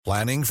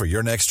Planning for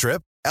your next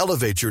trip?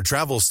 Elevate your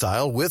travel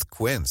style with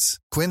Quince.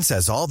 Quince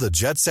has all the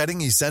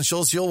jet-setting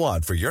essentials you'll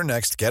want for your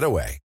next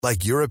getaway,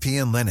 like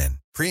European linen,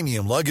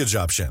 premium luggage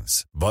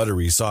options,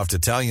 buttery soft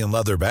Italian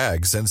leather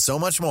bags, and so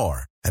much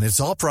more. And it's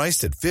all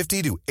priced at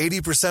 50 to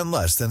 80%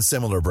 less than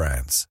similar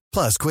brands.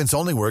 Plus, Quince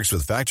only works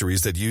with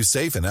factories that use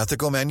safe and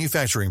ethical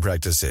manufacturing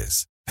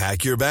practices.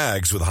 Pack your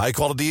bags with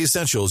high-quality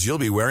essentials you'll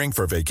be wearing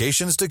for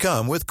vacations to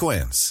come with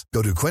Quince.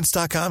 Go to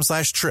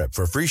quince.com/trip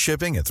for free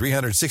shipping and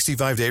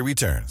 365-day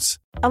returns.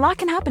 A lot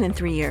can happen in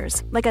 3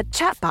 years, like a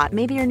chatbot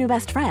may be your new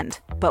best friend.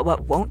 But what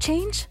won't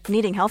change?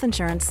 Needing health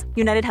insurance.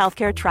 United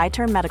Healthcare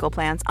Tri-Term Medical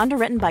Plans,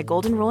 underwritten by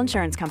Golden Rule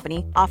Insurance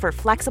Company, offer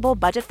flexible,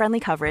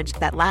 budget-friendly coverage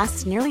that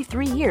lasts nearly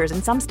 3 years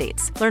in some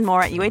states. Learn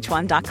more at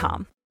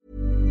uh1.com.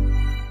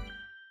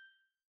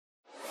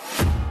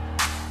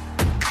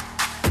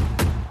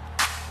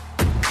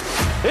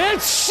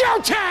 It's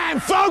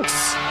showtime,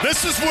 folks!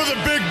 This is where the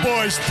big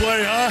boys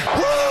play, huh?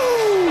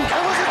 Woo! And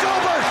look at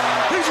Goldberg!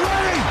 He's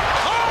ready!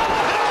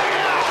 Oh,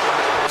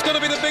 yeah! It's going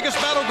to be the biggest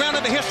battleground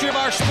in the history of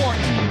our sport.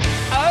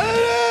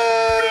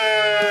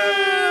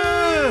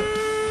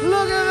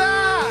 Look at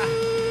that!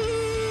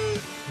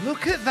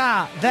 Look at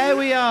that! There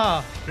we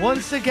are,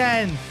 once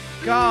again.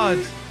 God,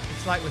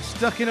 it's like we're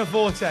stuck in a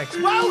vortex.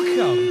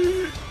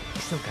 Welcome!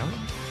 It's still going.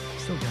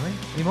 It's still going.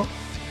 Any more?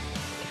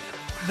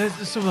 There's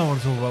something I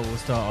want to talk about. We'll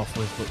start off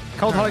with. But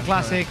Cold Holic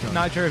Classic,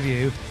 Nitro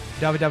Review,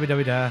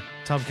 www.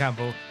 Tom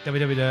Campbell,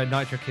 www.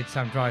 Nitro Kid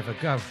Sam Driver.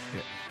 Go.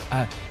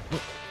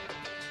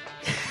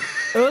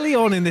 Early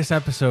on in this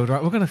episode,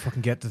 right, we're going to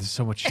fucking get to this.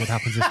 So much shit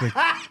happens this week.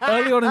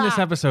 Early on in this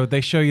episode,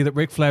 they show you that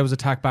Ric Flair was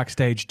attacked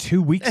backstage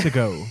 2 weeks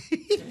ago.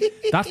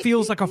 That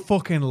feels like a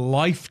fucking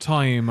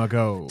lifetime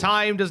ago.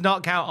 Time does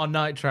not count on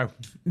Nitro.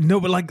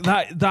 No, but like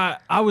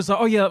that, I was like,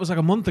 oh yeah, that was like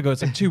a month ago.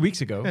 It's like 2 weeks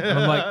ago. And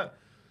I'm like,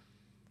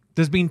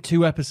 there's been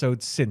 2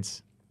 episodes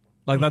since.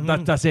 Like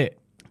that's it.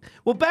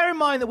 Well, bear in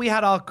mind that we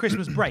had our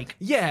Christmas break.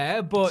 Yeah,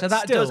 but so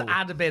that still, does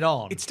add a bit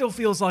on. It still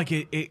feels like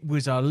it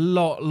was a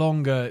lot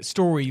longer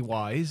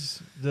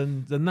story-wise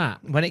than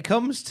that. When it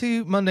comes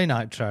to Monday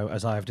Nitro,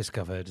 as I have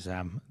discovered,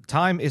 Sam,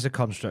 time is a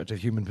construct of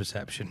human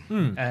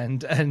perception.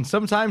 And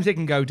sometimes it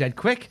can go dead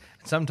quick,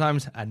 and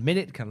sometimes a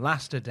minute can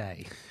last a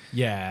day.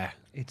 Yeah.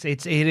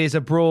 It is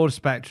a broad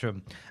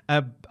spectrum.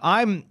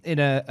 I'm in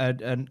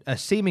a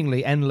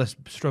seemingly endless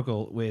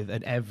struggle with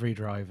an Every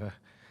driver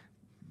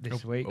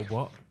this week. A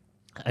what?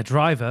 A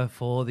driver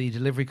for the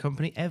delivery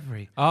company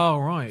Every. Oh,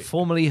 right.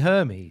 Formerly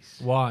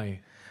Hermes. Why?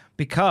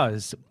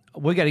 Because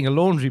we're getting a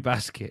laundry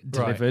basket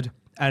delivered, right.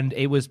 And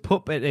it was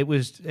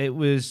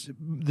the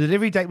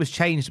delivery date was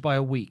changed by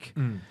a week.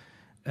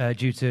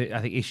 Due to,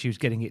 I think, issues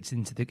getting it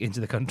into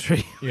the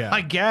country. Yeah.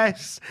 I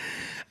guess.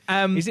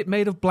 Is it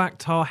made of black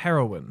tar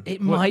heroin?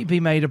 It might be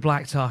made of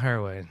black tar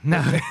heroin.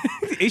 No.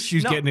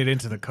 Issues getting it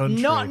into the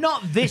country.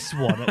 Not this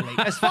one, at least.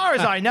 As far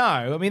as I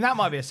know. I mean, that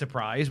might be a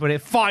surprise when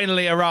it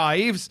finally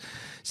arrives.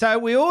 So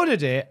we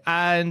ordered it,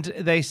 and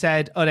they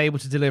said unable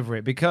to deliver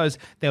it because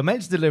they were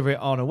meant to deliver it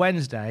on a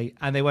Wednesday,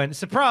 and they went,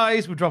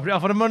 surprise, we're dropping it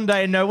off on a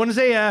Monday, and no one's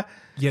here.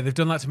 Yeah, they've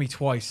done that to me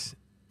twice.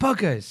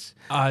 Buggers.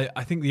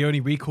 I think the only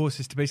recourse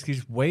is to basically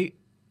just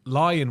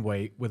lie in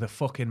wait with a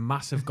fucking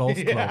massive golf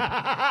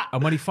club,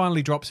 and when he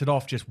finally drops it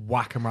off, just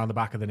whack him around the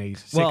back of the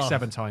knees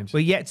 7 times. We're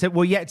yet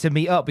to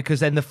meet up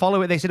because then the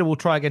following they said we'll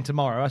try again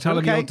tomorrow. I Tell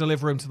said, him you'll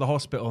deliver him to the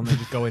hospital and then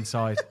just go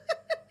inside.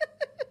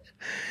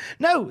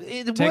 No,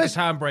 take his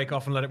handbrake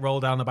off and let it roll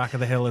down the back of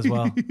the hill as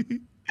well.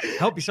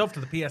 Help yourself to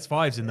the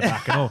PS5s in the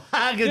back and all.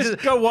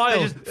 just go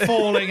wild. They're just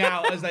falling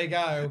out as they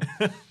go.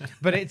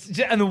 But it's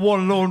and the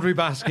one laundry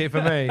basket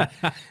for me.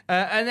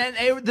 And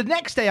then the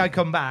next day I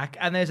come back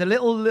and there's a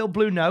little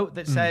blue note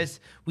that says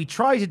we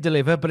try to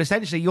deliver, but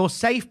essentially your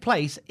safe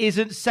place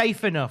isn't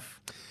safe enough.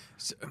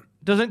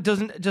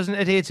 Doesn't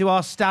adhere to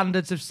our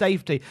standards of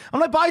safety. I'm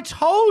like, but I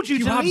told you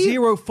to have leave.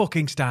 Zero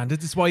fucking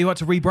standards. That's why you had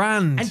to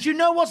rebrand. And do you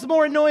know what's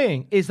more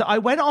annoying is that I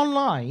went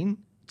online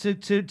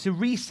to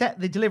reset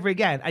the delivery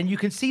again, and you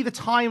can see the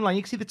timeline.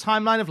 You can see the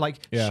timeline of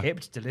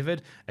shipped,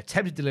 delivered,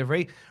 attempted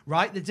delivery.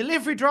 Right, the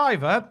delivery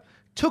driver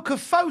took a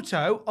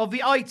photo of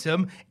the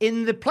item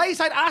in the place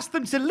I'd asked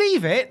them to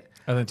leave it,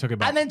 and then took it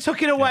back, and then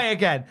took it away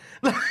again.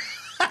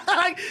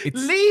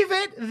 Leave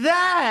it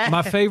there.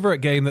 My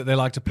favourite game that they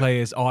like to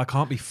play is, I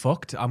can't be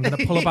fucked. I'm going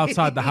to pull up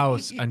outside the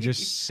house and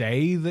just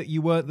say that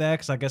you weren't there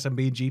because I guess I'm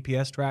being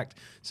GPS tracked.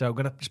 So I'm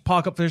going to just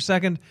park up for a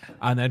second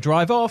and then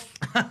drive off.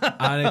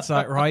 And it's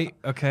like, right,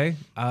 okay,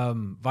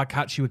 if I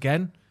catch you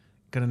again,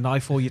 going to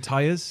knife all your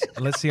tyres.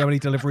 Let's see how many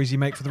deliveries you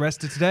make for the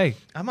rest of today.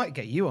 I might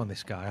get you on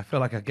this guy. I feel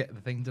like I get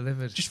the thing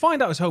delivered. Just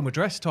find out his home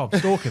address, Tom.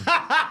 Stalk him.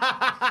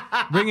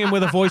 Ring him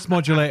with a voice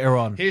modulator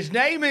on. His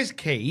name is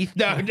Keith.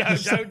 No,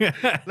 don't.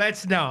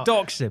 Let's not.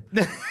 Dox him.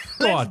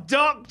 Let's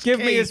dox Give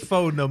Keith. Me his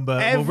phone number.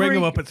 We'll ring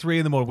him up at 3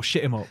 a.m. We'll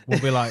shit him up. We'll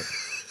be like,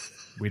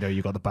 We know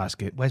you got the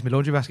basket. Where's my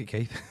laundry basket,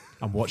 Keith?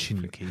 I'm watching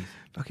you, Keith.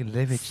 Fucking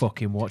livid.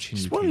 Fucking watching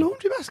you, Just one Keith.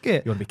 laundry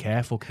basket. You want to be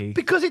careful, Keith.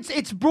 Because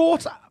it's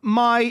brought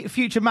my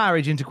future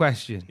marriage into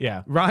question.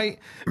 Yeah. Right?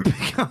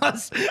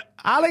 Because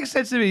Alex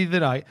said to me the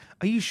night,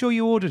 "Are you sure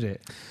you ordered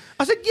it?"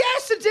 I said,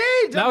 "Yes, I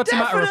did. Now it's a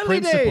matter of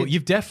principle. Did.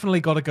 You've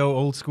definitely got to go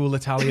old school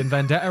Italian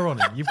vendetta on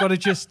him. You've got to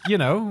just,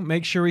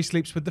 make sure he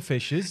sleeps with the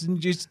fishes and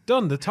just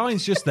done. The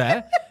time's just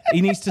there.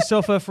 He needs to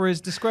suffer for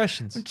his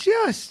discretions.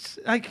 Just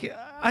like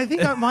I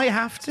think I might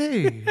have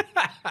to.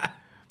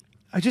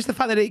 Just the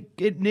fact that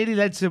it nearly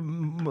led to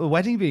a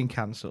wedding being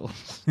cancelled.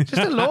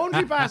 Just a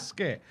laundry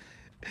basket.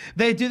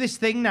 They do this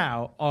thing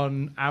now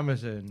on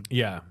Amazon.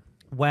 Yeah.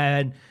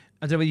 When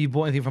I don't know whether you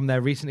bought anything from there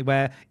recently,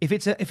 where if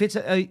it's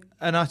something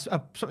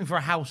for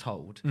a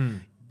household,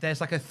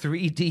 there's like a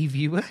 3D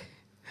viewer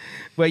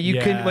where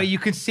you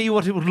can see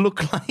what it would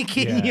look like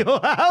in your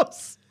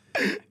house.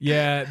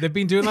 Yeah, they've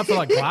been doing that for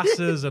like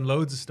glasses and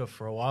loads of stuff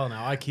for a while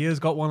now. IKEA's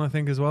got one, I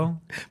think, as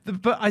well.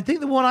 But I think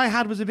the one I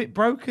had was a bit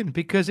broken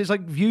because it's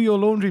like view your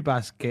laundry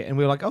basket, and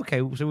we were like, okay,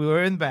 so we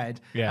were in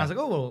bed. Yeah. I was like,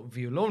 oh well,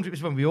 view your laundry.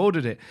 This is when we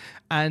ordered it,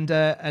 and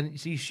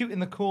so you shoot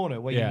in the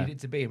corner where you need it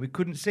to be, and we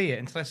couldn't see it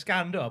until I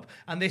scanned up,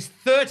 and this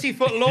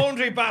 30-foot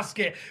laundry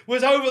basket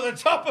was over the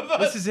top of us.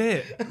 This is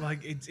it.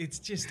 Like it's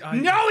just.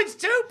 No, it's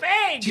too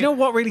big. Do you know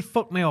what really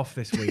fucked me off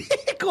this week?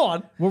 Go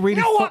on. What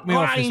really fucked me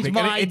off this week?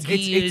 Grinds my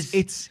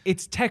gears?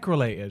 It's tech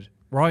related,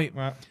 right?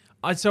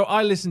 So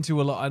I listen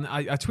to a lot, and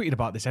I tweeted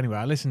about this anyway.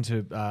 I listen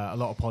to a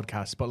lot of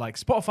podcasts, but like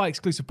Spotify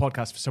exclusive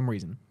podcasts for some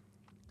reason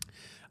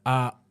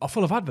are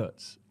full of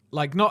adverts.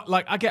 Like not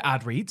like I get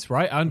ad reads,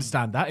 right? I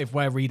understand that if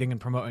we're reading and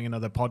promoting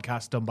another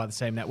podcast done by the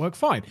same network,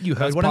 fine. You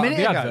heard That's one a part of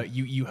minute the ago. advert.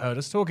 You heard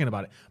us talking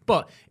about it,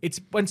 but it's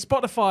when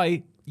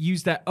Spotify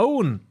use their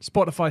own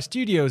Spotify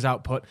Studios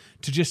output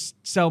to just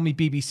sell me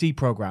BBC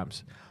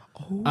programs.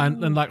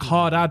 And like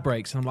hard ad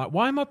breaks. And I'm like,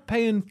 why am I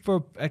paying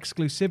for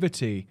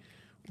exclusivity?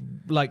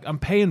 Like, I'm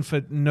paying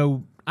for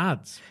no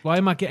ads. Why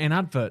am I getting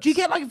adverts? Do you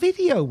get like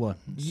video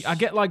ones? I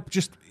get like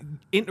just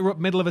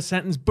interrupt middle of a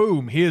sentence.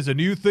 Boom, here's a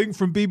new thing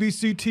from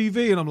BBC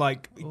TV. And I'm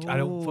like, I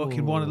don't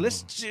fucking want to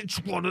listen. I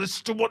just want to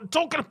listen to what I'm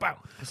talking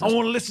about. I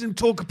want to listen and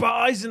talk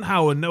about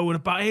Eisenhower, knowing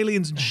about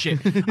aliens and shit.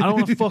 I don't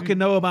want to fucking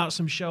know about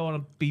some show on a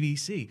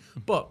BBC.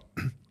 But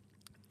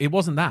it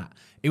wasn't that.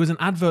 It was an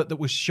advert that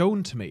was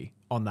shown to me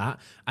on that,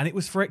 and it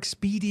was for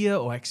Expedia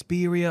or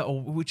Xperia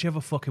or whichever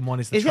fucking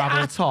one is the travel.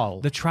 It Atoll?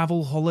 The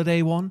travel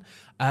holiday one?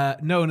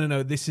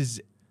 No. This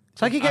is.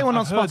 So I could get one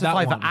on I've heard that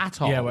Spotify for one.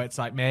 Atoll. Yeah, where it's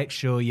like, make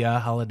sure your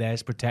holiday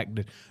is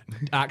protected.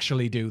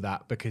 Actually do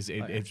that because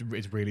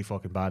it's really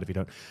fucking bad if you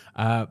don't.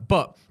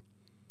 But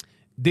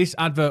this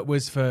advert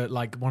was for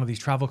like one of these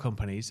travel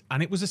companies,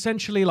 and it was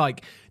essentially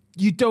like,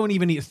 you don't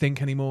even need to think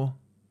anymore.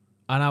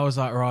 And I was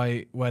like,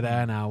 right, we're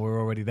there now. We're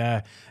already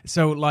there.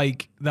 So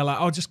like, they're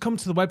like, oh, just come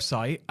to the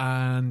website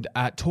and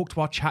talk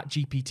to our Chat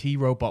GPT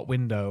robot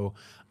window,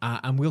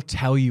 and we'll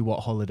tell you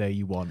what holiday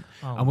you want,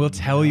 and we'll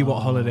tell you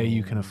what holiday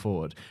you can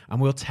afford, and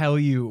we'll tell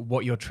you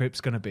what your trip's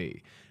going to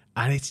be.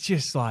 And it's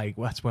just like,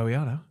 well, that's where we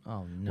are now.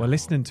 Oh no, we're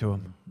listening to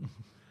them.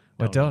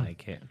 We're done.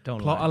 Like it. Don't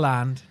Plot like of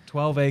land,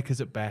 12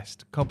 acres at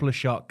best, couple of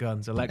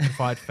shotguns,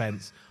 electrified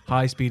fence,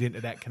 high-speed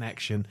internet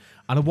connection,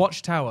 and a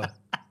watchtower.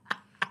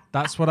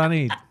 That's what I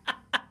need.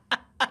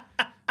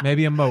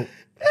 Maybe a moat.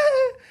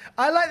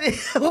 I like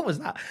the. What was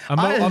that? A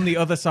moat on the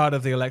other side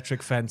of the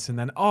electric fence, and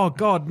then, oh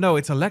God, no,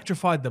 it's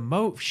electrified the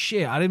moat.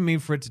 Shit, I didn't mean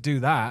for it to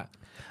do that.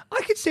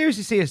 I could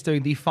seriously see us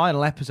doing the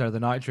final episode of the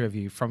Nitro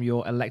Review from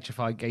your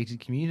electrified gated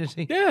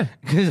community. Yeah.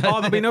 Oh,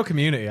 there'll be no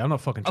community. I'm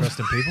not fucking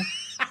trusting people.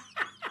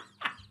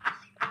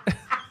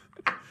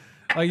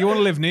 Like, you want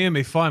to live near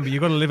me, fine, but you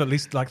got to live at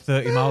least like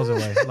 30 miles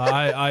away.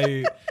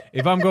 Like,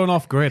 if I'm going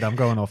off grid, I'm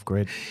going off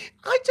grid.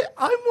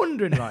 I'm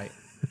wondering, right?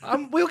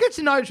 We'll get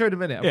to Nitro in a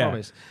minute, I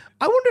promise.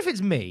 I wonder if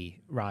it's me,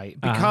 right?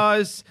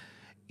 Because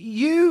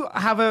you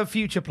have a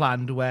future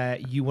planned where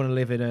you want to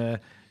live in a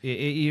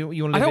you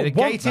want to live in a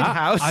gated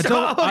house. I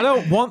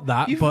don't want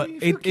that, but you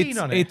feel keen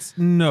on it? It's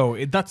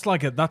no. That's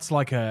like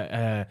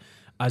a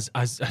as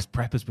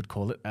preppers would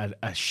call it,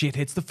 a shit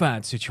hits the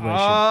fan situation.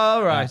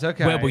 Oh, right,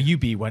 okay. Where will you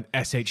be when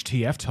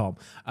SHTF, Tom?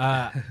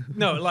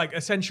 No, like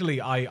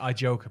essentially, I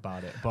joke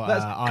about it, but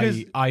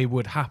I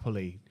would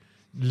happily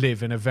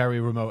live in a very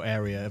remote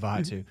area if I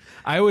had to.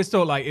 I always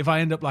thought, like, if I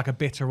end up like a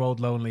bitter old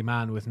lonely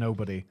man with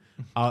nobody,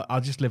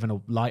 I'll just live in a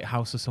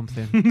lighthouse or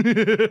something.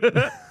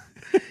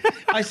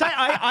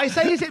 I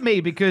say is it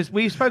me because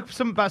we spoke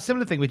about a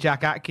similar thing with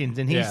Jack Atkins,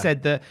 and he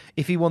said that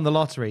if he won the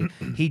lottery,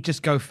 he'd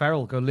just go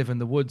feral, go live in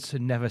the woods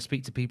and never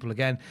speak to people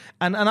again.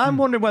 And I'm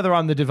wondering whether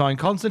I'm the divine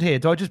constant here.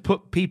 Do I just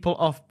put people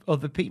off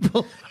other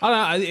people?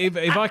 I don't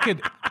know. If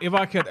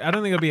I could, I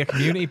don't think it'd be a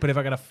community, but if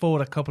I could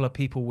afford a couple of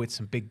people with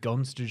some big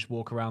guns to just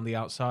walk around the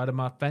outside of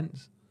my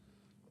fence,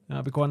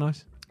 that'd be quite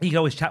nice. You can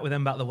always chat with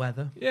them about the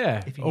weather.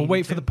 Yeah. Or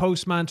wait for the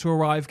postman to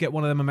arrive, get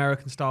one of them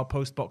American-style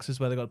post boxes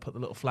where they've got to put the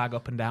little flag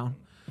up and down.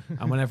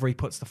 And whenever he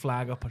puts the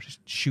flag up, I just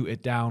shoot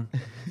it down.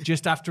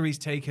 Just after he's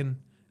taken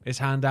his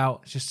hand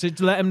out. Just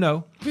to let him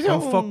know.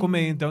 Don't fuck with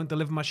me and don't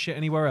deliver my shit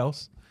anywhere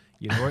else.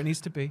 You know where it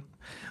needs to be.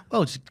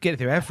 Well, just get it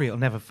through every. It'll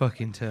never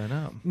fucking turn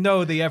up.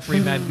 No, the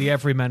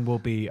everymen will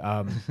be.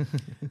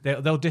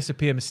 They'll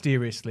disappear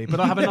mysteriously. But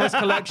I'll have a nice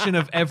collection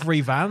of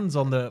every vans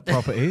on the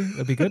property.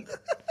 That'd be good.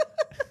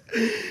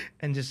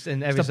 And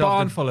every Just a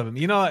barn full of them.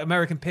 You know, like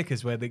American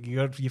Pickers, where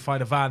you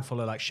find a van full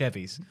of like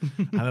Chevys,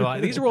 and they're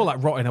like, these are all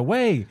like rotting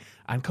away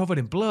and covered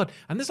in blood,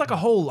 and there's like a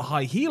whole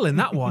high heel in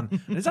that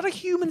one. And is that a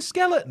human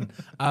skeleton?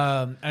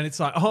 And it's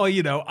like, oh,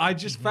 I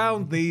just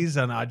found these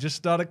and I just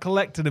started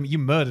collecting them. You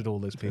murdered all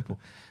those people.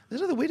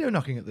 There's another widow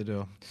knocking at the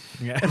door.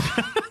 Yeah.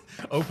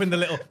 Open the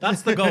little.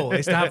 That's the goal.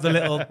 Is to have the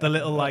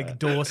little like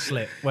door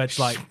slit where it's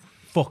like,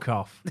 fuck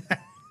off.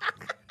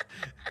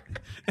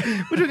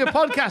 We're doing a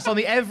podcast on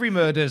the Every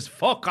Murders.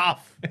 Fuck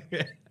off.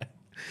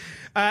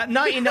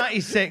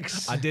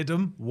 1996. I did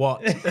them.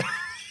 What?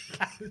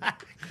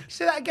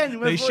 Say that again.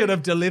 They should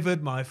have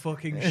delivered my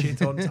fucking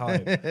shit on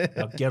time.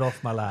 Now get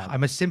off my land.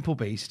 I'm a simple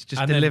beast.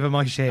 Just deliver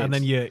my shit. And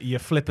then you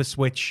flip a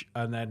switch,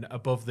 and then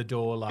above the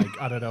door, like,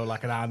 I don't know,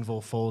 like an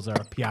anvil falls or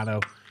a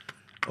piano.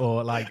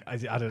 Or like, I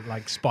don't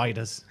like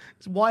spiders.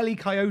 It's Wile E.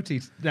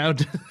 Coyote now.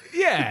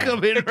 Yeah.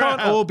 It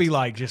can't all be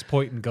like just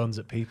pointing guns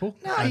at people.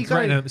 No, and you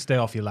threatening gotta them to stay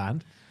off your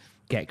land.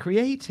 Get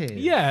creative.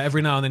 Yeah,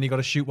 every now and then you got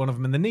to shoot one of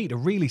them in the knee to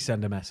really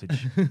send a message.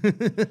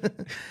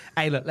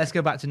 Hey, look, let's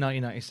go back to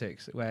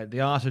 1996, where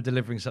the art of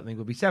delivering something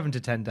will be 7 to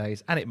 10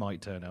 days, and it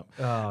might turn up.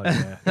 Oh,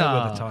 yeah.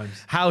 What were the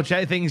times? How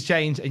things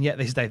change, and yet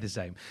they stay the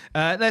same.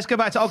 Let's go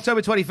back to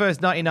October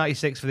 21st,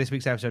 1996, for this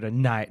week's episode of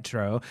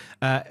Nitro.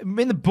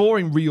 In the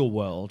boring real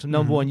world,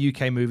 number one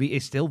UK movie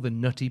is still The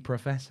Nutty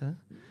Professor.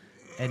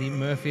 Eddie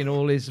Murphy and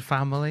all his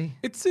family.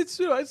 It's a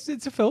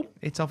film.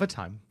 It's of a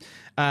time.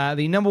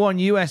 The number one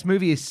US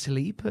movie is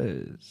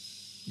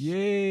Sleepers.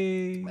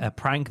 Yay. A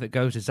prank that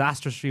goes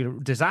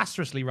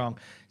disastrously wrong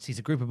sees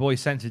a group of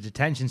boys sent to a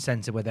detention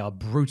centre where they are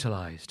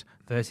brutalised.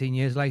 13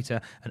 years later,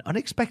 an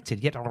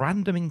unexpected yet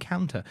random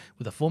encounter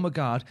with a former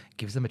guard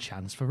gives them a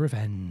chance for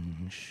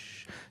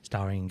revenge.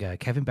 Starring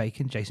Kevin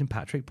Bacon, Jason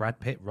Patric, Brad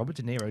Pitt, Robert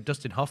De Niro,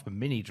 Dustin Hoffman,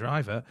 Minnie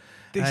Driver,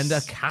 and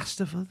a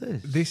cast of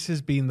others. This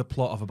has been the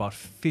plot of about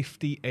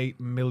 58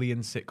 million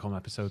sitcom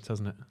episodes,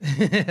 hasn't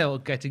it? All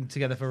getting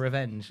together for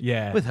revenge.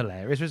 Yeah. With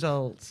hilarious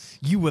results.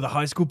 You were the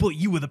high school bully.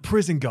 You were the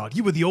prison guard.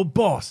 You were the old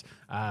boss.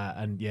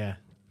 And yeah.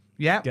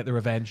 Yeah. Get the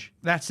revenge.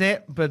 That's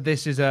it. But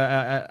this is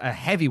a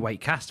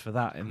heavyweight cast for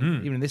that,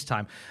 even in this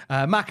time.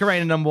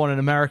 Macarena number one in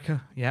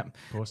America. Yeah. Of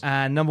course.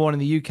 And number one in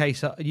the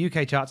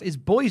UK charts is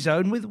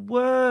Boyzone with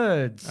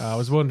Words. I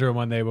was wondering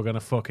when they were going to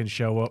fucking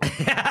show up.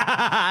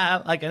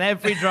 Like an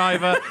every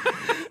driver.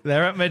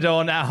 They're at my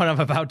door now and I'm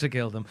about to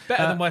kill them.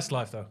 Better than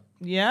Westlife, though.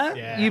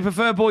 Yeah? You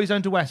prefer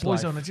Boyzone to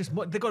Westlife?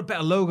 Boyzone, they got a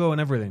better logo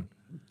and everything.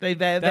 They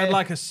had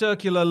like a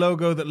circular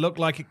logo that looked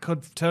like it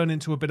could turn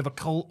into a bit of a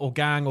cult or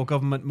gang or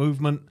government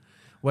movement.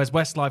 Whereas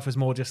Westlife was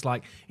more just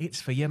like, it's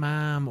for your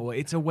mum, or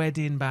it's a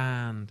wedding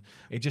band.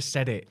 It just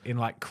said it in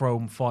like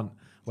chrome font.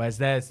 Whereas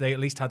theirs, they at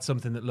least had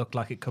something that looked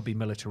like it could be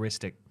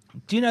militaristic.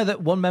 Do you know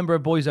that one member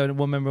of Boyzone and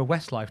one member of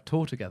Westlife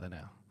tour together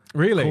now?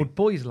 Really? Called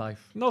Boys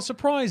Life. Not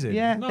surprising.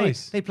 Yeah,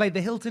 nice. They played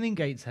the Hilton in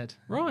Gateshead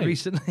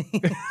recently.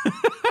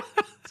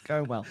 It's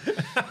going well.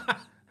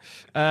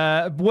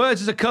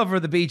 Words is a cover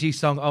of the Bee Gees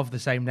song of the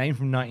same name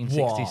from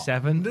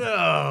 1967. What?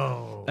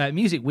 No.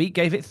 Music Week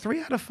gave it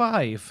 3 out of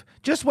 5.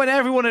 Just when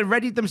everyone had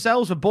readied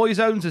themselves for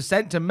Boyzone's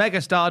ascent to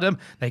megastardom,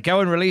 they go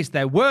and release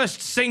their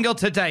worst single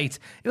to date.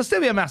 It'll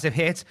still be a massive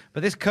hit,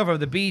 but this cover of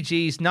the Bee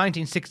Gees'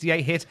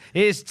 1968 hit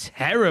is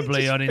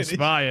terribly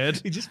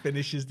uninspired. He just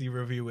finishes the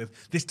review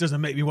with, "This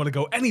doesn't make me want to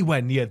go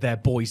anywhere near their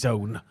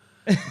Boyzone."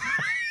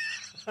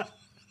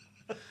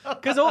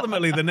 Because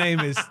ultimately the name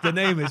is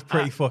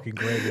pretty fucking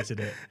great, isn't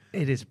it?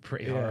 It is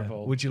pretty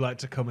horrible. Would you like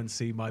to come and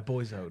see my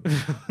Boyzone?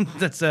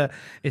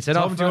 It's an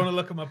Tom, offer. do you want to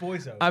look at my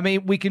Boyzone? I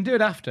mean, we can do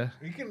it after.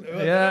 We can.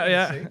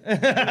 Yeah.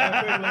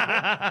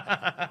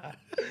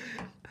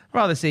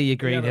 Rather see your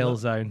Green Hill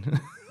Zone.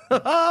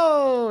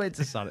 Oh, it's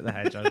a Sonic the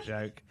Hedgehog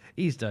joke.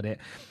 He's done it.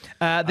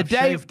 I've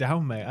shaved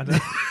down, mate. I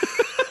don't...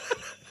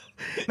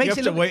 makes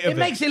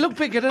it look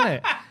bigger, doesn't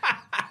it?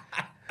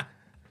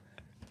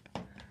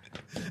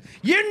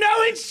 You know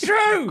it's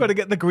true. Got to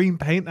get the green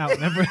paint out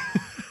and everything.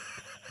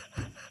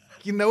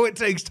 You know it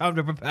takes time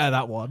to prepare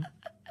that one.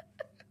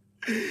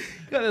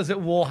 Got those at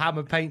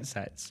Warhammer paint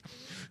sets.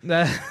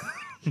 Of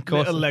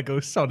course. Little Lego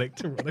Sonic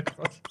to run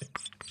across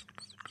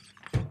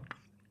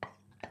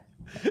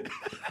it.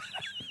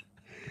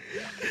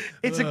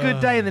 It's a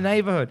good day in the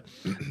neighbourhood.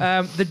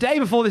 The day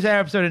before this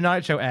episode of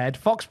Nitro aired,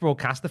 Fox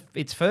broadcast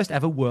its first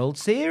ever World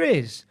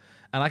Series.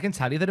 And I can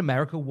tell you that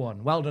America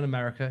won. Well done,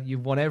 America.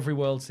 You've won every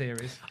World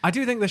Series. I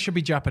do think there should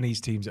be Japanese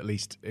teams at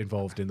least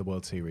involved in the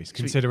World Series,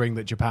 considering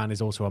that Japan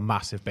is also a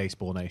massive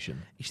baseball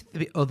nation. You should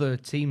there be other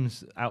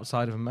teams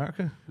outside of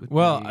America?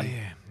 Well,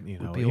 you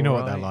know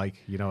what they're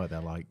like. You know what they're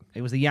like.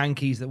 It was the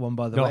Yankees that won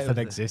by the way.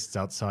 Nothing exists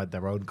outside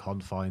their own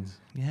confines.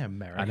 Yeah,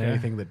 America. And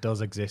anything that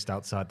does exist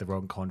outside their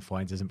own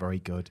confines isn't very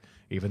good,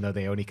 even though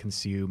they only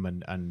consume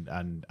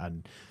and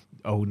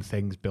own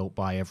things built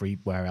by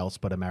everywhere else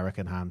but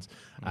American hands.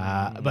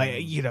 But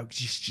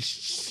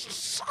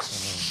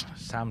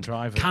Sam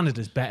Driver.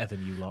 Canada's better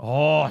than you lot.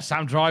 Oh,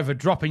 Sam Driver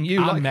dropping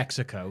you. And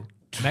Mexico.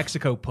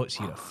 Mexico puts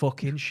you to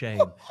fucking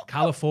shame.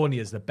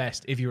 California is the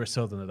best. If you're a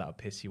Southerner, that would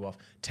piss you off.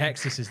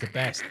 Texas is the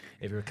best.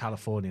 If you're a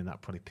Californian, that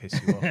would probably piss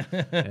you off.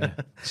 Yeah.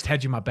 Just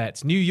hedging my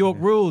bets. New York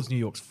rules. New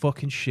York's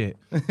fucking shit.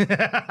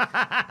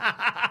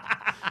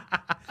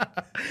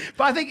 But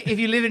I think if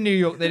you live in New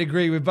York, they'd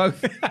agree with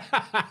both.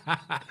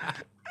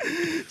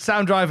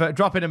 Sam Driver,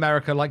 drop in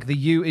America like the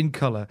U in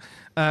colour.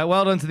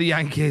 Well done to the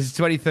Yankees,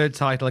 23rd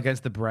title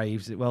against the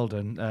Braves. Well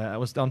done. It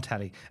was on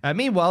telly.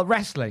 Meanwhile,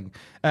 wrestling.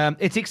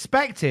 It's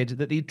expected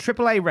that the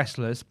AAA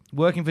wrestlers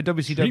working for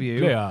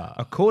WCW,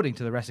 according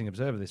to the Wrestling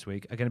Observer this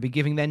week, are going to be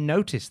giving their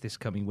notice this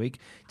coming week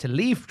to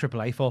leave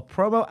AAA for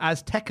Promo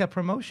Azteca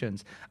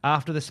Promotions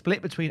after the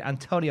split between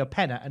Antonio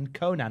Pena and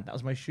Conan. That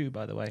was my shoe,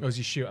 by the way. Oh, was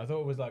your shoe? I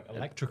thought it was like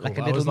electrical. Like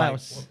a little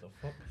mouse. What the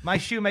fuck? My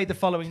shoe made the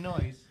following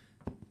noise.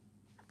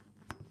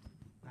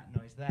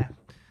 Noise there,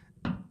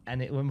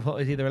 and it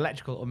was either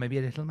electrical or maybe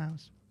a little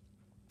mouse.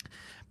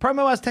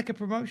 Promo Azteca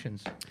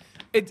Promotions.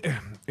 It's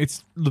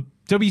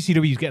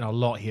WCW is getting a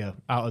lot here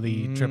out of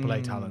the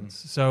AAA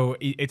talents, so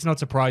it's not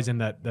surprising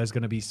that there's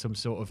going to be some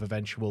sort of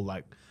eventual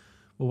like,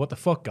 well, what the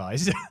fuck,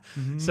 guys?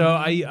 So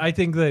I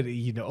think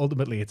that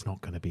ultimately it's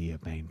not going to be a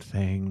main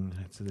thing.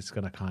 It's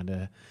going to kind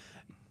of.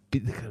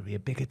 There's going to be a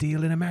bigger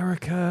deal in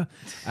America,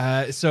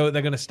 so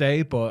they're going to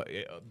stay. But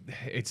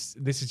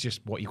this is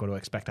just what you've got to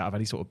expect out of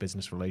any sort of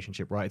business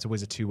relationship, right? It's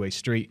always a two-way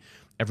street.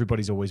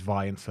 Everybody's always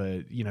vying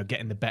for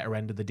getting the better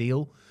end of the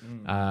deal,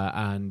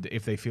 and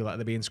if they feel like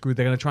they're being screwed,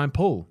 they're going to try and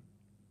pull.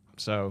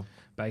 So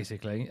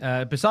basically,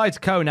 besides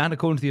Conan,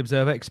 according to the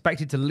Observer,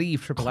 expected to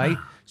leave AAA,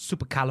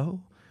 Super Calo.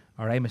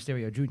 Or Rey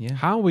Mysterio Jr.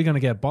 How are we going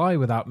to get by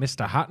without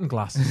Mr. Hatton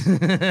glasses?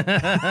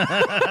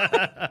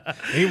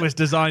 He was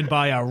designed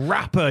by a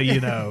rapper,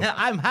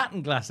 I'm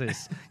Hatton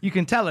glasses. You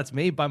can tell it's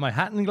me by my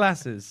Hatton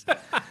glasses.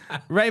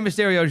 Rey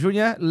Mysterio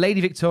Jr.,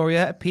 Lady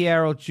Victoria,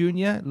 Piero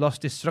Jr., Los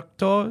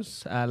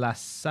Destructors, La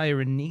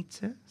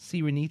Sirenita,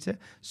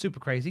 Super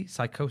Crazy,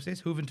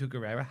 Psychosis, Juventud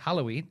Guerrera,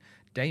 Halloween,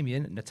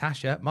 Damien,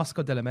 Natasha,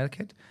 Mosco de la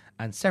Merced,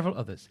 and several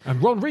others.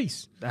 And Ron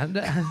Reese. And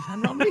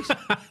Ron Reese.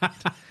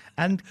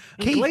 And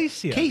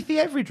Keith the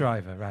Every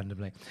Driver,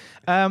 randomly.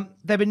 There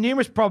have been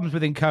numerous problems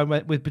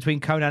between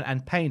Conan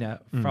and Pena,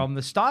 from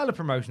the style of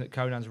promotion that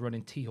Conan's run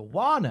in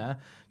Tijuana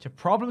to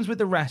problems with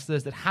the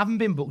wrestlers that haven't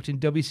been booked in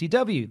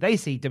WCW. They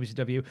see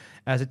WCW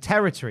as a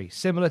territory,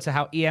 similar to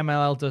how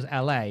EMLL does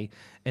LA,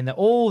 in that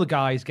all the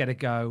guys get a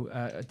go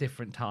at a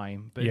different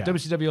time. But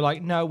WCW are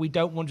like, no, we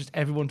don't want just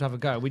everyone to have a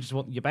go. We just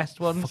want your best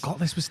ones. Forgot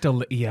this was still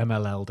the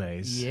EMLL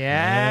days.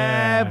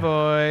 Yeah,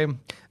 boy. There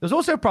was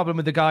also a problem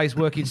with the guys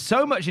working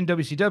so much in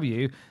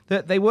WCW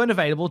that they weren't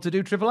available to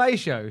do AAA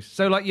shows.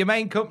 So, like, your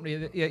main company,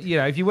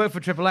 if you work for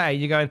AAA,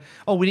 you're going,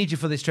 oh, we need you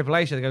for this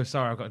AAA show. They go,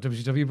 sorry, I've got a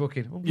WCW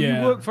booking. Well,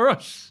 you work for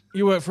us.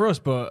 You work for us,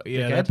 but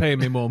they're paying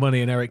me more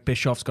money, and Eric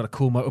Bischoff's got a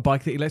cool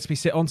motorbike that he lets me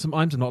sit on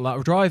sometimes. I'm not allowed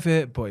to drive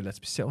it, but he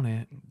lets me sit on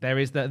it. There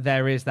is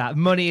that.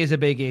 Money is a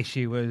big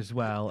issue as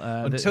well.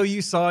 Until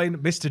you sign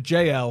Mr.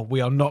 JL,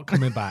 we are not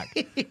coming back.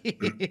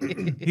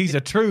 He's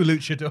a true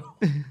luchador.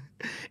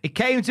 It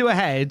came to a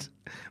head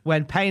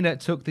when Pena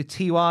took the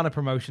Tijuana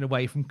promotion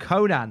away from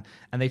Conan,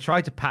 and they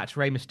tried to patch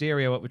Rey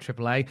Mysterio up with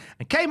AAA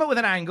and came up with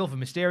an angle for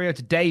Mysterio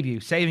to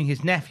debut, saving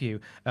his nephew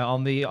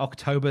on the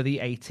October the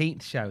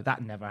 18th show.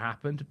 That never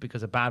happened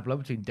because of bad blood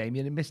between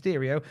Damien and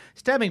Mysterio,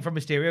 stemming from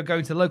Mysterio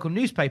going to local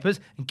newspapers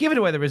and giving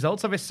away the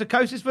results of his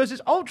Psychosis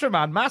versus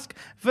Ultraman mask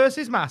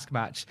versus mask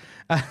match.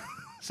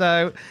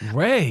 So,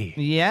 Ray,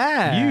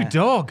 yeah, you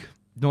dog.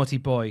 Naughty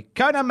boy.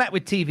 Conan met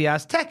with TV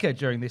Azteca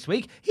during this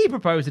week. He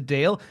proposed a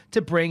deal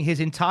to bring his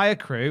entire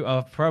crew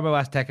of Promo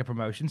Azteca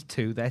Promotions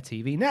to their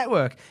TV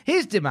network.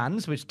 His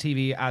demands, which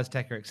TV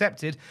Azteca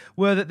accepted,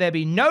 were that there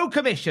be no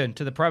commission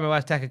to the Promo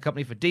Azteca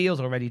company for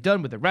deals already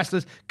done with the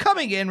wrestlers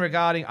coming in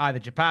regarding either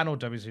Japan or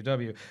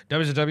WCW.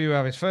 WCW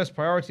have its first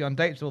priority on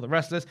dates with all the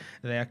wrestlers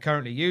that they are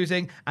currently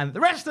using, and the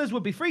wrestlers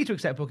would be free to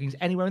accept bookings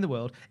anywhere in the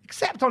world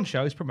except on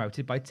shows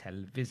promoted by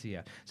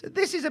Televisia. So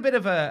this is a bit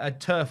of a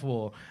turf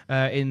war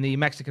in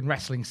the Mexican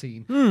wrestling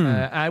scene,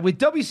 with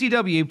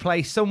WCW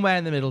placed somewhere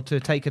in the middle to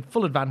take a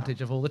full advantage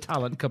of all the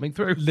talent coming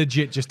through.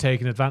 Legit, just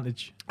taking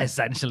advantage.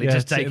 Essentially,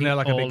 just taking there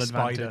like all a big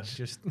advantage. Spider.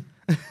 Just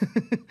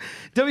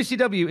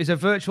WCW is a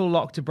virtual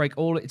lock to break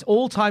its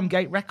all-time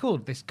gate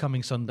record this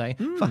coming Sunday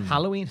for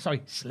Halloween.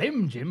 Sorry,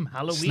 Slim Jim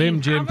Halloween. Slim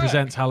Jim Havoc.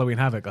 Presents Halloween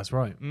Havoc. That's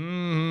right.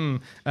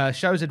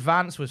 Show's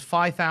advance was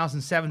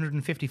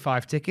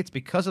 5,755 tickets.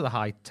 Because of the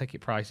high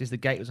ticket prices, the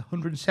gate was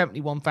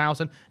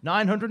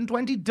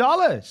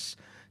 $171,920.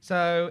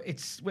 So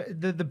it's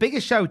the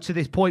biggest show to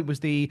this point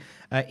was the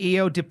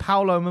Io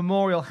DiPaolo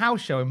Memorial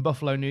House Show in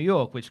Buffalo, New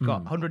York, which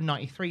got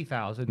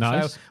 193,000.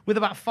 Nice. So with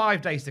about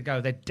 5 days to go,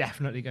 they're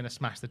definitely going to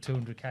smash the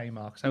 200K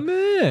mark. So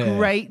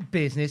great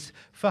business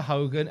for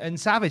Hogan and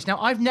Savage. Now,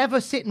 I've never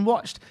sit and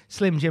watched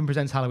Slim Jim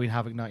Presents Halloween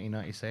Havoc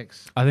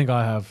 1996. I think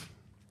I have.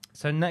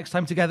 So next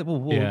time together,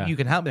 you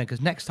can help me then,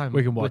 because next time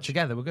we can watch. we're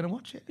together, we're going to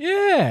watch it.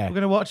 Yeah. We're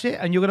going to watch it,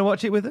 and you're going to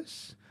watch it with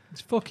us.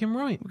 It's fucking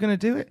right. We're going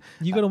to do it.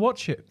 You're going to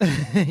watch it,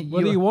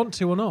 whether you want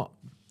to or not.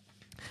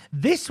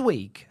 This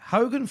week,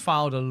 Hogan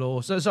filed a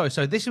lawsuit.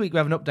 So this week we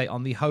have an update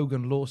on the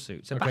Hogan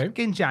lawsuit. So back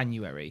in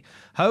January,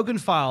 Hogan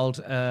filed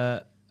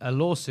a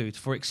lawsuit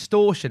for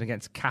extortion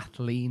against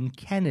Kathleen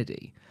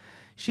Kennedy.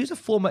 She's a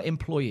former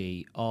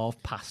employee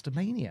of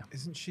Pastamania.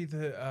 Isn't she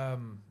the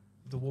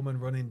woman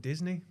running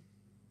Disney?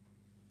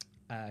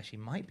 She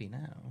might be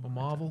now. Or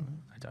Marvel?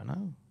 I don't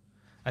know.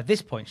 At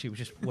this point, she was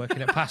just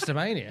working at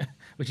Pastamania,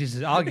 which is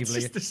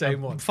arguably the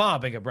same one. Far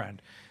bigger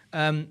brand.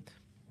 And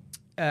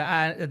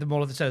at the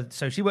Mall of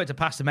so she worked at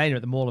Pastamania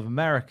at the Mall of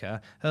America.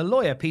 Her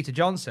lawyer, Peter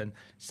Johnson,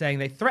 saying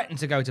they threatened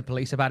to go to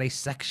police about a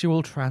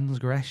sexual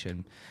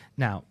transgression.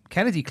 Now,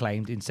 Kennedy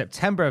claimed in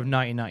September of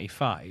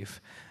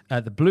 1995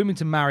 at the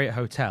Bloomington Marriott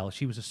Hotel,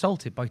 she was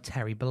assaulted by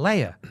Terry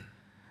Bollea.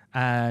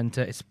 And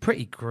it's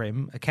pretty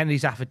grim.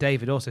 Kennedy's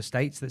affidavit also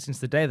states that since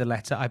the day of the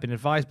letter, I've been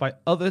advised by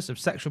others of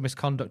sexual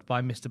misconduct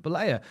by Mr.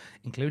 Bollea,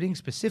 including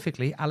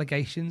specifically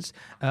allegations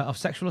of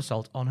sexual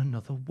assault on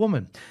another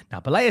woman. Now,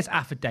 Bollea's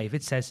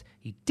affidavit says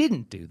he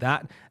didn't do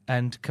that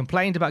and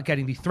complained about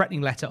getting the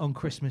threatening letter on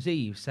Christmas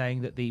Eve,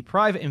 saying that the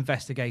private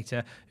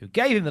investigator who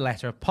gave him the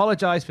letter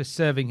apologized for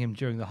serving him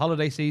during the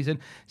holiday season,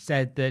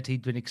 said that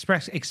he'd been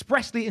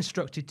expressly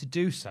instructed to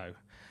do so.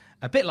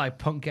 A bit like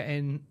Punk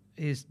getting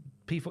his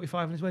P45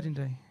 on his wedding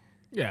day.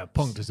 Yeah,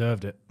 Punk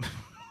deserved it.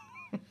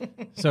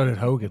 So did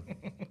Hogan.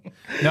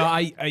 No,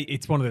 I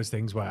it's one of those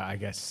things where I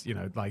guess,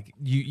 like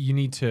you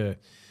need to,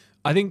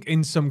 I think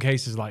in some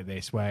cases like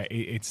this where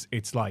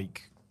it's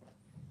like,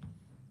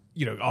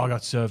 I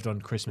got served on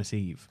Christmas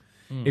Eve.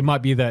 It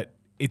might be that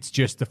it's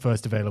just the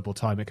first available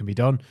time it can be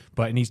done,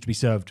 but it needs to be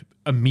served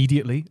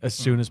immediately, as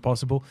soon as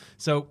possible.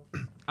 So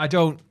I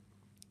don't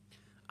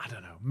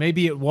know.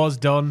 Maybe it was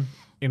done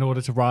in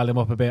order to rile him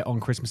up a bit on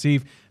Christmas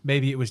Eve.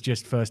 Maybe it was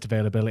just first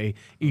availability.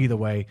 Either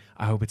way,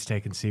 I hope it's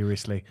taken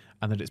seriously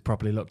and that it's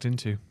properly looked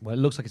into. Well, it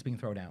looks like it's being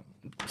thrown out.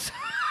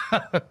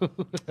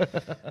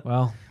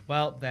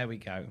 Well, there we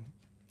go.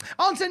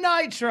 On to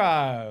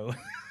Nitro.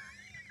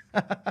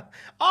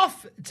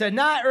 Off to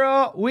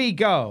Nitro we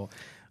go.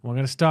 We're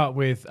going to start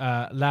with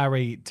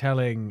Larry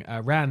telling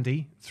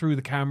Randy through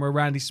the camera.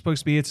 Randy's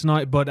supposed to be here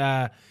tonight,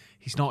 but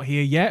he's not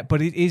here yet, but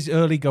it is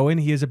early going.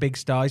 He is a big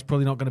star. He's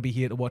probably not going to be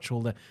here to watch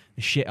all the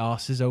shit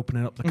asses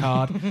opening up the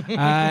card.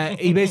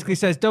 He basically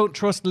says, don't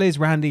trust Liz,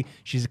 Randy.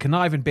 She's a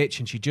conniving bitch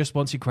and she just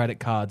wants your credit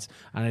cards.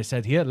 And I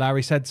said, here,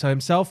 Larry said so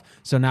himself,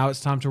 so now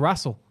it's time to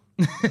wrestle.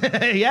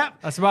 Yep.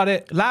 That's about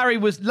it. Larry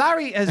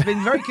has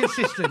been very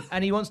consistent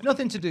and he wants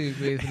nothing to do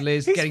with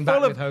Liz getting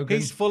back with Hogan.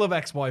 He's full of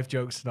ex-wife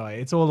jokes tonight.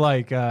 It's all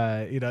like,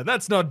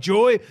 that's not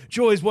Joy.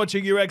 Joy's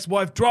watching your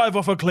ex-wife drive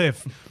off a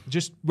cliff.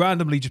 Just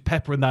randomly just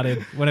peppering that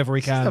in whenever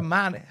he can. The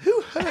man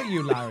who hurt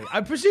you, Larry?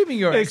 I'm presuming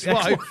your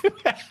ex-wife.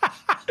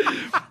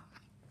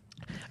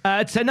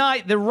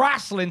 Tonight, the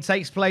wrestling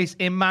takes place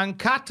in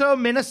Mankato,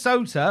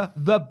 Minnesota,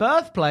 the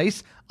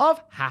birthplace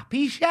of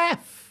Happy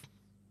Chef.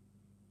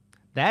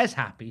 There's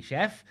Happy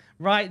Chef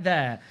right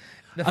there.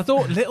 I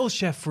thought Little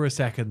Chef for a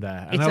second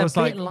there. And I was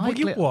like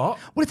what? Well,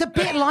 it's a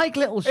bit like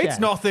Little Chef. It's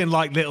nothing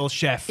like Little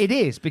Chef. It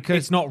is, because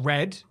it's not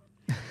red.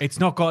 It's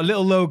not got a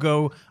little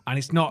logo, and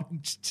it's not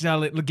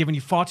giving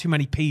you far too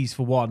many peas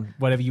for one.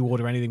 Whenever you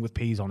order anything with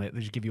peas on it, they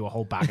just give you a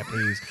whole bag of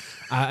peas.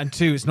 And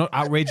two, it's not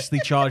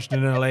outrageously charged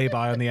in an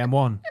lay-by on the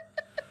M1.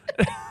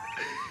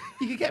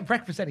 You could get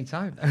breakfast any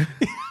time, though.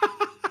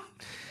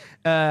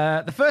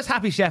 The first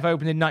Happy Chef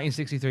opened in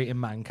 1963 in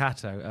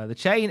Mankato. The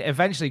chain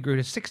eventually grew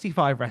to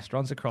 65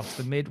 restaurants across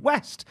the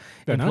Midwest,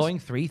 employing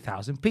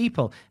 3,000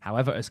 people.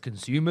 However, as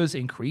consumers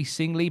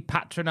increasingly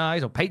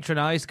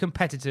patronized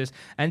competitors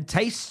and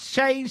tastes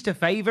changed to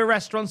favor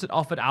restaurants that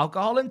offered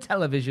alcohol and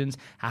televisions,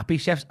 Happy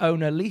Chef's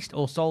owner leased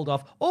or sold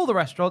off all the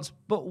restaurants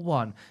but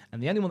one.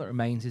 And the only one that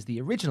remains is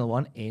the original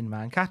one in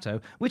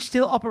Mankato, which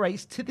still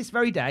operates to this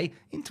very day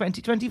in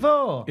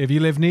 2024. If you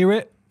live near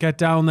it, get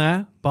down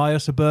there, buy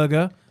us a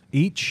burger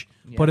each,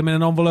 put them in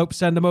an envelope,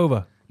 send them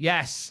over.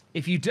 Yes,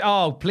 if you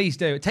do, please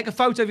do. Take a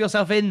photo of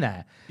yourself in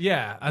there.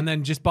 Yeah, and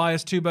then just buy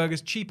us 2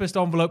 burgers, cheapest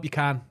envelope you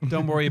can.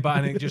 Don't worry about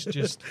anything,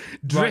 just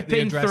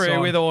dripping through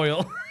with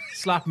oil.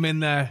 Slap them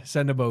in there,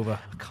 send them over.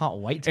 I can't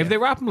wait. If they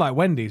wrap them like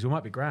Wendy's, we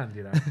might be grand,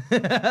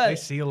 They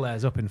seal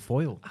theirs up in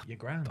foil. You're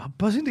grand. I'm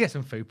buzzing to get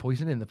some food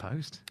poisoning in the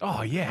post.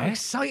 Oh, yeah. How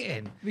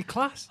exciting. It'd be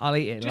class. I'll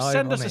eat it. Just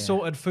send us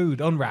assorted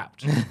food,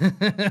 unwrapped.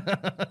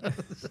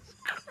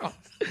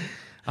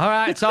 All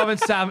right, Tom and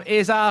Sam,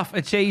 is half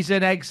a cheese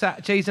and ham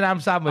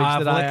sandwich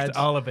I've that I licked had.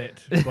 all of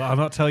it, but I'll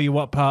not tell you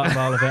what part of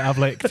all of it I've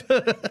licked.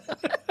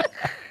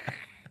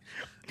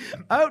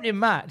 Opening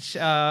match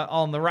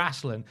on the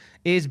wrestling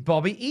is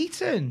Bobby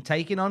Eaton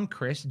taking on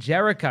Chris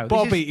Jericho.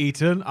 Bobby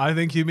Eaton? I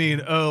think you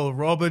mean Earl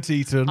Robert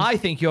Eaton. I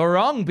think you're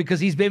wrong, because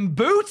he's been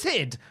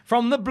booted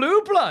from the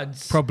Blue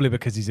Bloods. Probably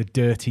because he's a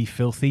dirty,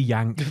 filthy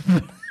yank.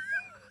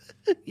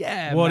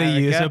 Yeah, what America.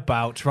 are you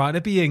about? Trying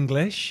to be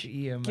English?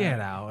 Yeah,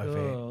 get out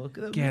of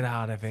it. Get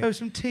out of it. Throw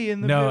some tea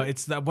in the No, milk.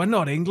 it's that we're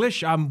not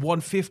English. I'm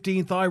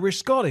 1/15th Irish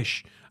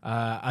Scottish.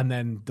 And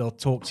then they'll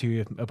talk to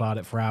you about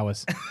it for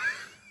hours.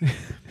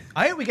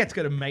 I hope we get to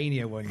go to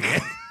Mania one year.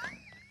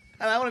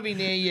 And I want to be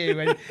near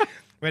you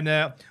when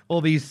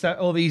all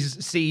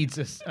these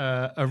seeds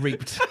are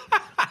reaped.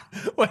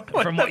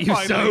 From what you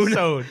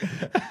sowed.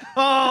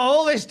 Oh,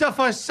 all this stuff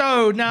I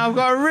sowed, now I've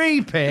got to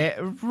reap it.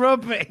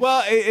 Rubbish.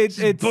 Well, it's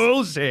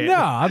bullshit. No,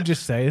 I'm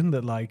just saying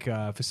that, like,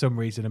 for some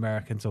reason,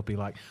 Americans will be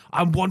like,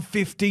 I'm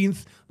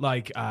 1/15th,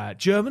 like,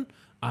 German,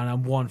 and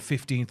I'm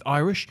 1/15th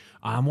Irish,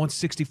 I'm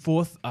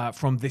 1/64th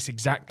from this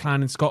exact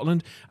clan in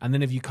Scotland. And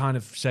then if you kind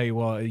of say,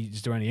 well,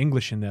 is there any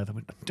English in there? They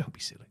went, don't be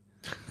silly.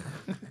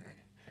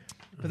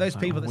 For those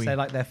people that say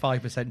like they're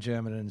 5%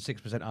 German and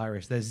 6%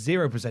 Irish, they're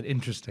 0%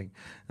 interesting,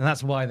 and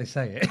that's why they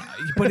say it.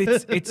 But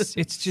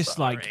it's just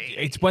like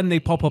it's when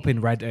they pop up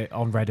in Reddit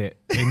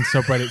in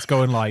subreddits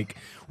going like,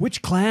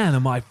 which clan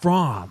am I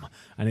from?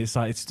 And it's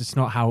like it's just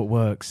not how it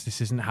works. This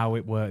isn't how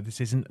it works.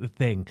 This isn't the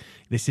thing.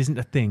 This isn't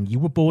a thing. You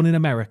were born in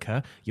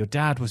America. Your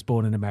dad was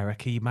born in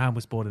America. Your man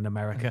was born in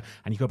America,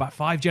 and you go back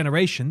 5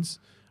 generations.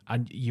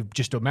 And you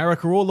just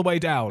America all the way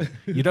down.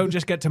 You don't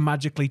just get to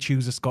magically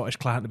choose a Scottish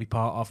clan to be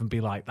part of and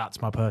be like,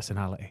 that's my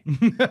personality.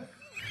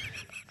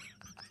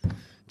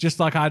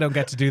 Just like I don't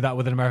get to do that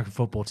with an American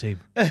football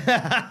team. I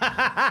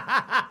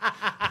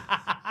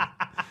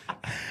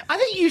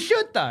think you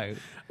should, though.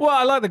 Well,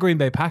 I like the Green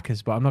Bay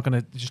Packers, but I'm not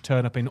going to just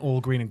turn up in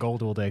all green and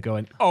gold all day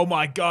going, oh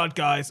my God,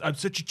 guys, I'm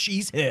such a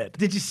cheesehead.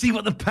 Did you see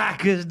what the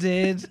Packers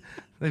did?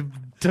 They've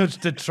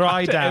touched a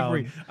try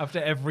down.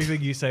 After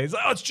everything you say, it's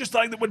like, oh, it's just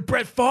like that with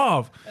Brett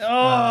Favre.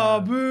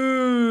 Oh,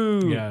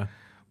 boo. Yeah.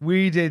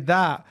 We did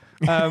that.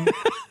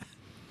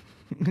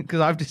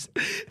 Because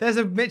there's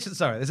a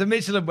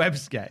Mitchell and Webb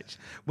sketch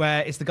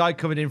where it's the guy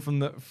coming in from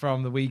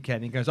the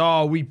weekend. He goes,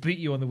 "Oh, we beat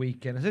you on the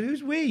weekend." I said,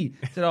 "Who's we?"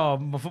 I said, "Oh,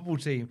 my football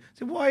team." I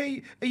said,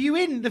 "Why are you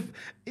in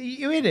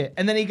it?"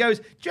 And then he goes,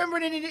 "Do you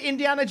remember in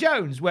Indiana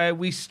Jones where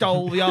we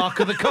stole the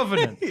Ark of the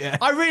Covenant?" Yeah.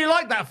 I really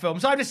like that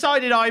film, so I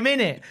decided I'm in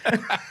it.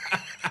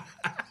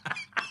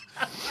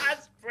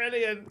 That's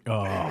brilliant.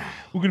 Oh.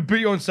 We're going to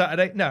beat you on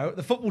Saturday. No,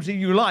 the football team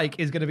you like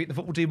is going to beat the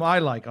football team I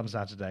like on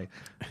Saturday.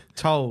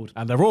 Told.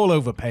 And they're all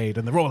overpaid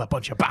and they're all a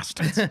bunch of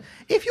bastards.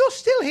 If you're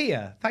still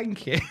here,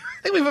 thank you.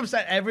 I think we've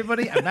upset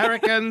everybody.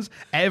 Americans,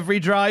 every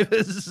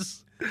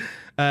drivers. People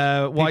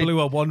who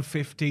are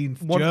 1/15th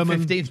German.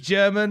 1/15th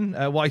German,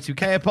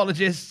 Y2K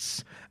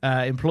apologists,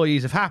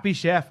 employees of Happy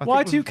Chef.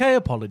 Y2K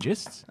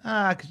apologists?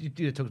 Because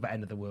you talk about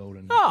end of the world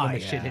and when the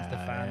shit hits the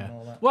fan and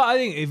all that. Well, I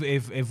think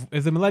if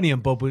the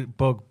Millennium Bug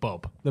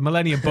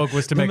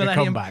was to make a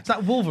comeback. It's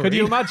like Wolverine. Could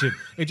you imagine?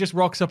 It just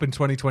rocks up in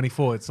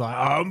 2024. It's like,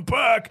 I'm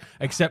back.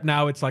 Except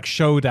now it's like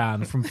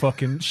Shodan from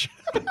fucking...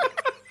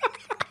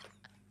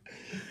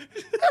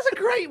 That's a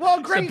great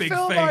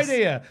film face.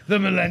 idea. The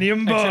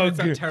Millennium Bug.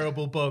 Except it's that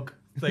terrible bug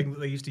thing that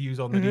they used to use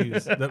on the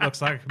news that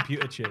looks like a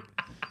computer chip.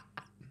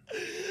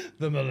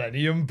 The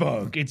Millennium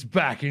Bug. It's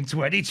back in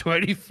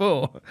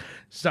 2024,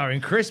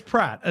 starring Chris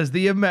Pratt as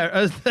the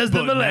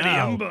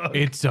Millennium Bug.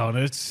 It's on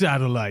a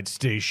satellite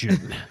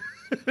station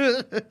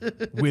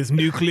with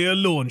nuclear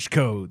launch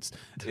codes.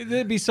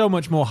 There'd be so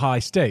much more high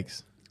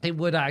stakes. It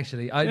would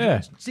actually.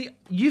 See,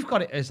 you've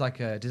got it as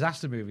like a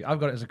disaster movie. I've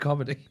got it as a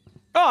comedy.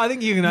 Oh, I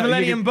think you can.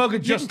 Millennium Bug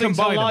adjusting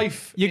to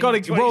life. You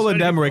got to. Roland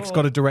Emmerich's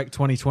got to direct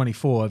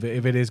 2024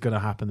 if it is going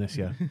to happen this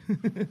year.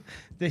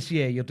 This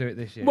year, you'll do it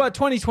this year. Well,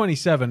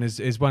 2027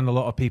 is when a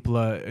lot of people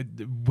are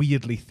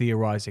weirdly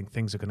theorizing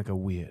things are going to go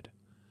weird,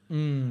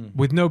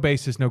 with no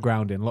basis, no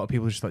grounding. A lot of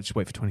people are just like, just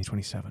wait for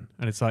 2027,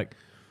 and it's like,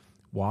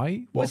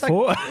 why? What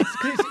for?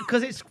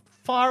 Because it's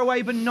far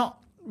away, but not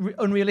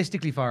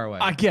unrealistically far away.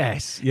 I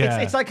guess. Yeah.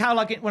 It's like how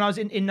when I was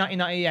in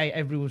 1998,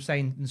 everyone was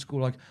saying in school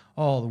like,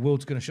 "Oh, the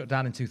world's going to shut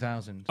down in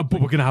 2000." But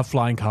we're going to have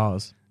flying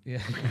cars. Yeah,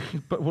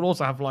 but we'll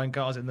also have flying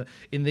cars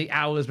in the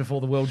hours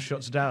before the world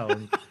shuts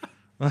down.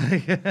 Well,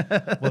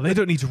 they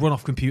don't need to run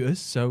off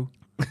computers, so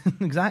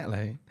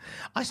exactly.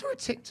 I saw a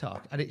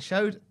TikTok and it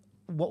showed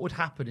what would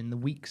happen in the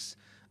weeks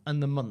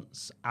and the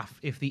months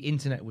if the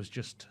internet was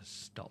just to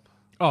stop.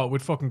 Oh, it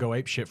would fucking go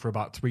apeshit for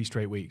about 3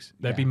 straight weeks.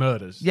 There'd be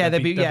murders. Yeah,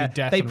 there'd be death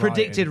They and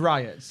predicted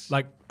rioting. riots.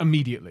 Like,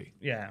 immediately.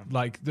 Yeah.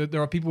 Like,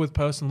 there are people with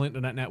personal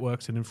internet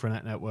networks and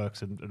intranet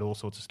networks and all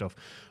sorts of stuff.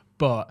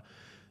 But,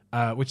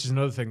 which is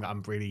another thing that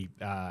I'm really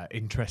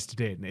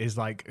interested in, is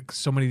like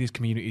so many of these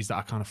communities that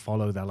I kind of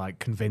follow, they're like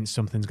convinced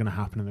something's going to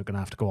happen and they're going to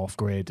have to go off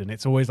grid. And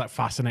it's always like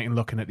fascinating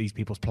looking at these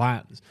people's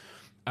plans.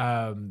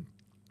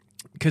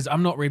 Because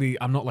I'm not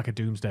like a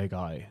doomsday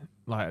guy.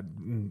 Like,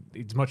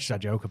 as much as I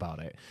joke about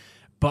it.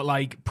 But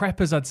like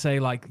preppers, I'd say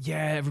like,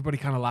 yeah, everybody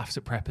kind of laughs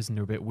at preppers and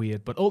they're a bit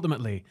weird, but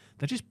ultimately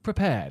they're just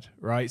prepared,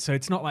 right? So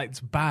it's not like it's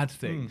a bad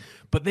thing,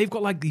 but they've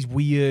got like these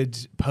weird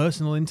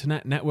personal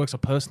internet networks or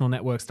personal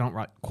networks that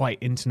aren't quite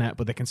internet,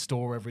 but they can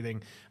store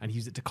everything and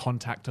use it to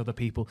contact other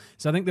people.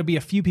 So I think there'd be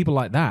a few people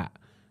like that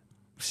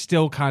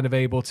still kind of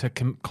able to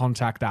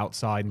contact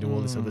outside and do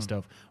all this other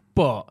stuff.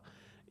 But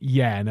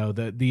yeah, no,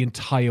 the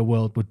entire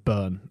world would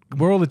burn.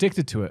 We're all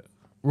addicted to it.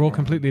 We're all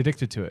completely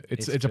addicted to it.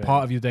 It's a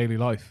part of your daily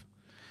life.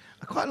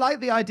 I quite like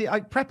the idea.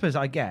 Preppers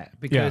I get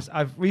because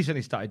I've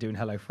recently started doing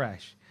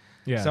HelloFresh.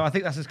 Yeah. So I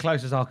think that's as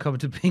close as I'll come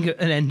to being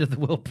an end of the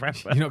world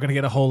prepper. You're not going to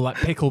get a whole like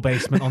pickle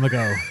basement on the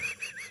go.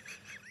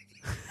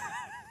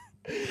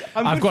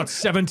 I've got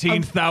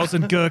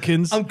 17,000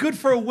 gherkins. I'm good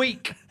for a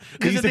week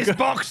because of this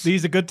box.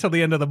 These are good till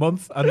the end of the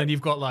month, and then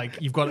you've got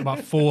about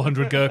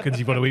 400 gherkins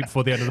you've got to eat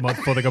before the end of the month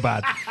before they go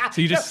bad.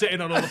 So you're just sitting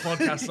on all the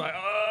podcasts like,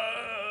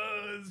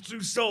 it's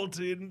too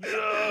salty. And,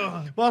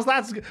 Whilst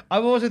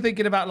I'm also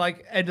thinking about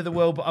like end of the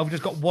world, but I've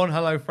just got one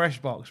Hello Fresh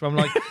box where I'm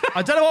like,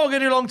 I don't know what we're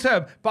going to do long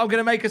term, but I'm going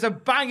to make us a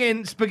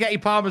banging spaghetti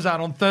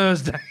parmesan on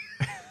Thursday.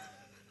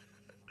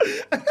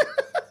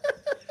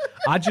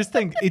 I just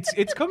think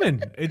it's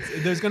coming.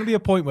 There's going to be a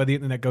point where the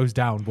internet goes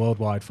down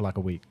worldwide for like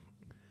a week.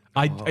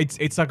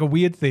 It's like a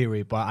weird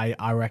theory, but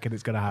I reckon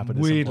it's going to happen.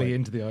 Weirdly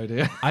into the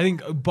idea. I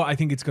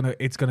think it's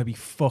gonna be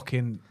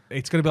fucking.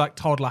 It's gonna be like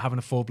toddler having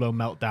a full blown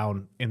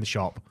meltdown in the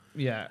shop.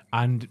 Yeah.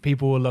 And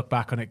people will look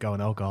back on it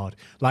going, oh God.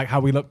 Like how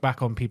we look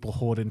back on people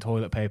hoarding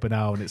toilet paper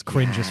now and it's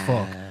cringe as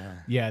fuck.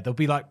 Yeah, there'll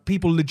be like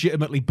people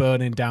legitimately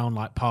burning down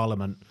like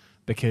Parliament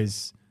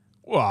because,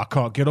 well, I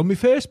can't get on my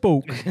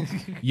Facebook.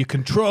 You're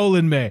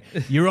controlling me.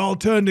 You're all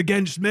turned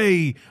against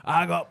me.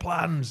 I got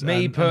plans.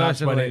 Me and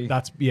personally.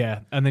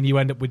 And then you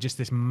end up with just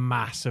this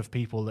mass of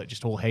people that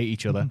just all hate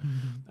each other.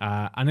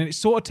 And then it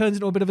sort of turns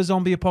into a bit of a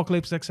zombie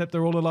apocalypse, except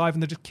they're all alive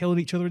and they're just killing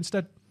each other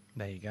instead.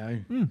 There you go.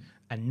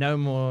 And no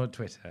more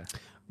Twitter.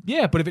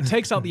 Yeah, but if it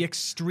takes out the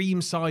extreme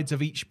sides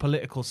of each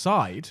political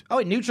side,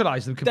 it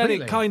neutralizes them completely.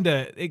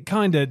 Then it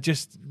kind of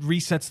just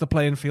resets the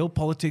playing field.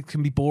 Politics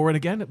can be boring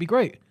again. It'd be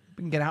great.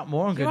 We can get out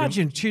more. And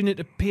Imagine tuning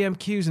into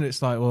PMQs and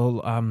it's like,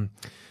 well,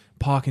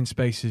 parking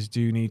spaces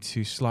do need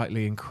to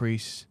slightly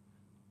increase.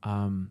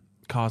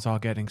 Cars are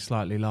getting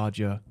slightly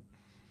larger.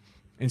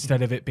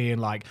 Instead of it being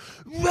like,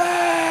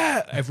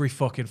 Wah! Every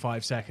fucking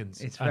 5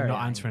 seconds. It's and not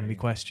angry. answering any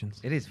questions.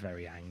 It is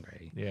very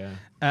angry. Yeah.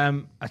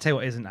 I tell you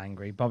what isn't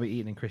angry. Bobby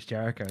Eaton and Chris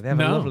Jericho. They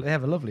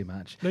have a lovely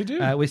match. They do.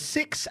 With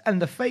Six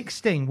and the fake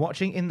Sting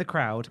watching in the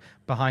crowd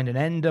behind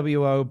an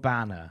NWO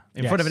banner.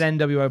 In front of an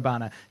NWO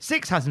banner.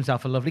 Six has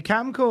himself a lovely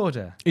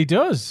camcorder. He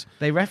does.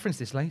 They reference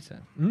this later.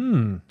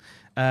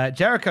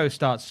 Jericho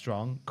starts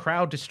strong.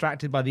 Crowd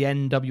distracted by the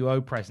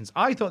NWO presence.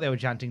 I thought they were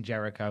chanting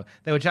Jericho.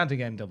 They were chanting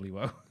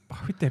NWO. Why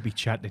would they be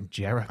chanting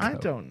Jericho? I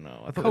don't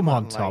know. I thought Come they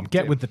on, might Tom. like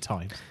Get him. with the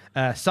times.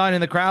 Sign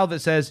in the crowd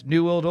that says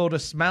New World Order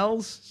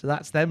smells. So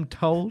that's them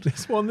told.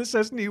 This one that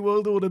says New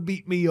World Order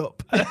beat me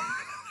up.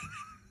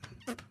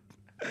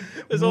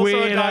 There's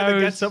also a guy that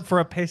gets up for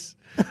a piss.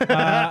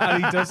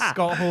 And he does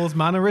Scott Hall's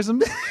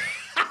mannerisms.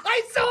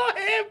 I saw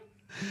him.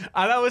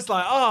 And I was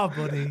like, oh,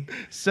 buddy.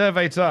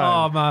 Survey time.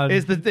 Oh, man.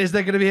 Is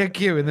there going to be a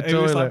queue in the It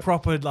toilet? was like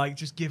proper, like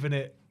just giving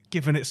it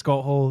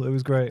Scott Hall. It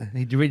was great.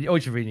 You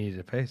really needed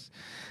a piss.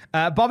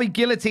 Bobby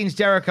guillotines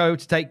Jericho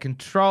to take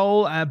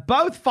control.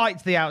 Both fight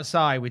to the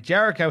outside, with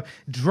Jericho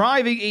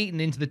driving Eaton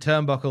into the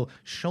turnbuckle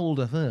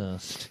shoulder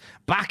first.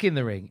 Back in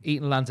the ring,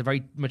 Eaton lands a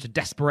very much a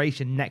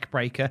desperation neck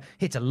breaker,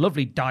 hits a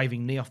lovely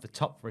diving knee off the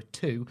top for a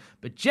 2,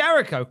 but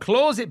Jericho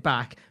claws it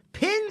back,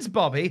 pins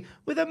Bobby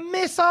with a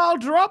missile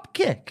drop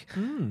kick.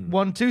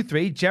 1, 2,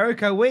 3,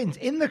 Jericho wins.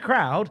 In the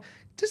crowd,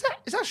 is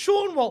that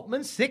Sean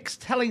Waltman, Six,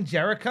 telling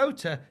Jericho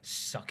to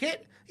suck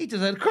it? He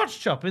does a crotch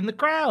chop in the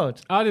crowd.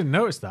 I didn't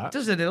notice that.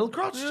 Does a little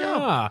crotch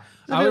chop.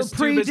 I was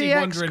too busy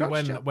pre-DX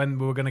wondering when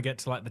we were going to get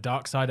to like the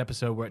Dark Side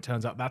episode where it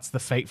turns out that's the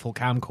fateful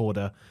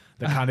camcorder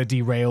that kind of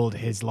derailed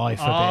his life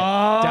a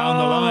bit down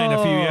the line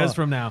a few years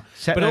from now.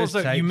 But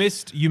also you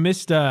missed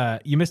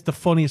the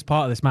funniest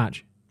part of this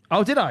match.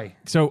 Oh, did I?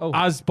 So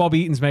as Bob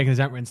Eaton's making his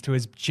entrance to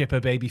his chipper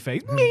baby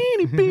face,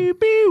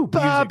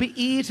 Bobby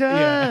Eaton.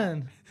 Yeah.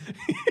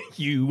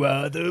 You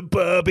are the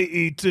Bobby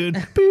Eaton.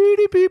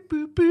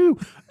 Boo-dee-boo-boo-boo.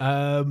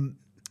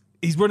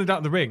 He's running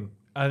down the ring.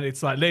 And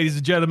it's like, ladies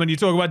and gentlemen, you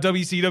talk about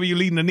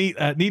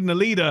WCW needing a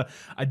leader.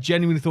 I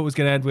genuinely thought it was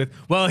going to end with,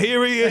 well,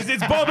 here he is.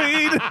 It's Bobby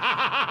Eaton.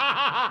 I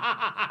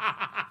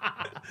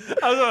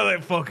was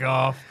like, fuck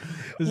off.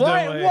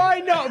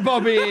 Why not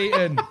Bobby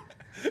Eaton?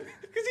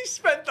 Because he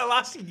spent the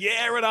last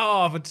year and a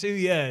half or 2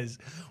 years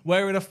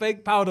wearing a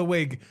fake powder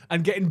wig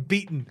and getting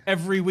beaten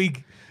every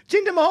week.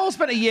 Jinder Mahal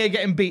spent a year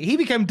getting beat. He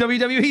became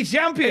WWE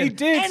champion. He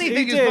did.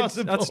 Anything he is did.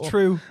 possible. That's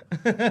true.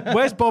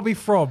 Where's Bobby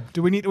from?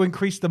 Do we need to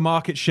increase the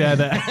market share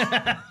there?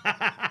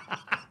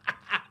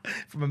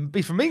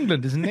 He's from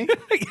England, isn't he?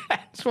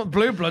 That's what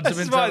Blue Bloods have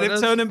been That's right. telling They've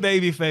us. turned him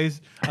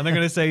babyface, and they're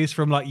going to say he's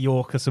from like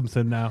York or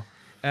something now.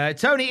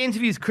 Tony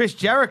interviews Chris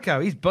Jericho.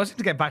 He's buzzing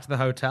to get back to the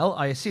hotel.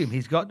 I assume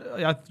he's got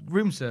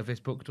room service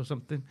booked or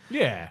something.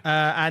 Yeah.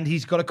 And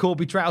he's got a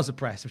Corby trouser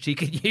press, which he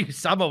can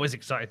use. I'm always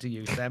excited to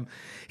use them.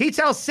 He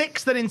tells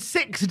Six that in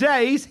 6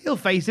 days, he'll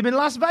face him in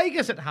Las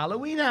Vegas at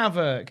Halloween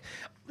Havoc.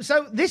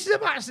 So this is a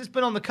match that's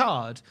been on the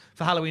card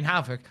for Halloween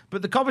Havoc,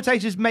 but the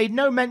commentators made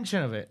no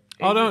mention of it.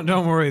 Oh,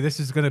 don't worry. This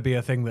is going to be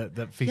a thing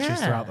that features Yeah.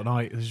 throughout the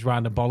night. This is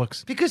random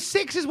bollocks. Because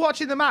Six is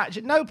watching the match.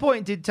 At no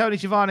point did Tony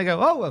Schiavone go,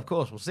 oh, of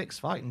course, well, Six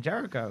fighting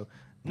Jericho.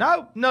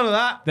 No, none of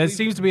that. There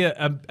seems to be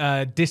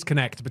a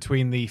disconnect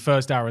between the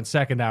first hour and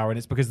second hour, and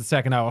it's because the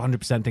second hour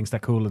 100% thinks they're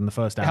cooler than the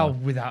first hour. Oh,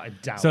 without a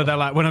doubt. So they're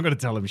like, we're not going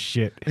to tell them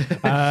shit.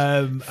 Figure it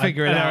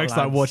out, Eric's lads.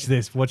 like, watch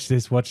this.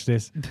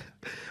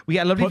 We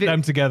get a lovely Put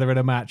them together in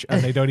a match,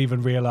 and they don't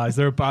even realize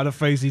they're about to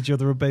face each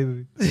other,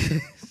 baby.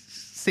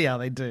 See how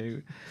they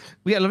do.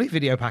 We get a lovely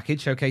video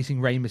package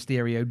showcasing Rey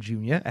Mysterio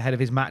Jr. ahead of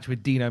his match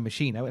with Dino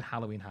Machino at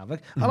Halloween Havoc.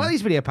 I like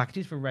these video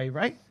packages for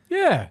Ray.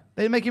 Yeah.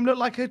 They make him look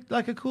like a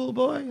cool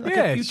boy. Like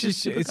Yeah, a it's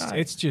future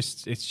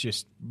just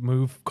superstar.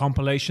 move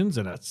compilations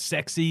and a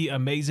sexy,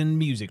 amazing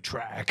music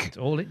track. It's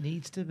all it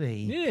needs to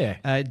be.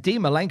 Yeah.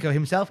 Dean Malenko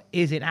himself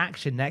is in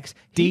action next.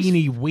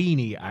 Deanie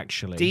Weenie,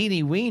 actually.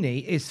 Deanie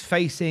Weenie is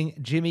facing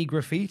Jimmy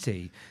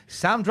Graffiti.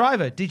 Sam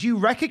Driver, did you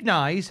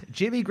recognize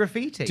Jimmy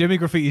Graffiti? Jimmy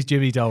Graffiti's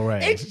Jimmy Del Rey.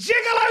 It's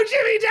Gigolo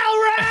Jimmy Del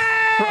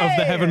Rey! Of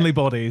the Heavenly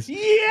Bodies.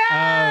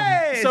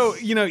 Yes! So,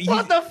 you know...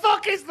 What the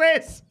fuck is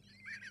this?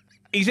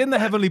 He's in the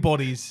Heavenly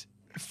Bodies,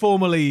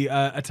 formerly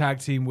a tag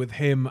team with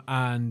him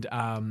and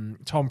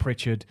Tom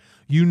Pritchard.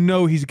 You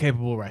know he's a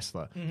capable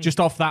wrestler,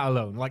 just off that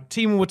alone. Like,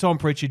 teaming with Tom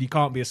Pritchard, you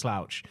can't be a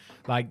slouch.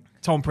 Like,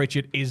 Tom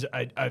Pritchard is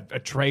a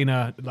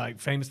trainer, like,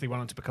 famously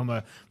went on to become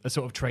a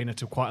sort of trainer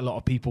to quite a lot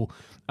of people.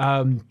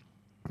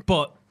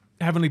 But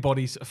Heavenly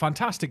Bodies, a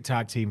fantastic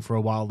tag team for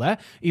a while there.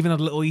 Even had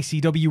a little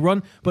ECW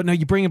run. But now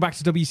you bring him back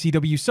to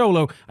WCW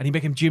solo and you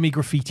make him Jimmy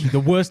Graffiti,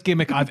 the worst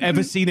gimmick I've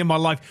ever seen in my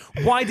life.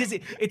 Why does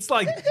it... It's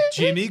like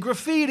Jimmy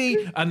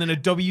Graffiti and then a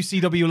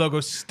WCW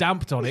logo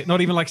stamped on it, not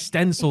even like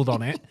stenciled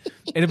on it.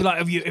 It'd be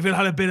like if it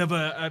had a bit of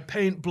a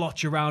paint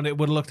blotch around it, it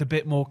would have looked a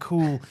bit more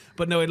cool.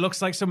 But no, it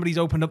looks like somebody's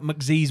opened up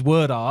McZee's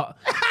word art.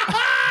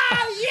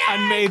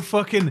 And made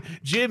fucking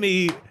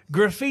Jimmy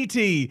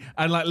Graffiti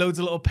and like loads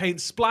of little paint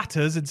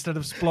splatters instead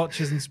of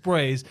splotches and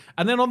sprays.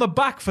 And then on the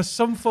back, for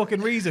some fucking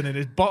reason, in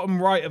his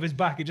bottom right of his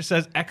back, it just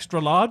says extra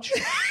large,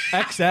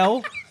 XL,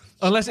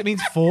 unless it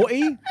means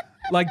 40.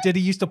 Like, did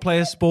he used to play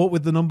a sport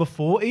with the number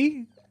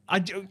 40?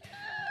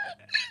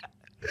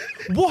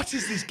 What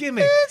is this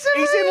gimmick?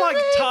 He's in like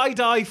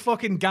tie-dye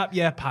fucking Gap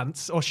Year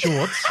pants or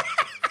shorts.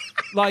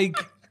 Like,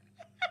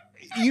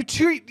 you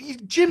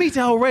treat Jimmy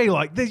Del Rey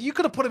like this. You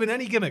could have put him in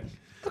any gimmick.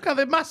 Look how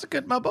they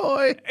massacred my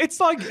boy. It's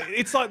like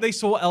they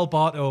saw El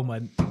Barto and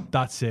went,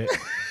 that's it.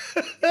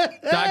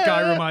 That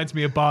guy reminds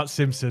me of Bart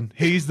Simpson.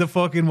 He's the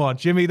fucking one.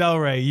 Jimmy Del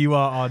Rey, you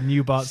are our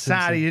new Bart Simpson.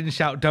 Sad he didn't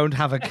shout, "Don't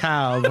have a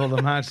cow" before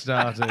the match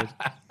started.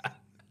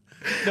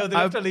 No, they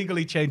have to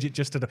legally change it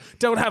just to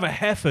don't have a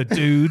heifer,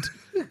 dude.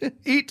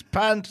 Eat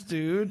pants,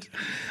 dude.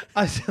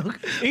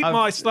 Eat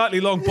my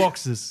slightly long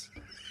boxes.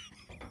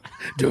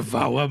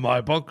 Devour my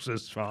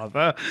boxes,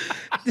 father.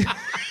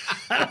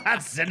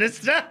 That's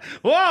sinister.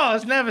 Whoa,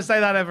 let's never say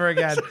that ever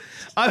again.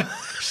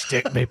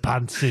 Stick me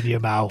pants in your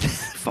mouth,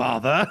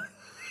 father.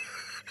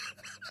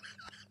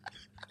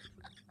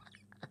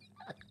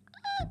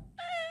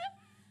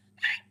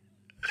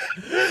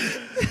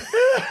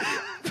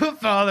 Put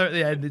father at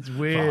the end. It's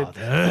weird.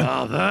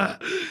 Father.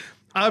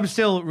 I'm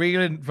still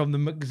reeling from the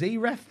McZee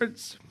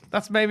reference.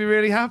 That's made me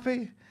really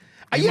happy.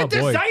 Are you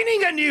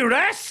designing a new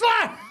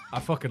wrestler? I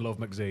fucking love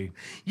McZee.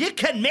 You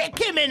can make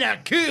him in a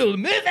cool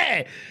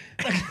movie.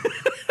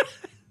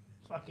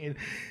 Fucking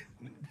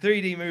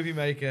 3D Movie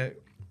Maker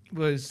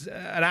was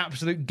an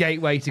absolute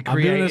gateway to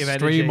creative I'm doing a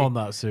stream energy. on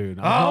that soon.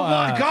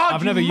 My God,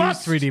 I've never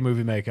used 3D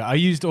Movie Maker. I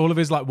used all of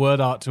his like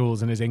word art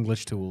tools and his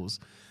English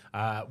tools,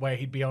 where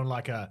he'd be on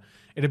like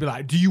it'd be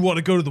like, do you want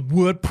to go to the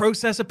word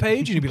processor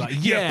page? And you'd be like,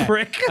 yeah.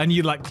 Prick. And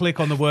you'd like click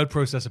on the word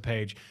processor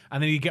page.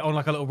 And then you'd get on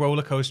like a little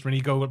roller coaster and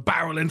you'd go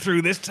barreling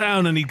through this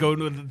town and you'd go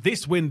into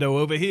this window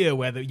over here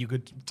where you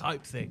could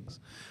type things.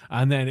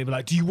 And then it'd be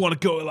like, do you want to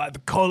go to like the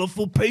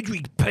colorful page where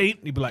you can paint?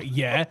 And you'd be like,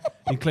 yeah.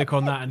 And you click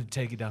on that and it'd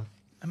take it down.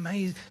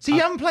 Amazing. So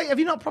have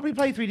you not properly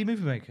played 3D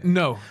Movie Maker?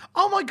 No.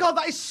 Oh my God,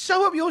 that is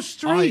so up your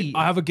street.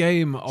 I have a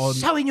game on...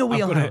 So in your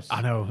wheelhouse.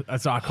 I know.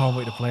 I can't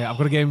wait to play it. I've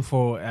got a game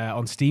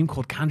on Steam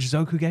called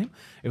Kanjizoku Game.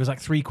 It was like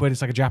 £3.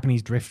 It's like a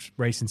Japanese drift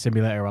racing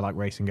simulator. I like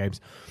racing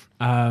games.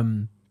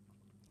 And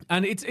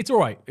it's all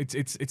right.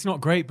 It's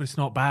not great, but it's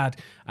not bad.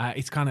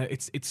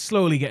 It's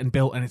slowly getting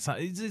built, and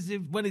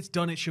when it's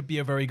done, it should be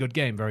a very good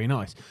game. Very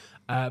nice.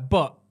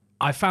 But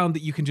I found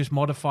that you can just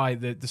modify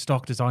the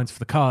stock designs for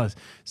the cars.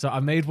 So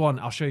I made one.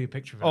 I'll show you a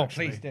picture of it.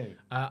 Actually. Please do.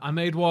 I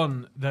made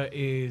one that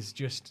is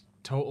just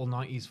total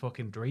 90s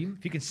fucking dream.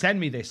 If you could send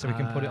me this so we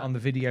can put it on the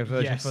video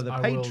version yes, for the I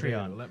will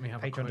Patreon. do. Let me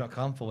have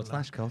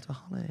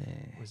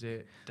Patreon.com/Cultaholic. Was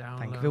it down?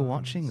 Thank you for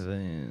watching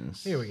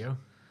this. Here we go.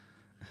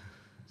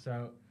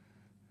 So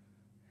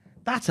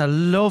that's a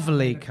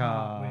lovely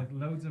car. With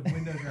loads of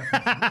Windows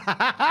references.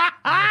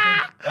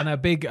 and a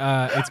big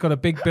it's got a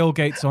big Bill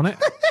Gates on it.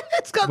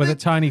 It's got with a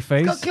tiny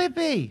face. It's got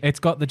Clippy. It's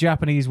got the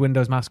Japanese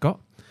Windows mascot.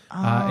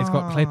 It's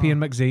got Clippy and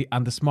McZee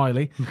and the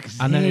smiley.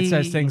 And then it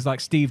says things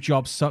like Steve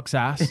Jobs sucks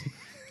ass.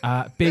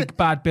 Big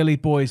Bad Billy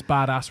Boy's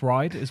badass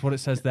ride is what it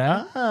says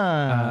there.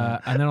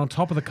 And then on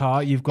top of the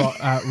car, you've got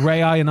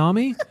Rei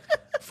Ayanami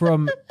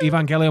from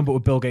Evangelion, but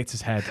with Bill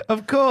Gates' head.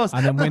 Of course.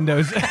 And then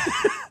Windows.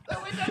 The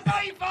Windows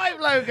 95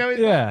 logo.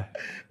 Yeah.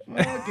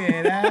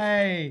 Fucking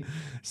hey.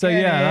 So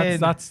Get in.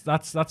 that's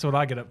what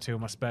I get up to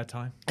in my spare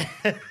time.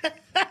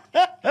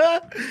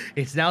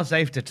 It's now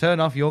safe to turn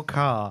off your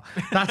car.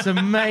 That's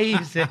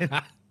amazing.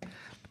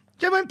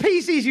 Do you know when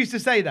PCs used to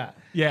say that?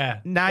 Yeah.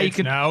 Now it's you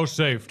can. now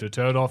safe to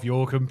turn off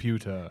your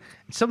computer.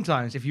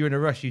 Sometimes, if you're in a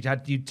rush,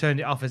 you'd turn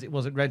it off as it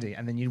wasn't ready,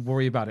 and then you'd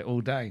worry about it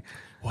all day.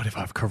 What if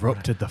I've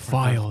corrupted the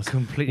files?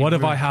 completely What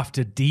if I ruined- have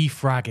to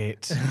defrag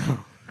it?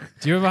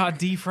 Do you remember how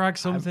to defrag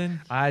something?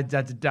 I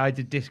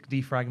did disk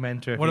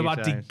defragmenter. What about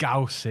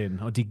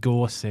degaussing or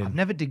degaussing? I've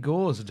never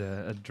degaussed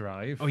a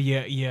drive. Oh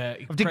yeah.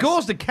 I've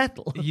degaussed a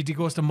kettle. You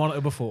degaussed a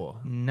monitor before?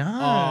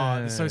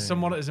 No. Oh, so some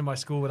monitors in my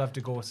school would have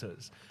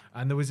degaussers.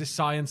 And there was this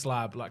science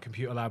lab, like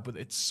computer lab, but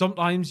it's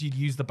sometimes you'd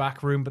use the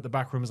back room, but the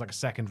back room is like a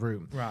second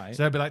room. Right.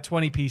 So there'd be like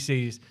 20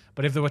 PCs,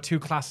 but if there were two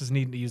classes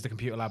needing to use the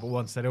computer lab at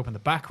once, they'd open the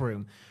back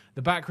room.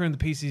 The back room, the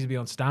PCs would be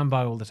on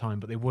standby all the time,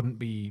 but they wouldn't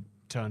be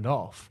turned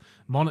off.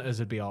 Monitors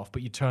would be off,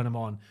 but you turn them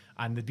on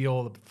and they'd be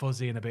all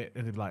fuzzy and a bit,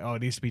 and they'd be like, oh,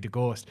 it needs to be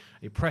degaussed.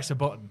 You press a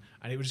button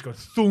and it would just go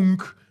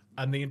thunk,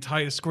 and the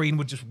entire screen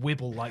would just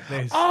wibble like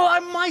this. Oh, I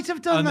might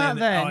have done that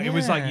then. It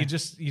was like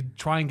you'd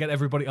try and get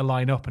everybody to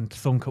line up and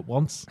thunk at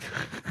once.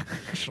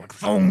 Just like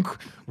thunk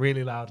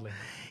really loudly.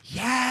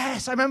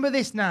 Yes, I remember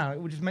this now. It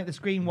would just make the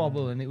screen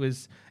wobble, and it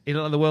looked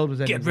like the world was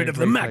ending. Get rid of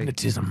the briefly.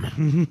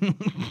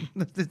 magnetism.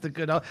 This is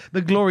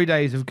the glory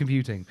days of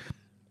computing.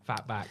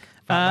 Fat back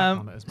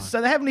on it as well. So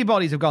the Heavenly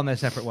Bodies have gone their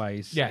separate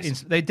ways.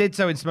 Yes. They did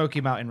so in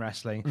Smoky Mountain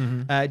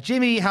Wrestling.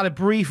 Jimmy had a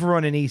brief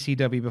run in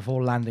ECW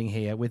before landing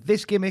here with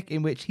this gimmick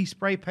in which he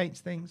spray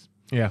paints things.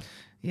 Yeah.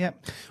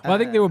 Yep. Well, I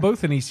think they were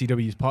both in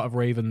ECW as part of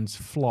Raven's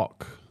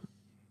flock.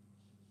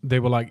 They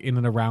were like in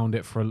and around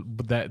it for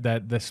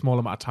the small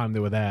amount of time they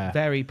were there.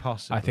 Very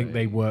possibly. I think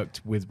they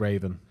worked with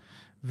Raven.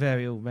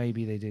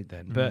 Maybe they did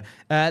then. But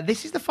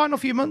this is the final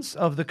few months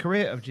of the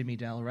career of Jimmy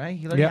Del Rey.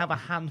 He'll only have a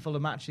handful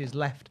of matches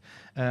left,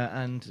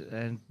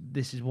 and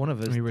this is one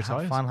of us. He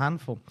retires. Final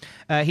handful.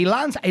 He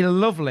lands a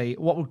lovely,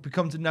 what would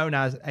become known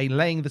as a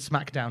laying the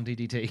smackdown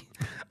DDT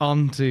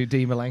onto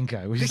Dean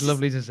Malenko, which is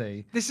lovely to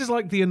see. This is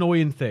like the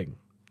annoying thing.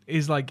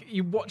 Is like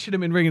you're watching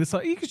him in ring and it's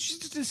like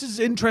this is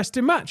an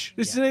interesting match.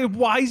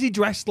 Why is he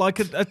dressed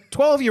like a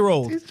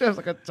 12-year-old? He's just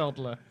like a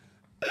toddler.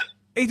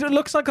 He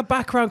looks like a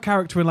background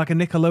character in like a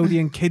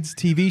Nickelodeon kids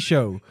TV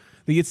show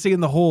that you'd see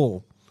in the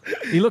hall.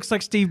 He looks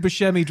like Steve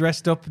Buscemi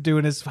dressed up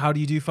doing his "How do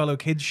you do, fellow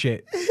kids"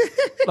 shit.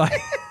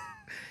 Like,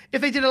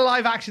 if they did a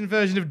live action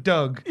version of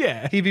Doug,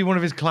 he'd be one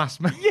of his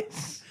classmates.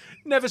 Yes.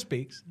 Never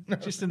speaks,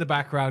 just in the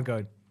background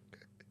going.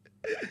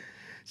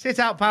 Sit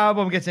out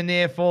powerbomb gets a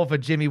near fall for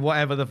Jimmy,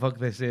 whatever the fuck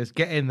this is.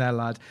 Get in there,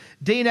 lad.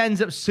 Dean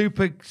ends up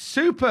sucker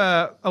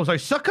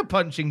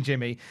punching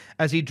Jimmy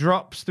as he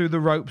drops through the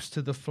ropes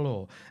to the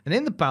floor. And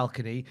in the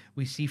balcony,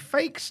 we see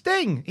fake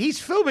Sting.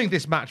 He's filming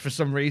this match for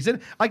some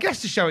reason. I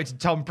guess to show it to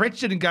Tom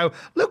Pritchard and go,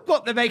 look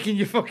what they're making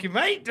your fucking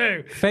mate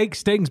do. Fake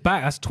Sting's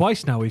back. That's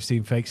twice now we've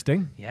seen fake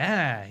Sting.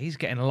 Yeah, he's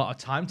getting a lot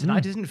of time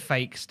tonight, isn't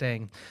fake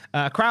Sting?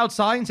 Crowd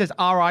sign says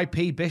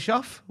R.I.P.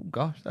 Bischoff. Oh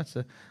gosh, that's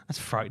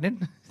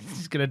frightening.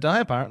 He's going to die,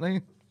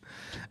 apparently.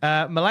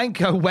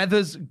 Malenko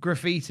weathers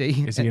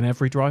graffiti. Is he in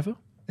every driver?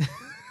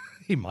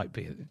 He might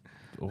be.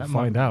 We'll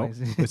find out.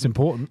 It's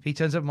important. He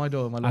turns up my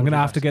door. I'm going to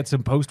have to get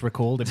some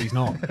post-recalled if he's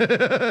not.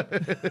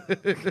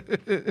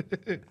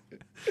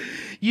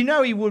 He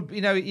would,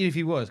 if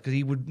he was, because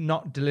he would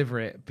not deliver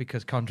it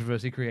because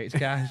controversy creates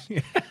cash.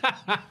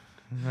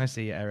 I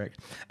see you, Eric.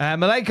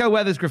 Malenko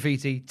weathers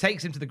graffiti,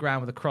 takes him to the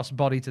ground with a cross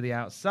body to the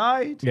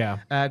outside.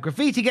 Yeah.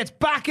 Graffiti gets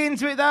back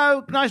into it,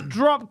 though. Nice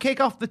drop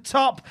kick off the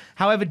top.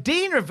 However,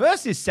 Dean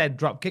reverses said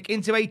drop kick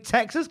into a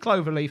Texas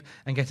cloverleaf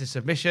and gets a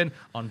submission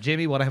on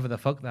Jimmy, whatever the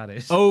fuck that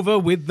is. Over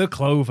with the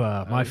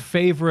clover. My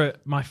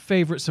favorite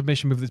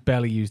submission move that's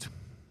barely used.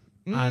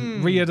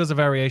 And Rhea does a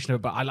variation of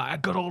it, but I like a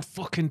good old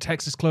fucking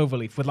Texas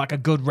cloverleaf with like a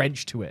good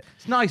wrench to it.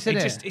 It's nice, isn't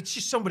it? It's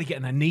just somebody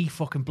getting their knee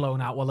fucking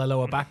blown out while their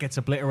lower back gets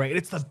obliterated.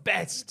 It's the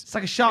best. It's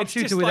like a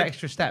sharpshooter with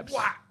extra steps.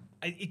 Wow.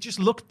 It just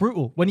looks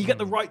brutal. When you get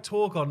the right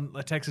torque on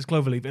a Texas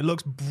cloverleaf, it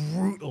looks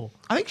brutal.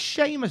 I think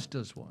Sheamus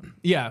does one.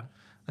 Yeah.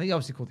 I think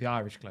obviously called the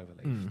Irish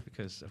cloverleaf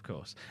because, of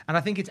course. And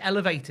I think it's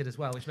elevated as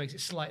well, which makes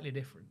it slightly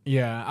different.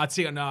 Yeah, I'd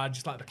see it. No, I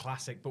just like the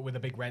classic, but with a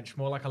big wrench.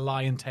 More like a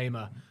Lion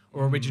Tamer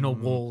or original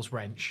Walls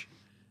wrench.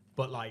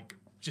 But like...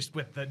 just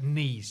with the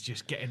knees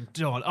just getting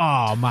done.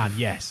 Oh, man,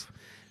 yes.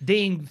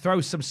 Dean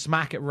throws some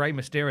smack at Rey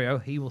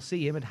Mysterio. He will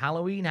see him at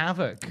Halloween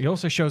Havoc. He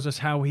also shows us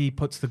how he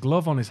puts the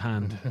glove on his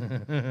hand.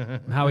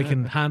 And how he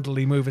can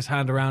handily move his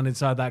hand around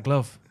inside that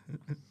glove.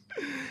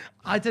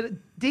 I don't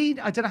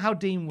know how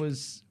Dean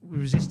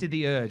resisted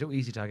the urge. Oh,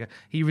 easy, Tiger.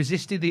 He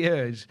resisted the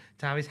urge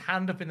to have his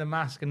hand up in the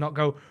mask and not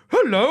go,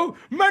 "Hello,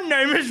 my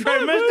name is Rey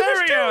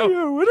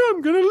Mysterio, and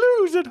I'm gonna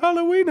lose at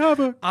Halloween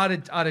Havoc."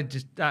 that'd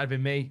have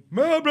been me.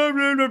 Blah, blah,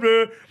 blah, blah,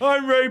 blah.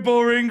 I'm Ray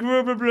Boring.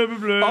 Blah, blah, blah,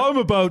 blah. I'm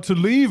about to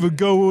leave and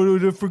go to a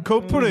different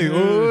company.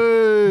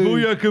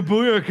 Booyaka,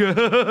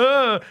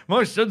 booyaka.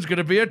 My son's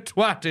gonna be a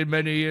twat in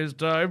many years'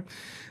 time.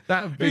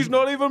 He's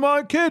not even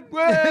my kid. No!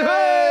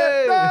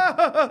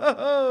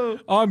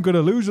 I'm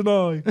gonna lose an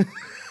eye.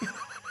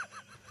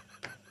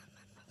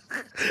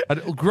 And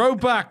it'll grow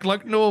back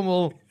like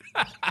normal.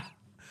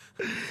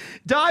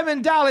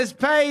 Diamond Dallas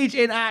Page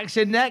in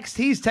action next.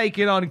 He's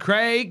taking on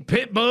Craig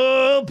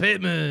Pittman.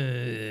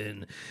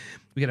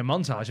 We get a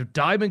montage of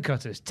diamond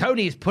cutters.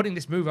 Tony is putting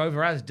this move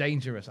over as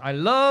dangerous. I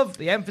love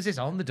the emphasis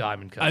on the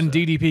diamond cutter. And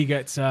DDP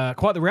gets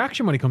quite the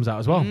reaction when he comes out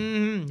as well.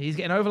 He's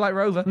getting over like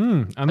Rover.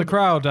 And the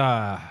crowd,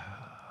 I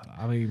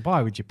mean,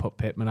 why would you put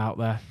Pittman out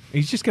there?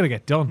 He's just going to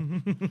get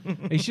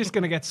done. He's just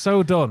going to get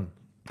so done.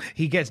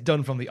 He gets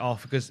done from the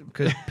off because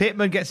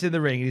Pittman gets in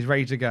the ring and he's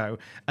ready to go.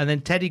 And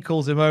then Teddy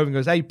calls him over and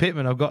goes, "Hey,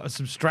 Pittman, I've got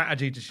some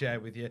strategy to share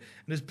with you."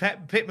 And as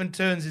Pittman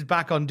turns his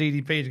back on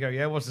DDP to go,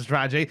 "Yeah, what's the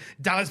strategy?"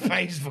 Dallas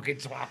Page is fucking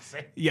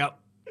twassy. Yep.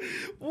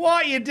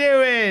 What are you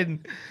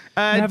doing?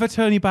 Never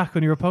turn your back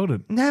on your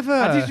opponent.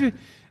 Never.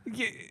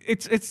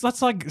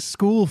 That's like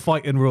school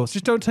fighting rules.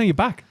 Just don't turn your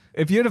back.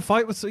 If you're in a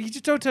fight with somebody, you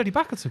just don't turn your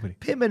back on somebody.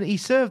 Pittman, he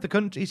served the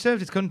country. He served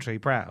his country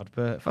proud,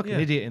 but fucking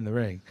idiot in the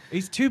ring.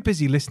 He's too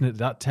busy listening to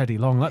that Teddy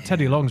Long. That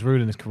Teddy Long's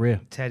ruining his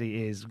career.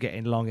 Teddy is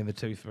getting long in the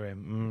tooth for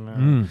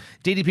him.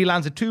 DDP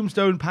lands a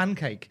tombstone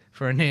pancake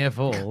for a near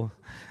fall.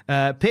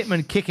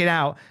 Pittman kicking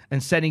out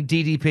and sending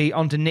DDP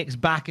onto Nick's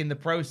back in the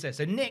process.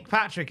 So Nick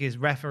Patrick is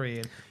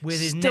refereeing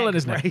with his still neck in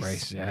his brace. neck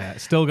brace. Yeah,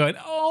 still going,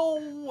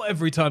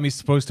 every time he's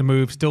supposed to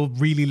move. Still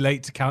really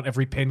late to count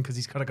every pin because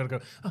he's kind of got to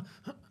go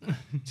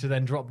to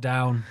then drop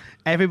down.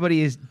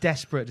 Everybody is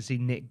desperate to see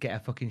Nick get a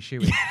fucking shoe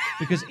in.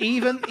 Because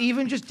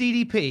even just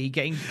DDP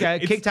getting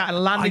kicked out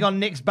and landing on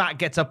Nick's back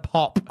gets a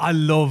pop. I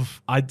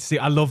love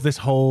this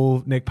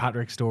whole Nick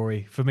Patrick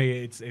story. For me,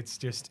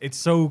 it's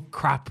so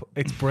crap.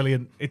 It's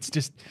brilliant. It's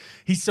just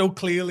he's so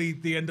clearly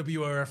the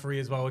NWO referee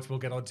as well, which we'll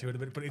get onto in a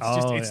minute. But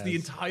it's the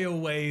entire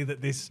way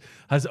that this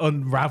has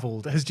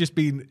unraveled has just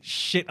been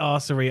shit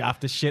arsery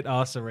after shit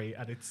arsery,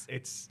 and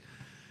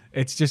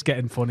it's just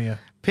getting funnier.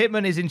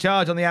 Pittman is in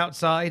charge on the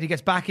outside. He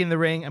gets back in the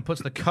ring and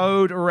puts the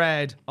code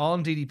red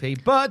on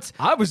DDP. But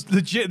I was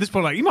legit at this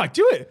point like, he might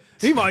do it.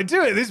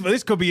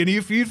 This could be a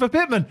new feud for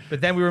Pittman.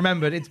 But then we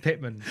remembered it's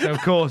Pittman. So,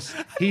 of course,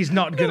 he's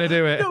not going to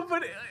do it. No,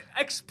 but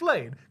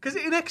explain. Because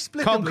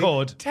inexplicably,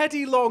 Concord.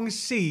 Teddy Long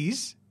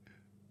sees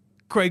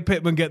Craig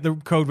Pittman get the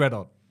code red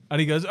on.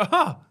 And he goes,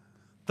 aha,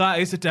 that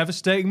is a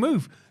devastating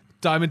move.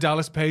 Diamond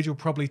Dallas Page will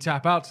probably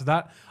tap out to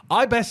that.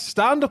 I best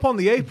stand up on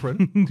the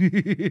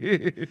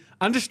apron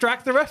and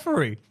distract the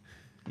referee.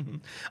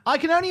 I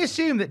can only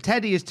assume that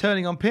Teddy is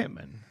turning on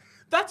Pittman.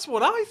 That's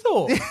what I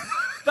thought.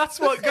 That's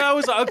what I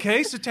was like,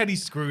 okay, so Teddy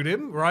screwed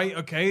him, right?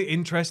 Okay,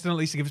 interesting. At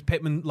least it gives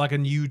Pittman like a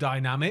new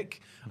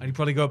dynamic. And he'd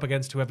probably go up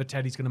against whoever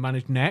Teddy's going to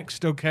manage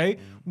next, okay?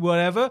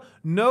 Whatever.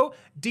 No,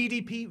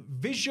 DDP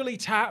visually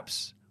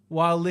taps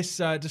while this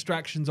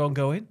distraction's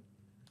ongoing.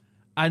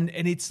 And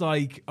it's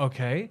like,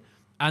 okay.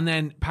 And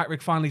then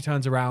Patrick finally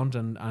turns around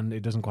and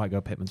it doesn't quite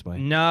go Pittman's way.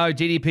 No,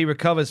 DDP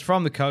recovers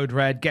from the code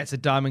red, gets a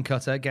diamond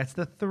cutter, gets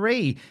the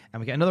 3. And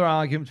we get another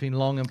argument between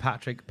Long and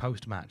Patrick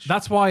post-match.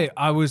 That's why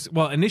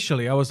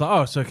initially I was like,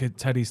 oh, so okay,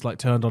 Teddy's like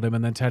turned on him.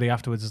 And then Teddy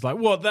afterwards is like,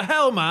 what the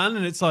hell, man?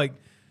 And it's like,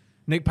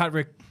 Nick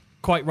Patrick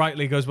quite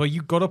rightly goes, well,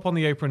 you got up on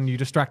the apron and you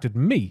distracted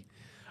me.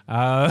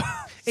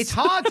 It's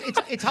hard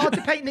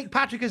to paint Nick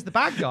Patrick as the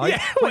bad guy.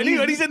 Yeah, when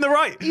he's in the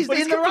right. He's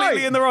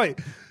completely in the right.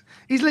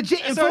 He's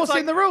legit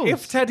enforcing the rules.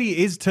 If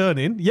Teddy is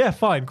turning, yeah,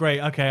 fine, great,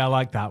 okay, I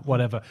like that,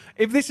 whatever.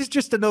 If this is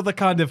just another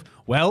kind of,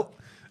 well,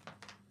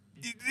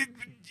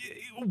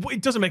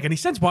 it doesn't make any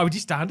sense. Why would you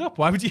stand up?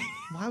 Why would you do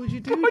Why would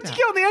you get on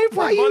the apron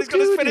Why while he's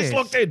got his do finish this?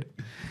 locked in?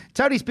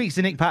 Tony speaks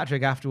to Nick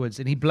Patrick afterwards,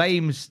 and he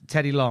blames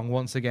Teddy Long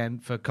once again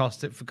for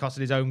costing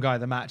his own guy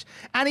the match.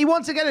 And he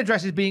once again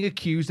addresses being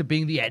accused of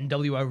being the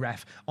NWO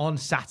ref on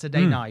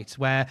Saturday night,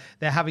 where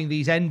they're having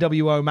these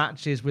NWO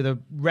matches with a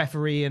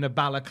referee in a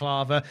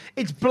balaclava.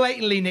 It's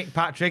blatantly Nick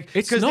Patrick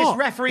because this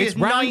referee is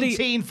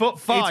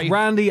 19'5". It's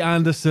Randy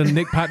Anderson.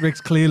 Nick Patrick's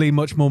clearly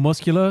much more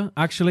muscular.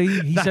 Actually,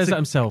 he says that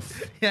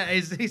himself. Yeah,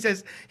 he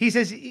says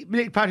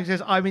Nick Patrick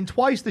says, "I'm in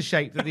twice the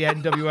shape that the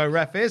NWO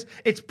ref is.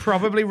 It's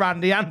probably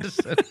Randy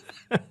Anderson."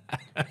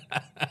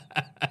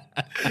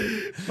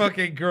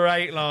 Fucking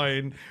great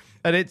line.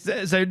 And it's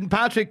so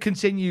Patrick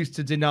continues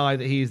to deny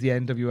that he is the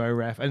NWO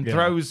ref and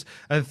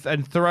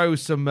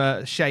throws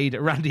some shade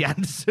at Randy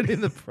Anderson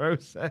in the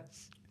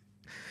process.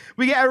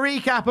 We get a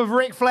recap of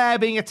Ric Flair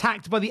being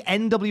attacked by the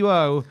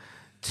NWO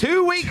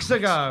 2 weeks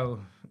ago.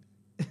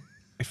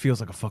 It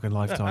feels like a fucking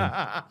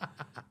lifetime.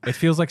 It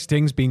feels like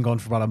Sting's been gone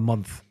for about a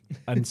month,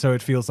 and so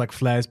it feels like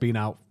Flair's been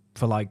out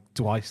for like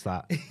twice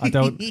that. I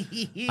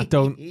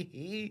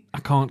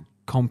can't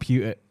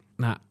compute it.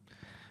 Nah.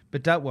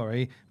 But don't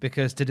worry,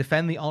 because to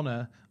defend the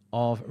honor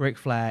of Ric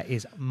Flair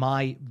is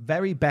my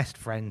very best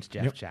friend,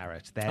 Jeff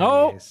Jarrett. There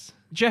he is.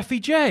 Jeffy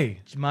J.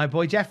 It's my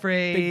boy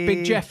Jeffrey.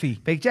 Big Jeffy.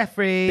 Big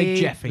Jeffrey.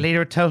 Big Jeffy.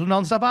 Leader of Total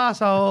Non-Stop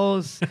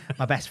Arseholes.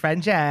 My best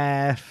friend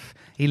Jeff.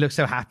 He looked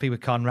so happy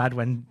with Conrad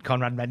when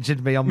Conrad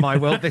mentioned me on My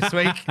World this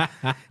week.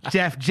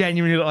 Jeff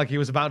genuinely looked like he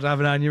was about to have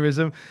an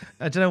aneurysm.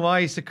 I don't know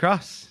why he's so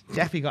cross.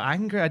 Jeffy got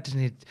angry.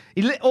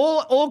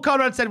 All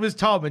Conrad said was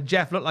Tom, and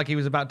Jeff looked like he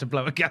was about to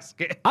blow a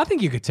gasket. I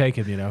think you could take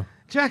him, you know.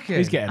 Do you reckon?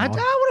 He's getting on. I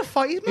want to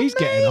fight. He's my mate.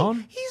 Getting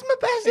on. He's my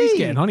bestie. He's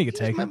getting on. He can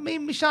take it.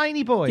 My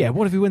shiny boy. Yeah,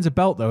 what if he wins a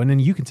belt, though, and then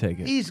you can take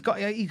it? He's got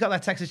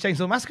that Texas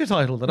Chainsaw Massacre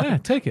title.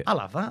 Take it. I'll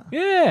have that.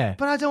 Yeah.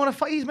 But I don't want to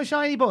fight. He's my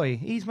shiny boy.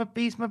 He's my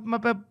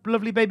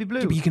lovely baby blue.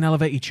 Yeah, but you can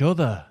elevate each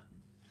other.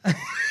 You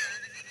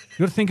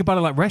got to think about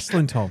it like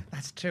wrestling, Tom.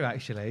 That's true,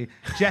 actually.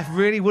 Jeff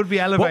really would be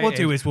elevated. What we'll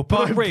do is we'll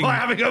put a ring. By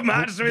having a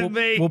match with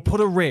me. We'll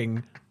put a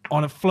ring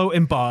on a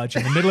floating barge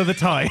in the middle of the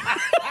tide.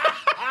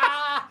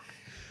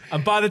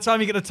 And by the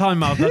time you get the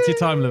timeout, that's your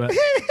time limit.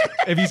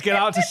 If you get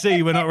out to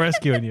sea, we're not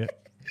rescuing you.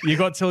 You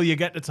got till you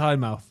get the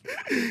timeout.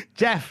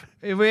 Jeff,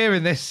 if we're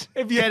hearing this,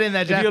 get in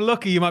there, Jeff. If you're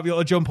lucky, you might be able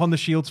to jump on the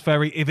Shields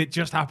ferry if it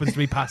just happens to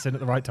be passing at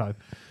the right time.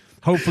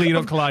 Hopefully you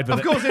don't collide with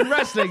it. Of course, in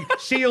wrestling,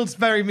 Shields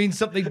ferry means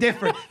something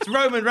different. It's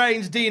Roman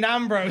Reigns, Dean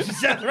Ambrose, and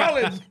Seth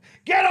Rollins.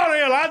 Get on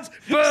here, lads!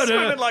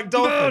 Swimming like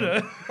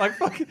dolphins. Like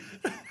fucking...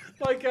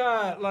 Like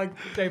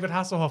David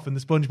Hasselhoff in the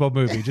SpongeBob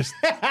movie, just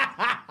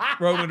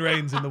Roman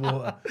Reigns in the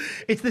water.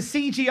 It's the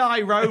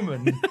CGI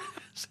Roman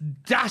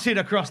dashing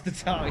across the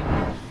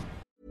tide.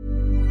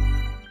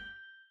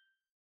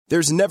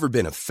 There's never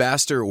been a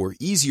faster or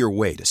easier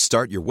way to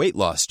start your weight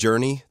loss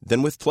journey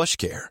than with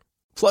PlushCare.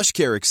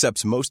 PlushCare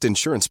accepts most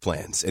insurance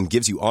plans and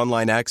gives you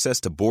online access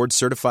to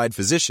board-certified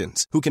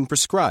physicians who can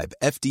prescribe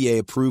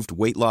FDA-approved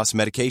weight loss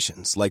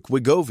medications like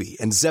Wegovy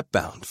and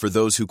Zepbound for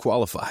those who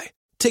qualify.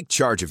 Take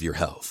charge of your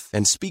health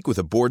and speak with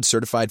a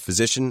board-certified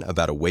physician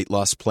about a weight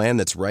loss plan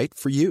that's right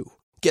for you.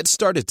 Get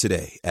started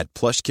today at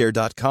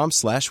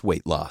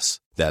plushcare.com/weight loss.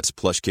 That's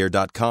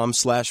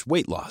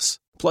plushcare.com/weight loss.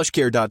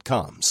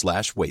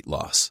 plushcare.com/weight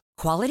loss.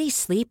 Quality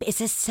sleep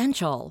is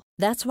essential.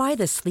 That's why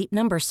the Sleep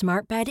Number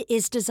Smart Bed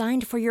is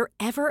designed for your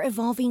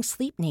ever-evolving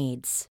sleep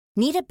needs.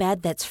 Need a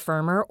bed that's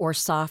firmer or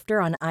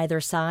softer on either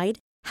side?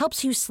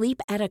 Helps you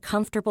sleep at a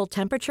comfortable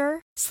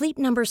temperature? Sleep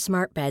Number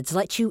Smart Beds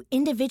let you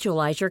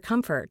individualize your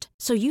comfort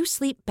so you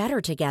sleep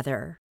better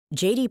together.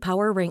 J.D.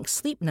 Power ranks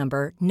Sleep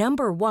Number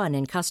number 1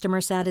 in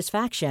customer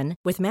satisfaction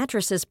with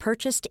mattresses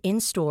purchased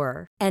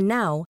in-store. And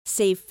now,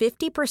 save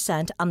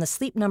 50% on the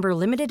Sleep Number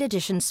Limited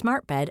Edition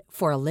Smart Bed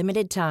for a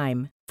limited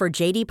time. For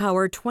J.D.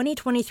 Power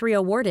 2023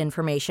 award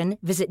information,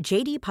 visit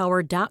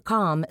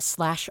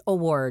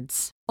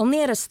jdpower.com/awards.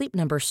 Only at a Sleep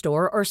Number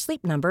store or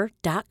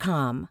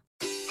sleepnumber.com.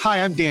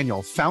 Hi, I'm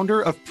Daniel,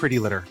 founder of Pretty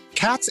Litter.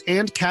 Cats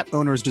and cat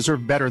owners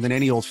deserve better than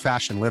any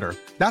old-fashioned litter.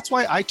 That's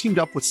why I teamed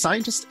up with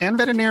scientists and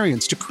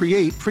veterinarians to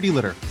create Pretty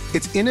Litter.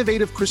 Its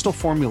innovative crystal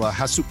formula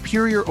has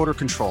superior odor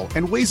control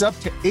and weighs up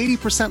to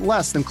 80%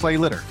 less than clay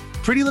litter.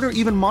 Pretty Litter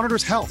even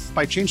monitors health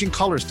by changing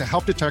colors to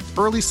help detect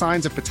early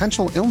signs of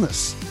potential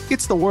illness.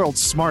 It's the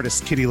world's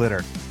smartest kitty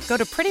litter. Go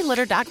to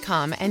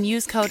prettylitter.com and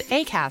use code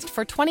ACAST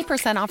for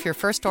 20% off your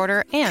first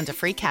order and a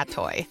free cat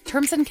toy.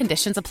 Terms and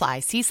conditions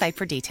apply. See site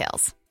for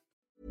details.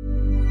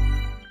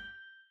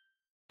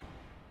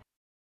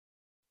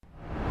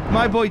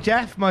 My boy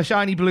Jeff, my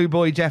shiny blue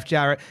boy Jeff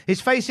Jarrett, is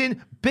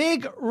facing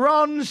Big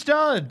Ron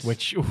Studd.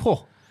 Which,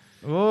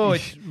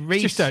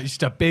 it's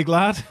just a big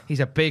lad. He's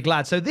a big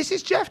lad. So this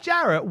is Jeff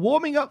Jarrett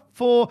warming up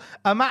for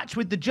a match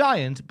with the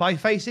Giant by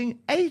facing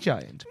a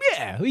Giant.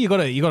 Yeah, well, you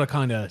gotta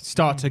kind of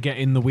start to get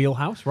in the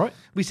wheelhouse, right?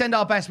 We send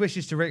our best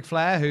wishes to Ric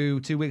Flair,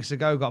 who 2 weeks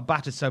ago got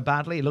battered so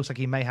badly it looks like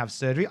he may have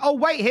surgery. Oh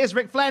wait, here's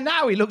Ric Flair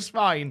now. He looks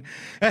fine.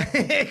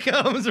 Here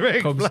comes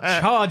Ric Flair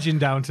charging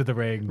down to the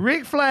ring.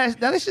 Ric Flair.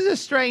 Now this is a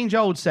strange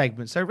old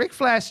segment. So Ric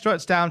Flair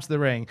struts down to the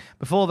ring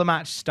before the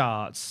match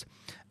starts.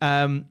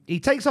 He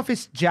takes off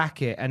his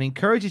jacket and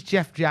encourages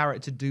Jeff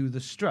Jarrett to do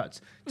the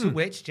struts, to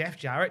which Jeff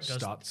Jarrett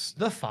does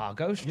the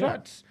Fargo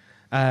struts,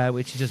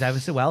 which he does ever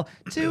so well,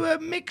 to a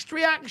mixed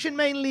reaction,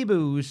 mainly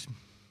boos.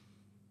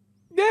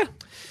 Yeah.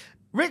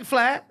 Ric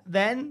Flair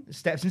then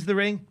steps into the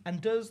ring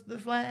and does the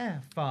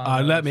Flair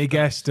Fargo. Let me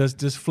guess,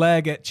 does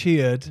Flair get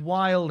cheered?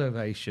 Wild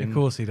ovation. Of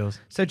course he does.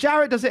 So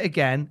Jarrett does it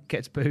again,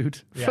 gets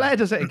booed. Yeah. Flair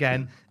does it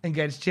again and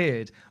gets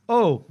cheered.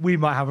 Oh, we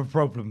might have a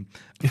problem.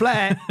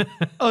 Flair,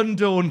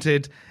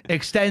 undaunted,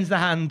 extends the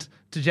hand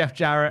to Jeff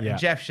Jarrett, and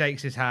Jeff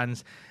shakes his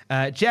hands.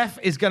 Jeff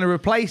is going to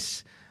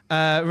replace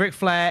Ric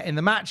Flair in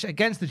the match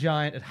against the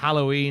Giant at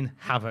Halloween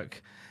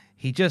Havoc.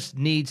 He just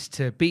needs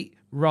to beat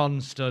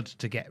Ron Studd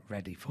to get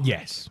ready for it.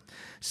 Yes.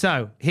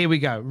 So, here we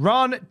go.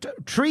 Ron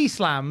tree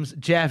slams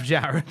Jeff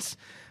Jarrett.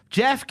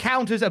 Jeff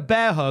counters a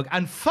bear hug,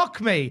 and fuck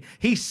me,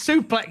 he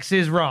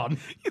suplexes Ron.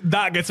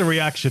 That gets a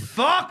reaction.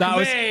 Fuck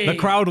me! The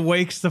crowd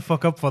wakes the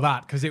fuck up for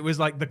that, because it was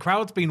like the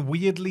crowd's been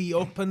weirdly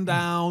up and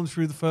down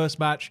through the first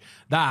match.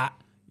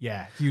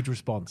 Huge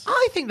response.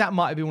 I think that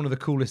might have been one of the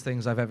coolest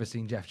things I've ever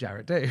seen Jeff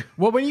Jarrett do.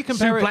 Well, when you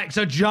compare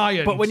suplex a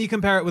giant. But when you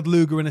compare it with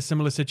Luger in a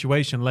similar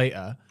situation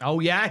later.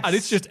 Oh, yes. And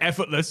it's just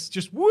effortless,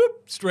 just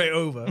whoop, straight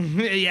over. For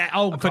Jarrett.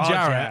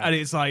 Yeah. And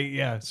it's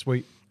like,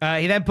 sweet.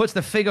 He then puts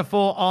the figure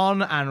four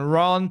on and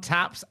Ron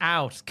taps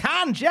out.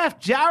 Can Jeff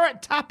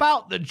Jarrett tap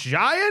out the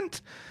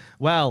Giant?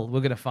 Well, we're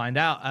going to find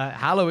out.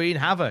 Halloween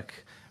Havoc.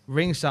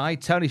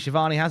 Ringside, Tony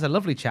Schiavone has a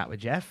lovely chat with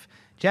Jeff.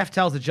 Jeff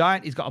tells the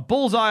Giant he's got a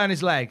bullseye on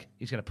his leg.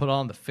 He's going to put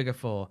on the figure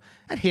 4.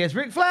 And here's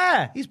Ric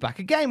Flair. He's back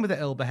again with the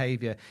ill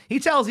behavior. He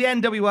tells the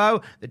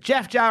NWO that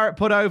Jeff Jarrett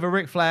put over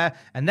Ric Flair,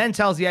 and then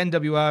tells the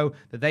NWO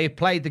that they've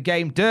played the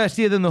game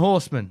dirtier than the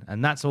Horsemen,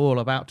 and that's all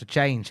about to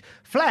change.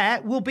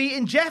 Flair will be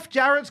in Jeff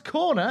Jarrett's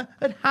corner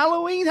at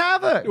Halloween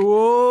Havoc.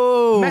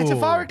 Whoa.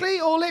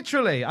 Metaphorically or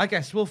literally? I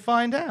guess we'll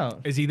find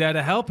out. Is he there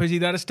to help? Is he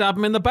there to stab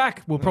him in the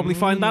back? We'll probably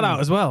find that out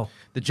as well.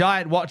 The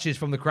Giant watches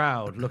from the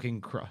crowd,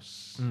 looking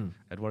cross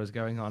at what is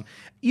going on.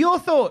 Your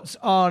thoughts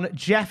on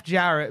Jeff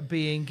Jarrett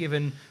being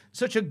given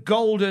such a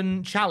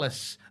golden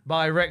chalice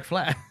by Ric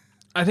Flair?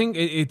 I think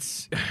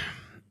it's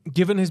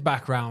given his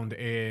background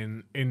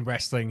in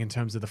wrestling in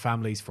terms of the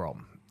family he's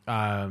from,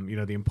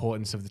 the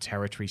importance of the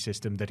territory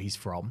system that he's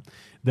from,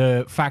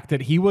 the fact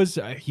that he was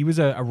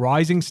a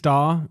rising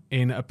star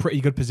in a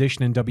pretty good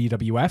position in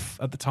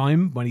WWF at the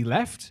time when he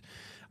left.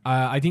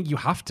 I think you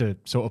have to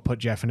sort of put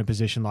Jeff in a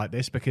position like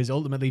this because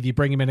ultimately, if you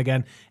bring him in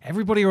again,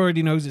 everybody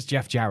already knows it's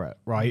Jeff Jarrett,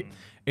 right?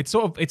 It's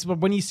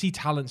when you see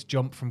talents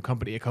jump from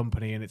company to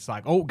company, and it's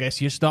like, oh,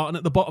 guess you're starting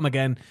at the bottom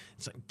again.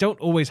 It's like, don't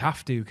always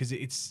have to, because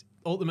it's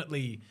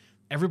ultimately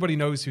everybody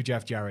knows who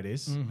Jeff Jarrett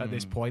is at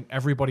this point.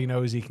 Everybody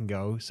knows he can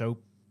go, so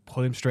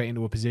put him straight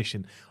into a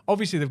position.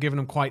 Obviously, they've given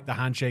him quite the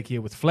handshake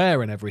here with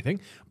Flair and everything,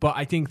 but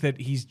I think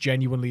that he's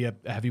genuinely a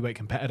heavyweight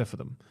competitor for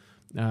them.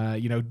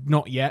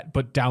 Not yet,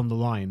 but down the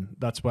line,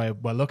 that's where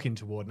we're looking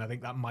toward, and I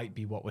think that might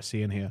be what we're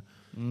seeing here.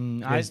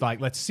 It's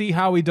like, let's see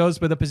how he does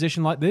with a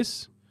position like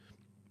this,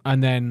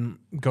 and then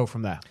go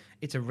from there.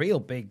 It's a real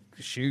big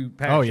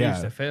pair of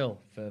shoes to fill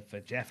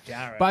for Jeff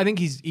Jarrett. But I think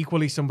he's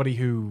equally somebody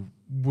who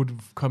would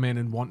have come in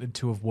and wanted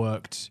to have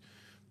worked,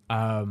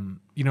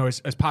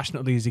 as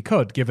passionately as he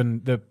could,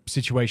 given the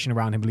situation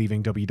around him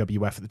leaving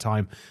WWF at the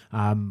time,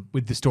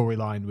 with the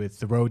storyline with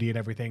the roadie and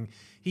everything.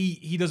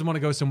 He doesn't want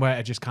to go somewhere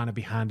and just kind of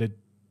be handed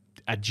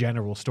a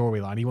general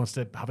storyline. He wants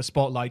to have a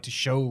spotlight to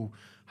show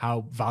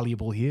how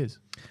valuable he is.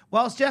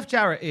 Whilst Jeff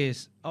Jarrett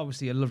is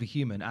obviously a lovely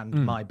human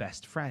and my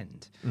best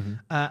friend,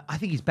 I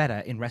think he's better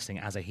in wrestling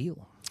as a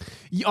heel.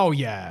 Oh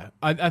yeah,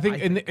 I think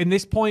in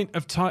this point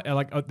of time,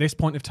 at this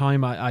point of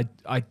time, I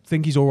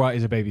think he's all right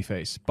as a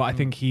babyface, but I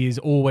think he is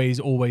always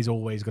going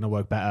to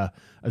work better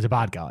as a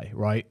bad guy,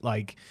 right?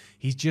 Like,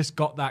 he's just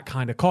got that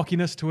kind of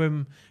cockiness to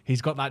him.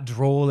 He's got that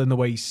drawl in the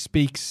way he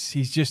speaks.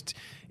 He's just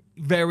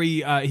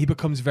very. He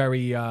becomes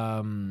very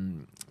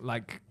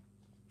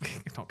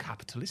not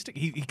capitalistic.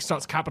 He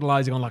starts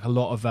capitalizing on like a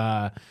lot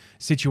of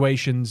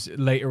situations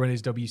later in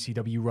his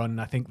WCW run.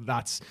 I think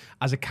that's,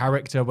 as a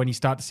character, when you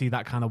start to see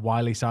that kind of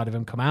wily side of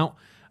him come out,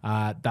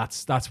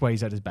 that's where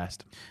he's at his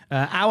best.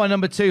 Hour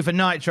number 2 for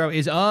Nitro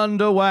is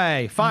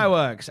underway.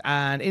 Fireworks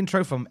and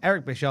intro from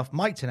Eric Bischoff,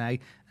 Mike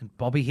Tenay, and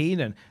Bobby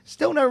Heenan.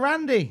 Still no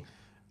Randy.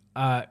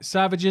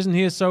 Savage isn't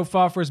here so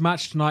far for his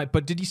match tonight,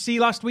 but did you see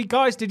last week,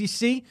 guys? Did you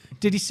see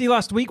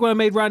last week when I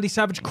made Randy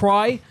Savage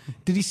cry?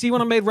 Did you see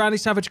when I made Randy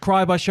Savage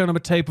cry by showing him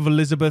a tape of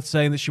Elizabeth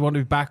saying that she wanted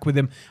to be back with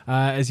him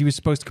as he was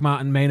supposed to come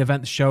out and main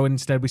event the show, and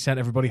instead we sent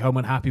everybody home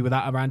unhappy with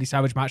that Randy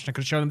Savage match, and I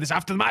could have shown him this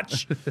after the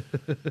match.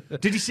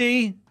 Did you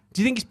see?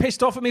 Do you think he's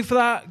pissed off at me for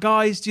that,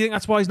 guys? Do you think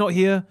that's why he's not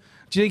here?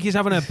 Do you think he's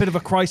having a bit of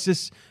a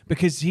crisis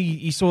because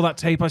he saw that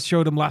tape I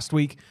showed him last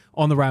week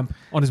on the ramp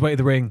on his way to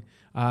the ring?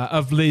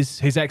 Of Liz,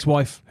 his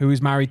ex-wife, who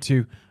he's married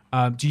to.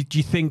 Do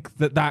you think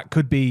that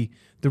could be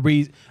the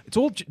reason? It's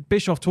all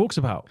Bischoff talks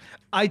about.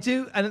 I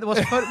do, and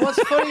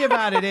what's funny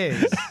about it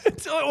is...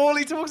 it's all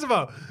he talks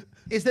about.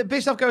 Is that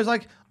Bischoff goes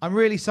like, I'm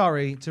really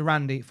sorry to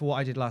Randy for what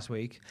I did last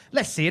week.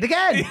 Let's see it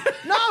again.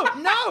 No.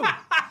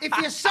 If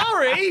you're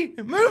sorry,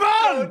 move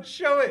on. Don't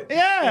show it.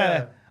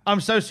 Yeah.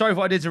 I'm so sorry for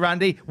what I did to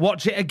Randy.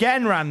 Watch it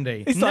again,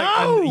 Randy. It's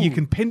no.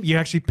 Like, you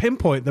actually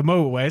pinpoint the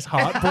moment where his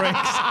heart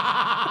breaks.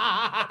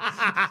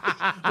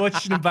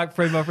 Watching him back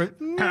frame by frame.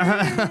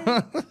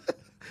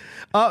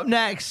 Up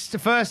next,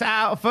 first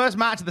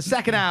match of the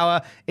second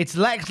hour, it's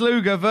Lex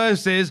Luger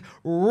versus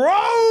Roadblock.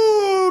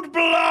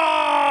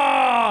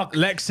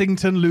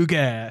 Lexington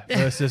Luger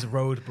versus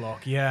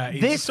Roadblock. Yeah,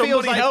 this somebody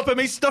feels like... help him.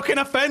 He's stuck in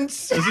a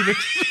fence.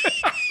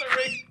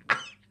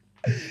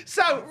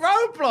 So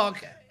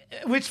Roadblock,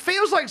 which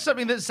feels like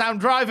something that Sam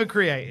Driver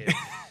created,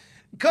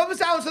 comes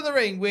out to the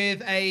ring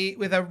with a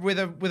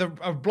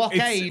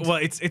blockade.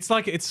 It's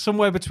like it's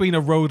somewhere between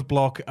a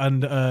roadblock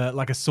and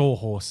like a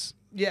sawhorse.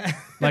 Yeah,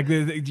 like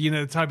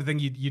the type of thing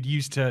you'd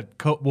use to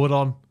cut wood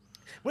on.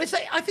 Well, it's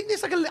like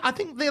it's like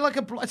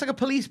a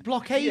police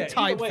blockade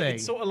type thing.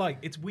 It's sort of like,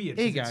 it's weird.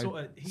 Here you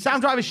go.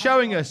 Sam Driver's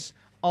showing us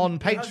on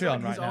Patreon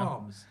his right now.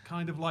 Arms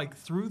kind of like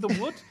through the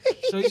wood,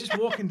 so he's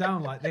just walking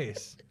down like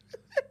this,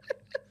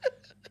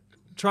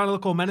 trying to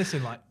look all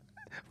menacing like.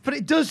 But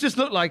it does just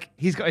look like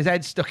he's got his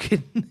head stuck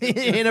in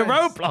a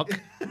roadblock.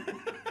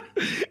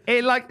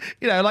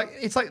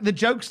 It's like the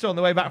jokester on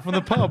the way back from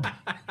the pub.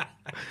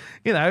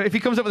 If he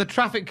comes up with a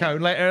traffic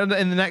cone later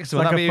in the next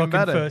one, like that'd be even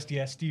better. First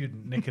year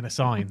student nicking a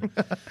sign.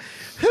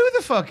 Who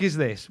the fuck is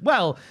this?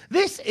 Well,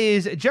 this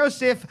is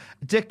Joseph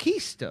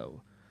DeKisto,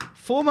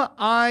 former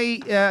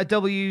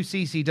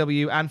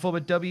WCCW and former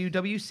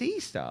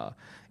WWC star.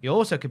 He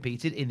also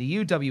competed in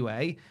the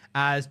UWA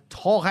as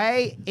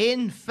Torre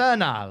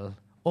Infernal,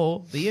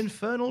 or the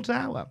Infernal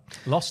Tower.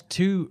 Lost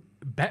 2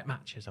 bet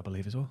matches, I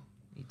believe, as well.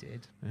 He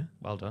did. Yeah.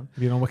 Well done.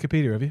 Have you been on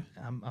Wikipedia, have you?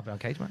 I've been on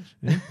Cage Match.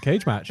 Yeah.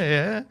 Cage Match.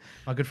 Yeah.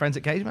 My good friends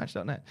at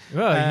cagematch.net.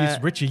 Well,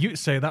 Richie, you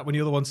say that when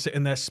you're the one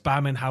sitting there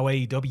spamming how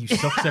AEW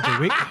sucks every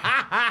week.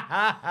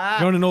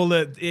 Going on all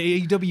the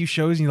AEW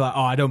shows and you're like,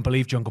 oh, I don't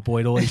believe Jungle Boy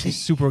at all. He's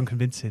super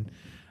unconvincing.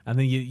 And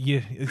then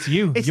it's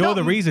you. You're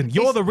the reason.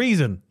 You're the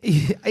reason.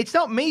 It's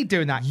not me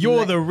doing that.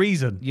 You're the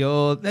reason.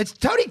 It's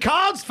Tony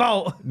Khan's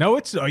fault.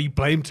 No, you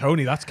blame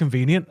Tony. That's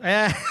convenient.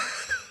 Yeah.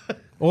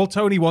 All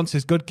Tony wants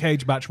is good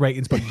Cage Match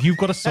ratings, but you've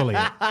got to sully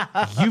it.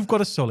 You've got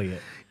to sully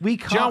it. We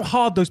can't. Do you know how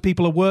hard those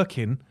people are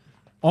working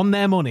on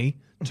their money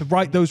to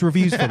write those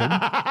reviews for them?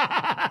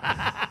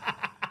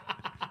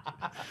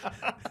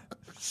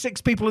 6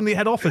 people in the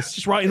head office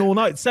just writing all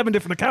night, 7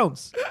 different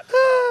accounts.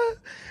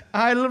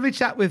 I had a lovely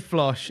chat with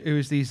Flosh, who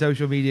is the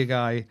social media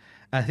guy.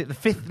 I think the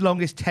 5th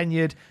longest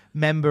tenured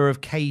member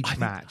of Cage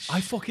Match.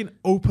 I fucking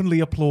openly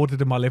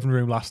applauded in my living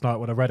room last night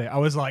when I read it. I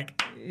was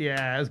like,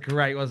 yeah, it was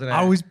great, wasn't it?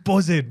 I was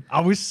buzzing.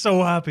 I was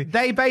so happy.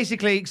 They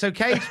basically,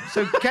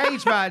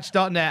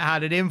 CageMatch.net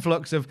had an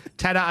influx of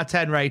 10 out of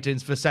 10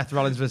 ratings for Seth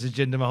Rollins versus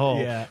Jinder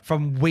Mahal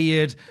from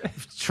weird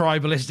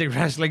tribalistic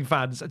wrestling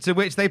fans, to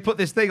which they put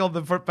this thing on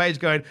the front page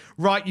going,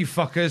 right, you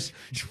fuckers,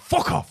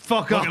 fuck off.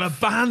 We're going to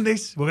ban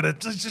this. We're going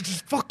to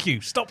just fuck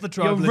you. Stop the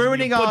tribalism. You're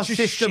ruining our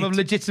system of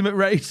legitimate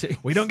rating.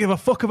 We don't give a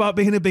fuck about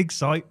being a big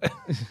site.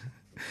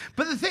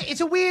 But the thing,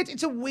 it's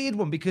a weird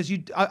one because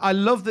I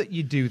love that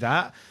you do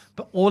that,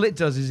 but all it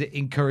does is it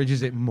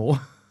encourages it more.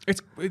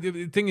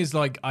 The thing is,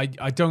 like, I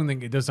don't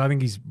think it does. I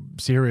think he's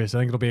serious. I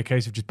think it'll be a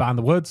case of just ban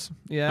the words.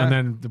 Yeah. And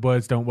then the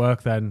words don't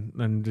work,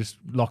 then just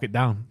lock it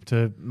down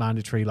to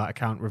mandatory like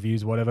account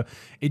reviews or whatever.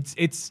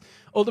 It's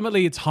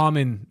ultimately it's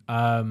harming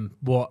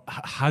what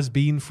has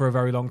been for a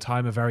very long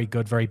time a very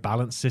good, very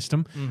balanced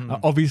system. Mm-hmm.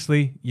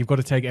 Obviously, you've got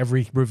to take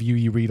every review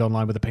you read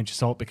online with a pinch of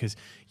salt because,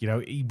 you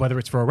know, whether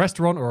it's for a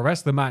restaurant or a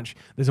wrestling match,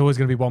 there's always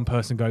going to be one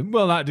person going,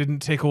 well, that didn't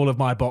tick all of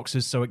my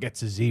boxes, so it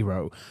gets a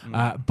 0.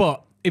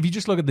 But if you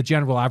just look at the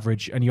general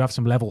average and you have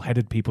some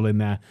level-headed people in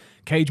there,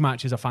 Cage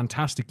Match is a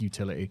fantastic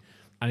utility.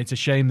 And it's a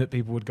shame that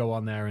people would go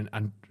on there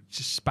and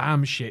just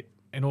spam shit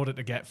in order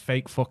to get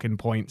fake fucking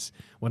points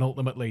when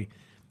ultimately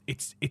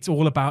it's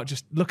all about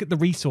just look at the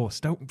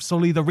resource. Don't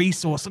sully the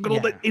resource. Look at all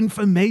the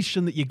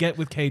information that you get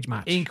with Cage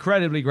Match.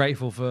 Incredibly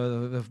grateful for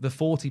the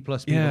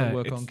 40-plus people who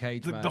work on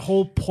Cage Match. The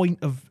whole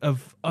point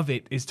of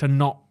it is to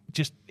not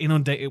just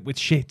inundate it with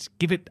shit.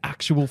 Give it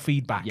actual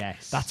feedback.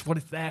 Yes. That's what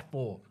it's there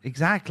for.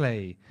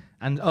 Exactly.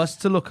 And us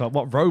to look at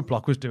what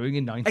Roadblock was doing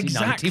in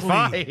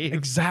 1995.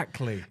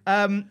 Exactly.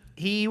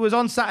 He was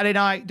on Saturday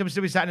night,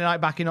 WCW Saturday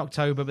Night back in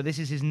October, but this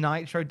is his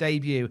Nitro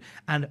debut.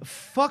 And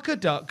fuck a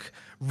duck,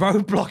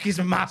 Roadblock is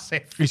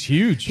massive. He's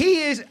huge.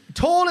 He is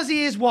tall as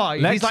he is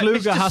wide. Lex He's like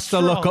Luger Mr. has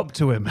Strong. to look up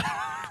to him.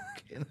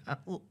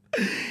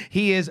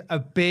 He is a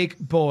big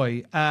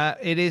boy.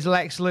 It is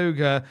Lex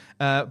Luger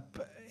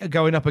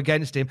going up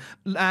against him.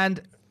 And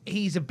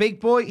he's a big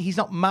boy. He's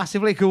not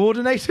massively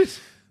coordinated.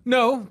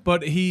 No,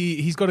 but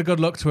he's got a good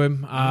look to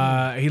him.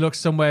 He looks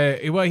somewhere.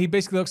 Well, he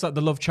basically looks like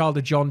the love child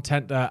of John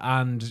Tenter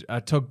and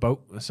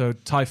Tugboat. So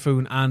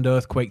Typhoon and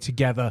Earthquake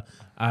together,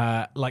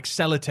 like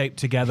sellotape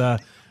together,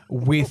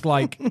 with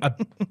like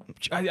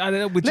I don't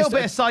know, with a little just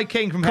bit of Side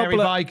King from Hairy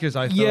Bikers.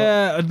 I thought,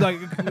 yeah, like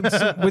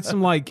with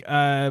some like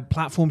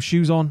platform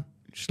shoes on,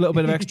 just a little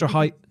bit of extra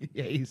height.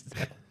 Yeah,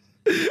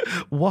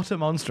 what a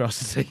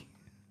monstrosity.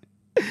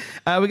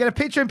 We get a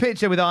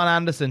picture-in-picture with Arn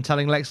Anderson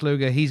telling Lex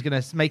Luger he's going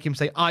to make him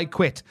say, I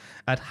quit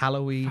at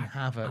Halloween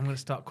Havoc. I'm going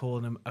to start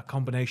calling him a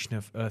combination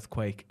of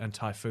Earthquake and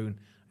Typhoon, and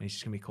he's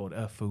just going to be called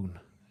Earthoon.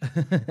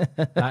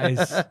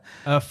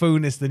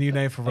 Earthoon is the new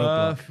name for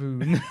Roadblock.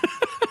 Earthoon.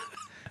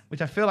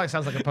 Which I feel like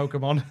sounds like a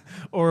Pokemon.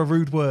 Or a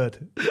rude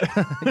word.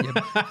 you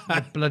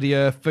bloody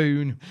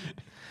Earthoon.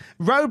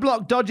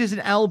 Roadblock dodges an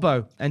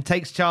elbow and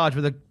takes charge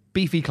with a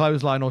beefy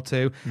clothesline or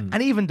two,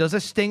 and even does a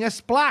Stinger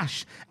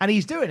splash. And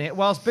he's doing it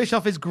whilst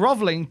Bischoff is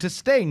groveling to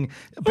Sting.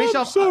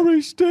 Bischoff,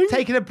 sorry, Sting.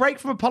 Taking a break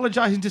from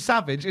apologising to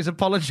Savage is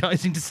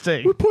apologising to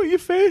Sting. We put your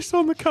face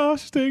on the car,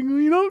 Sting.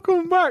 Will you not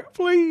come back,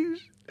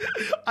 please?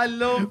 I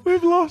love...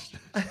 We've lost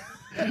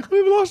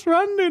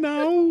Randy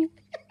now.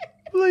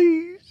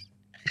 Please.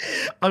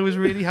 I was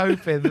really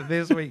hoping that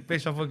this week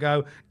Bischoff will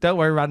go, don't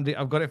worry, Randy,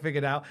 I've got it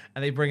figured out.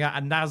 And they bring out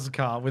a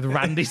NASCAR with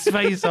Randy's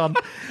face on.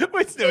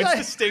 It's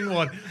the Sting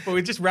one, but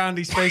with just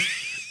Randy's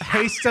face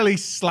hastily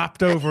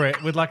slapped over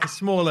it with like a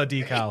smaller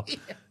decal.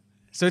 Yeah.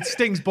 So it's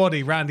Sting's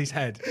body, Randy's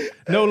head.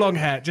 No long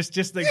hair,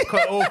 just they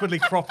quite awkwardly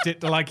cropped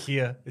it to like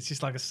here. It's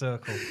just like a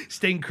circle.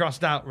 Sting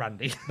crossed out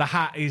Randy. The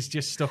hat is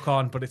just stuck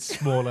on, but it's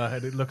smaller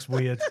and it looks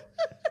weird.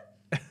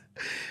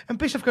 And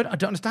Bischoff going, I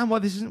don't understand why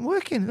this isn't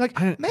working.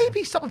 Like,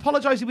 maybe stop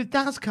apologising with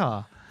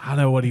NASCAR. I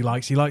know what he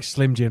likes. He likes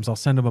Slim Jims. I'll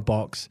send him a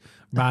box.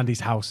 Randy's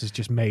house is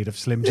just made of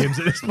Slim Jims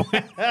at this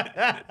point.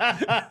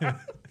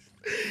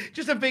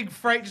 Just a big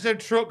freight, just a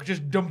truck,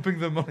 just dumping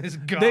them on his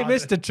garden. They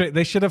missed a trick.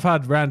 They should have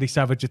had Randy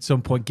Savage at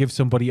some point give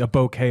somebody a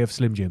bouquet of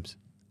Slim Jims.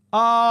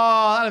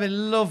 Oh, that'd have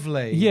been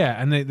lovely.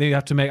 Yeah, and they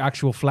have to make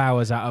actual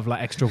flowers out of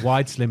like extra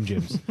wide Slim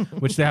Jims,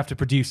 which they have to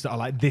produce that are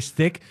like this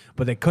thick,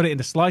 but they cut it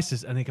into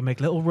slices and they can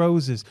make little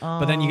roses.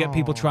 But then you get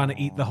people trying to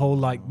eat the whole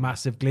like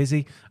massive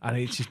glizzy, and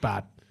it's just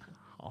bad.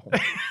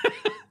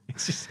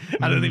 It's just,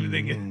 I don't even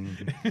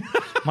think it.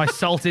 My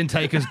salt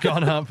intake has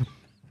gone up.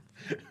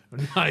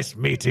 Nice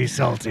meaty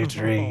salty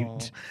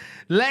treat.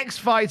 Lex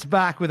fights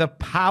back with a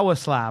power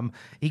slam.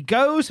 He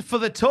goes for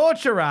the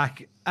torture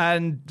rack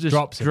and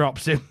just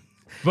drops him.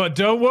 But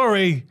don't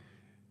worry,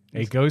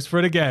 he goes for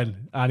it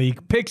again, and he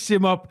picks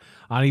him up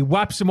and he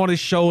whaps him on his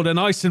shoulder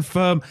nice and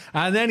firm,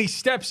 and then he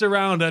steps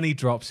around and he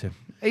drops him.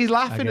 He's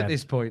laughing at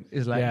this point,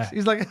 his Lex. Yeah.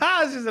 He's like,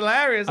 this is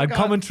hilarious. And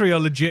commentary are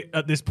legit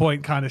at this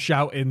point kind of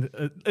shouting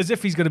as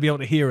if he's going to be able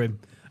to hear him.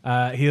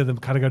 Hear them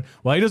kind of going,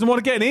 well, he doesn't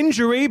want to get an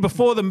injury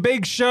before the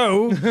big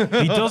show.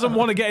 He doesn't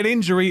want to get an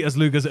injury, as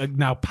Luger's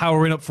now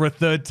powering up for a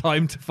third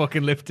time to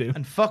fucking lift him.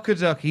 And fuck a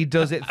duck, he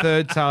does it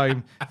third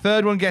time.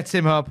 Third one gets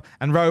him up,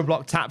 and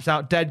Roadblock taps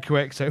out dead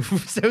quick, so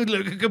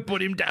Luger can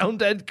put him down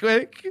dead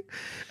quick.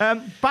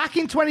 Back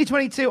in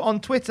 2022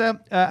 on Twitter,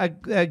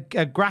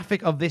 a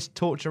graphic of this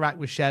torture rack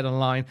was shared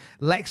online.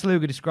 Lex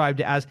Luger described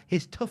it as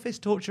his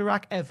toughest torture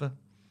rack ever.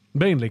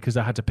 Mainly because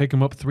I had to pick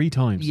him up 3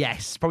 times.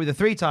 Yes, probably the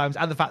 3 times,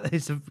 and the fact that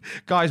this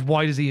guy's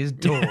wide as he is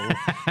tall.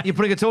 You're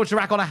putting a torture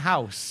rack on a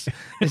house,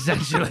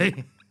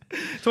 essentially.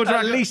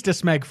 At least a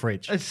Smeg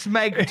fridge.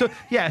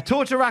 A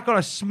torture rack on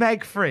a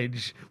Smeg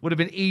fridge would have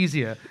been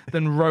easier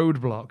than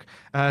Roadblock.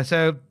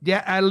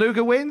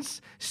 Luger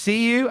wins.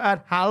 See you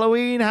at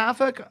Halloween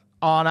Havoc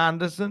on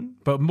Anderson.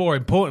 But more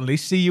importantly,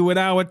 see you in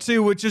hour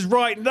 2, which is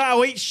right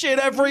now. Eat shit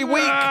every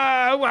week.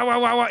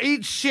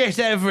 Eat shit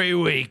every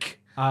week.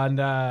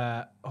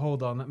 And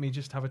hold on, let me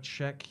just have a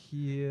check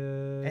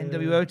here.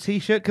 NWO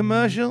t-shirt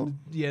commercial?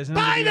 Yes,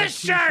 buy the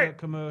shirt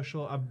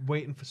commercial. I'm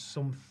waiting for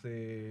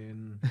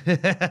something.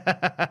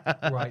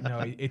 Right,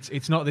 no,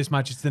 it's not this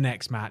match, it's the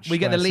next match. We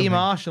get the Lee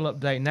Marshall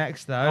update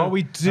next, though. Oh,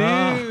 we do.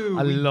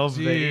 I love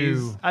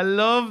these. I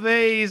love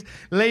these.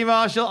 Lee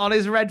Marshall on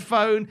his red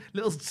phone,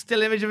 little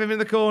still image of him in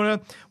the corner,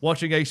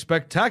 watching a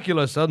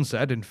spectacular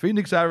sunset in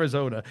Phoenix,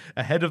 Arizona,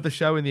 ahead of the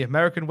show in the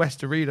American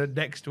West Arena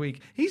next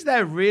week. He's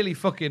there really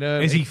fucking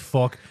early. Is he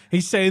fuck?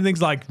 He's saying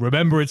things like,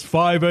 remember it's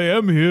 5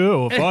 a.m. here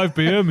or 5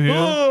 p.m. here.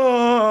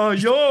 Oh,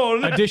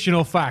 yawn.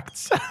 Additional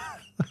facts.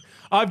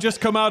 I've just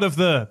come out of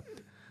the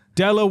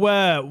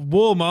Delaware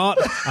Walmart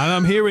and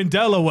I'm here in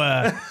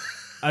Delaware.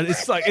 And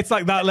it's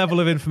like that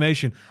level of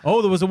information.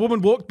 Oh, there was a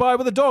woman walked by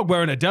with a dog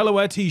wearing a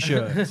Delaware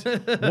t-shirt.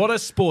 What a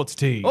sports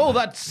team. Oh,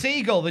 that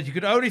seagull that you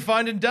could only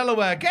find in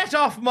Delaware. Get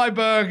off my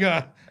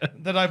burger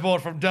that I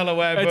bought from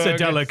Delaware Burgers.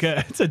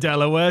 It's a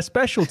Delaware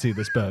specialty,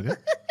 this burger.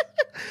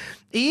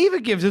 He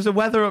even gives us a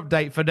weather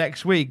update for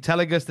next week,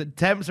 telling us that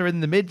temps are in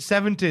the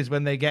mid-70s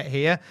when they get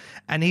here.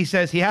 And he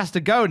says he has to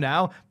go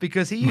now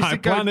because he used to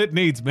go... My planet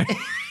needs me. I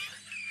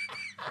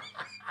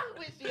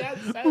wish he had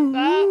said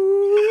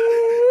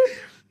that.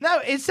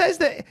 No, it says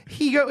that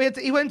he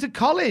went to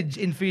college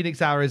in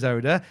Phoenix,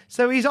 Arizona,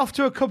 so he's off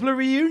to a couple of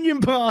reunion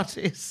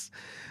parties.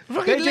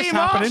 Fucking Lee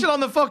Marshall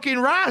on the fucking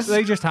Raz.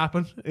 They just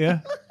happen,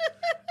 yeah.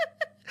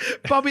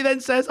 Bobby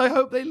then says, I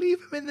hope they leave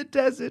him in the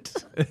desert.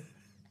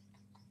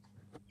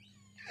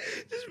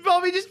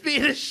 Bobby just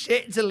being a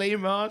shit to Lee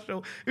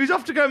Marshall, who's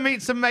off to go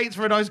meet some mates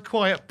for a nice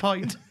quiet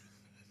pint.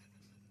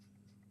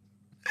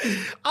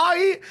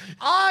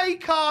 I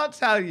can't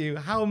tell you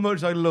how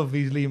much I love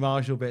these Lee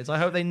Marshall bits. I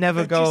hope they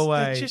never go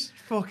away. They're just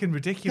fucking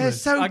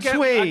ridiculous. They're so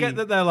twee. I get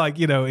that they're like,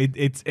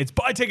 it's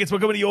buy tickets, we're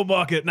coming to your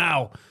market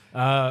now.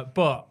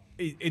 But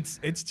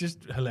it's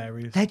just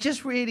hilarious. They're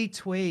just really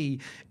twee.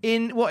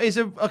 In what is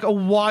a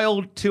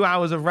wild 2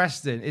 hours of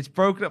wrestling, it's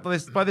broken up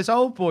by this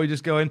old boy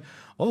just going,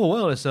 oh,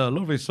 well, it's a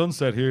lovely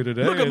sunset here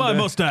today. Look at my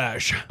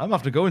mustache. I'm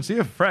off to go and see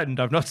a friend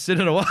I've not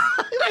seen in a while.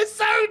 They're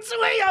so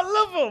twee. I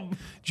love them.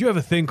 Do you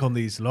ever think on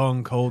these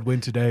long, cold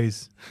winter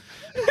days?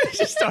 It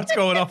just starts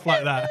going off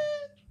like that.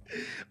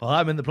 Well,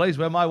 I'm in the place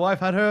where my wife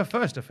had her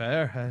first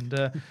affair,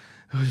 and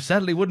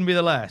sadly wouldn't be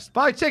the last.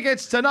 Buy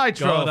tickets to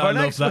Nitro God, for I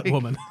next love week. that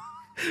woman.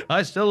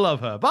 I still love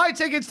her. Buy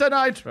tickets to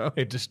Nitro.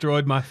 It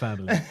destroyed my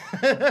family.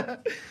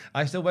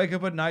 I still wake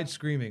up at night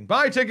screaming,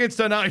 buy tickets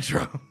to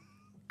Nitro.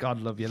 God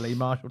love you, Lee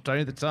Marshall,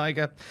 Tony the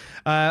Tiger.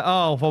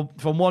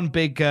 From one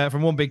big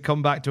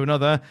comeback to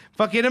another.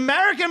 Fucking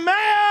American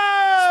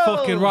Males!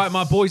 Fucking right,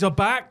 my boys are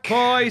back.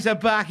 Boys are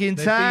back in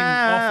They've town.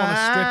 been off on a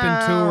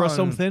stripping tour or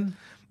something.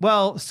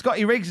 Well,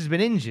 Scotty Riggs has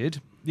been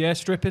injured. Yeah,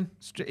 stripping.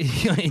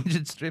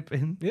 Injured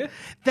stripping. Yeah.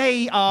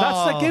 They are...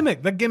 That's the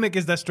gimmick. The gimmick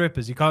is they're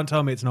strippers. You can't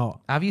tell me it's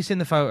not. Have you seen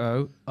the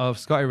photo of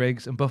Scotty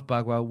Riggs and Buff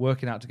Bagwell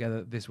working out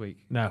together this week?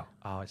 No.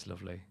 Oh, it's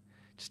lovely.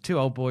 Just 2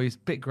 old boys,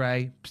 bit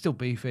grey, still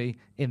beefy,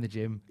 in the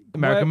gym.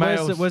 American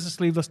Males. Where's the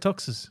sleeveless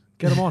tuxes?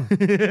 Get them on.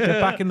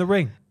 Get back in the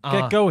ring.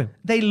 Get going.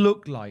 They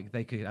look like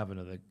they could have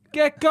another...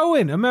 Get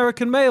going,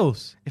 American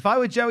Males. If I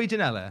were Joey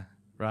Janela,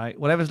 right?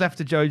 Whatever's left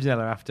to Joey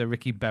Janela after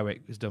Ricky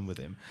Berwick was done with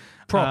him.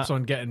 Props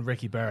on getting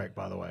Ricky Berwick,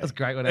 by the way. That's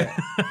great, wasn't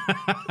it?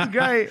 That's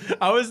great.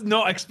 I was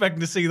not expecting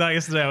to see that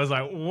yesterday. I was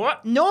like,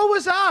 what? Nor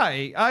was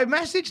I. I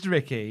messaged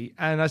Ricky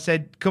and I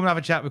said, come and have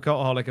a chat with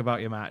Cultaholic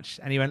about your match.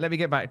 And he went, let me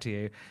get back to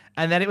you.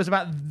 And then it was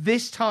about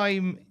this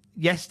time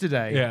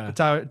yesterday,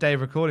 the day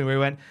of recording, where he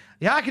went,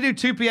 yeah, I can do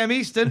 2 p.m.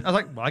 Eastern. I was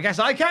like, well, I guess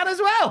I can as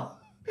well.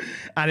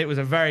 And it was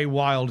a very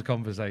wild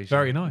conversation.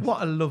 Very nice.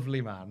 What a lovely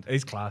man.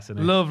 He's class, isn't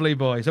he? Lovely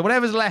boy. So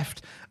whatever's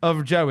left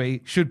of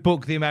Joey should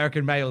book the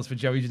American males for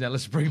Joey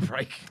Janela's spring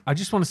break. I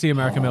just want to see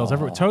American males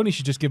everywhere. Tony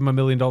should just give him $1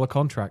 million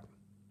contract.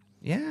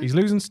 Yeah. He's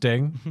losing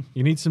Sting.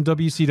 You need some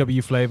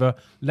WCW flavor.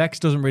 Lex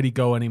doesn't really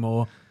go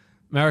anymore.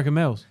 American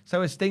males.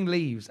 So as Sting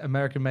leaves,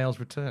 American males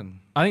return.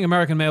 I think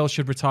American males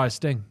should retire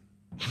Sting.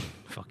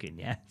 Fucking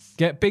yes.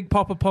 Get Big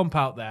Papa Pump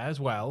out there as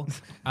well.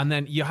 And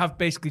then you have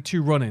basically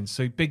 2 run-ins.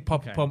 So Big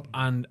Papa Pump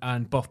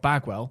and Buff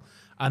Bagwell.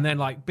 And then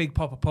like Big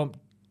Papa Pump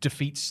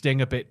defeats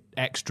Sting a bit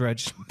extra,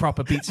 just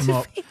proper beats him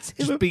up.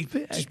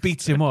 Just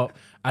beats him up.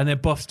 And then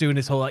Buff's doing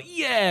this whole like,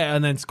 yeah.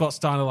 And then Scott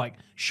Steiner like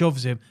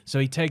shoves him. So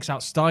he takes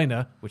out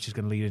Steiner, which is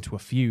going to lead into a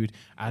feud.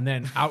 And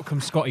then out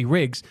comes Scotty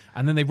Riggs.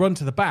 And then they run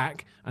to the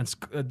back. And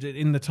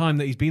in the time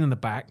that he's been in the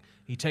back,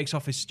 he takes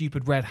off his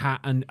stupid red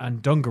hat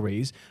and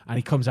dungarees, and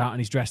he comes out and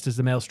he's dressed as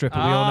the male stripper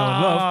we all know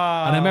and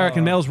love. And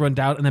American males run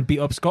down and then beat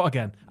up Scott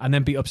again, and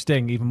then beat up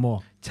Sting even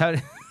more.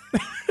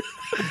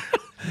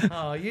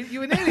 Oh,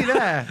 you were nearly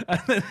there.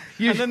 and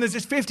then there's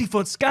this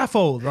 50-foot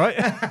scaffold, right?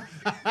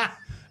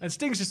 And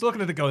Sting's just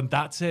looking at it going,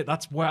 that's it.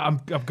 That's where I'm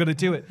going to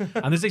do it.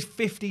 And there's these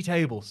 50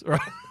 tables, right?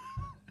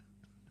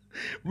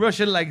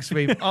 Russian leg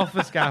sweep off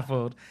the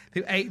scaffold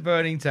through 8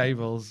 burning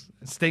tables.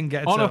 Sting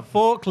gets on up. a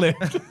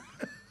forklift.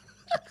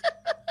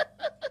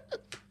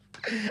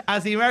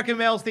 As the American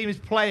males theme is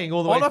playing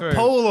all the way through. On a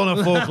pole on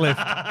a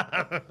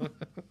forklift.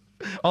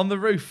 On the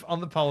roof,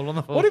 on the pole, on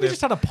the forklift. What if we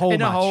just had a pole match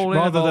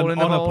rather than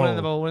on a pole? In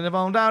the bowl, in the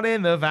bowl, down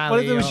in the valley. What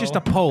if there was just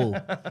a pole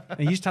and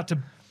you just had to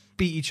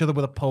beat each other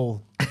with a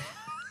pole?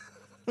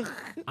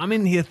 I'm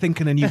in here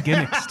thinking of new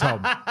gimmicks,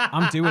 Tom.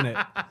 I'm doing it.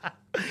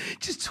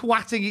 Just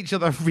twatting each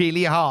other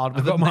really hard.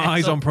 I've got my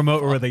eyes on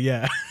promoter of the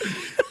year.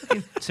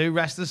 2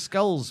 wrestlers'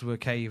 skulls were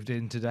caved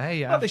in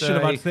today. Well, they should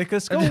have had thicker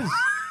skulls.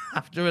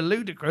 After a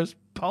ludicrous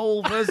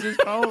pole versus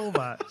pole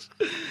match,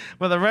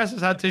 where the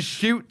wrestlers had to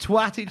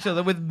twat each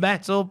other with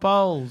metal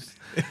poles.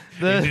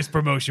 In this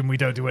promotion, we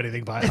don't do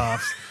anything by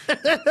halves.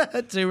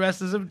 2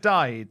 wrestlers have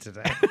died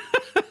today.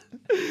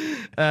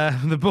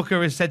 The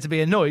booker is said to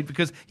be annoyed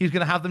because he's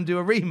going to have them do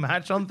a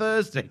rematch on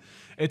Thursday.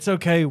 It's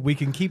okay. We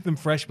can keep them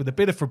fresh with a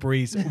bit of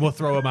Febreze. We'll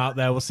throw them out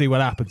there. We'll see what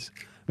happens.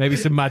 Maybe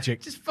some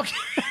magic. Just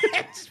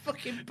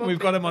fucking We've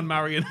got him on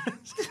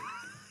marionettes.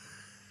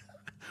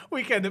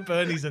 Weekend at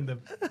Bernie's and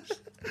them.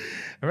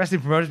 A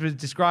wrestling promoter was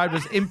described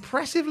as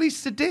impressively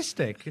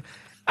sadistic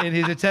in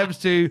his attempts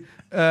to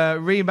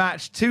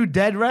rematch 2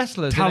 dead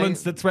wrestlers.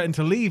 Talents that threatened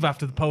to leave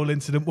after the pole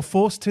incident were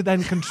forced to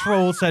then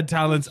control said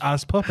talents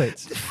as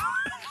puppets.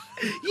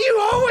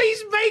 You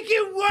always make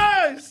it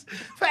worse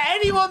for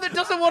anyone that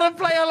doesn't want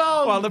to play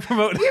along. Well, the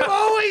promoter... You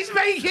always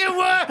make it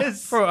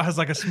worse. The promoter has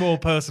like a small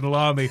personal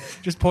army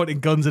just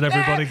pointing guns at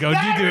everybody going,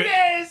 you do it.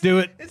 Do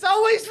it. It's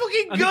always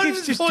fucking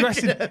guns.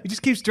 He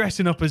just keeps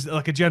dressing up as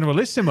like a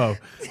generalissimo.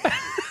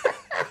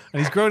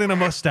 And he's grown in a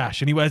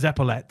mustache and he wears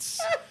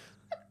epaulettes.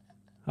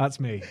 That's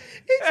me.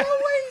 It's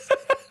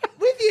always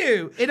with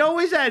you. It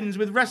always ends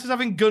with wrestlers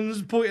having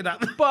guns pointed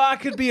at them. But I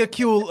could be a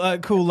cool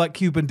like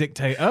Cuban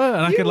dictator,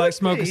 and I could like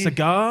smoke a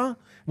cigar,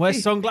 wear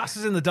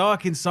sunglasses in the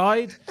dark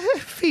inside.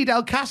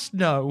 Fidel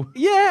Castro.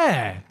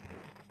 Yeah.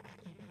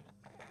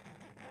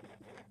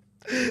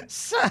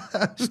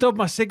 Stub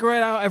my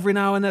cigarette out every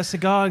now and then,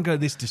 cigar, and go,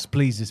 this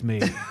displeases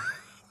me.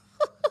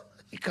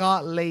 You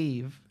can't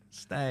leave.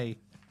 Stay.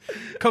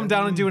 Come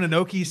down and do an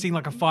Inoki. You've seen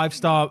like a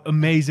 5-star,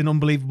 amazing,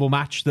 unbelievable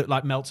match that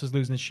like Meltzer's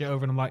losing his shit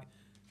over, and I'm like,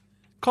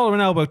 collar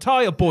and elbow,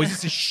 tie up, boys.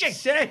 This is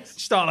shit.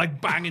 Start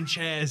like banging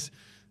chairs.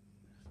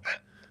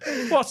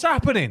 What's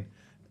happening?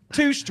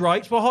 2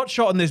 strikes. We're hot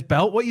shot on this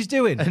belt. What are you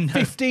doing?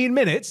 15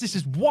 minutes? This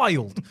is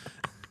wild.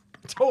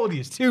 I told you,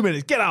 it's 2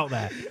 minutes. Get out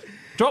there.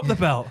 Drop the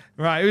belt.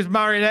 Right, who's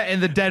marionette in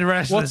the dead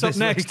wrestlers? What's up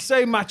next? Week?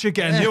 Same match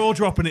again. You're all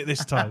dropping it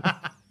this time.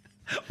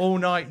 All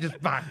night,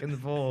 just back and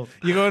forth.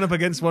 You're going up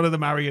against one of the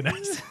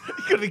marionettes.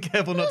 You've got to be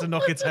careful not to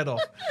knock its head off.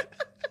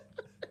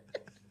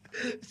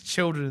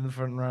 Children in the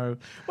front row.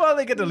 Well,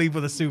 they get to leave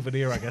with a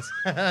souvenir, I guess.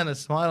 And a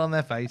smile on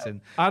their face.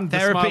 And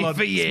therapy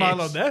for years.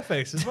 Smile on their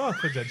face as well,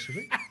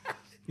 potentially.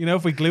 You know,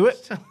 if we glue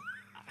it.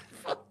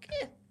 Fuck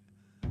it.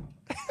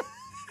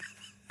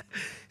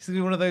 It's going to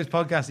be one of those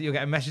podcasts that you'll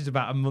get a message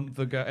about a month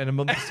ago. In a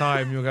month's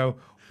time, you'll go,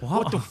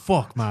 what the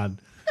fuck, man?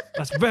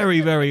 That's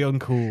very, very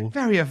uncool.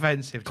 Very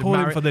offensive.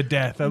 Calling for the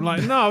death. I'm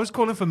like, no, I was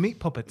calling for meat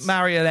puppets.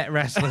 Marionette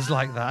wrestlers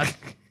like that.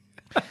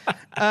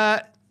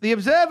 The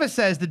Observer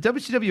says the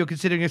WCW are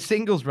considering a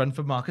singles run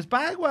for Marcus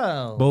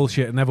Bagwell.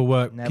 Bullshit. It never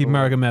worked. Keep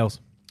American males.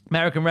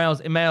 American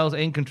males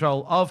in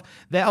control of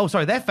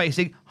they're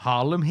facing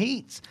Harlem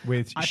Heat.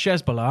 With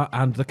Hezbollah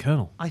and the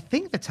Colonel. I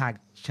think the tag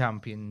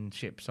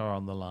championships are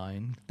on the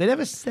line. They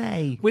never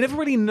say. We never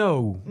really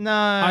know. No.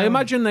 I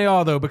imagine they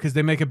are, though, because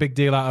they make a big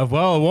deal out of,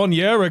 1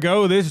 year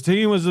ago, this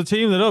team was the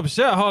team that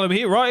upset Harlem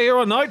Heat right here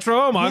on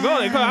Nitro. Oh, my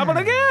God, it could happen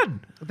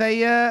again.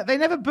 They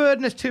never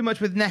burden us too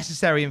much with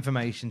necessary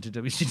information to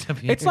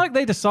WCW. It's like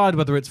they decide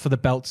whether it's for the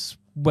belts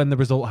when the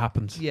result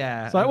happens.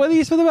 Yeah. It's like, were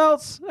these for the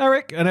belts,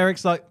 Eric? And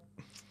Eric's like,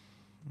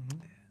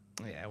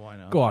 yeah, why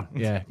not? go on.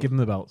 Yeah, give them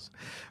the belts.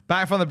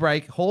 Back from the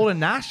break, Hall and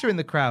Nash are in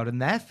the crowd, and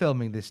they're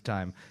filming this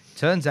time.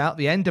 Turns out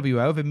the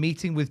NWO have a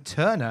meeting with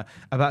Turner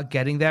about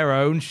getting their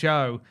own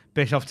show.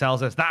 Bischoff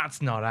tells us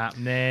that's not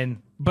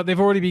happening. But they've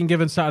already been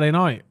given Saturday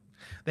night.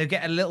 They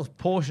get a little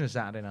portion of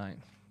Saturday night,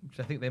 which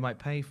I think they might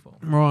pay for.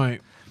 Right.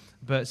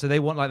 But so they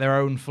want like their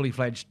own fully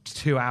fledged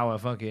 2-hour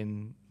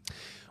fucking.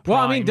 Well,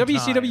 I mean, prime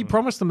WCW time.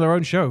 promised them their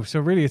own show, so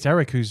really it's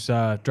Eric who's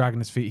dragging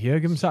his feet here.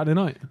 Give them Saturday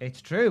night.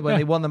 It's true. When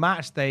they won the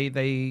match,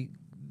 they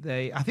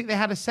I think they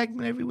had a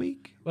segment every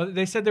week. Well,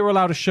 they said they were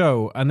allowed a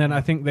show, and then I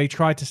think they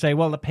tried to say,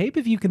 well, the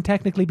pay-per-view can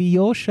technically be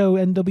your show,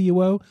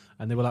 NWO.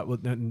 And they were like, well,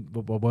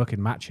 we're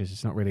working matches.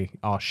 It's not really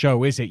our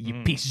show, is it,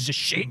 you pieces of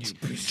shit?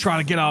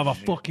 Trying to get out of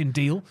a fucking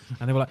deal.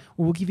 And they were like,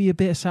 well, we'll give you a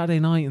bit of Saturday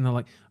night. And they're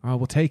like, all right,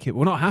 we'll take it.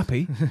 We're not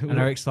happy. And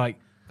Eric's like,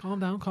 calm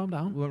down.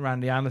 We want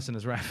Randy Anderson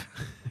as ref.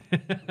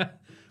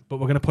 But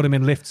we're going to put him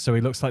in lifts so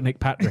he looks like Nick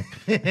Patrick.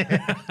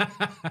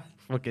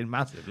 Fucking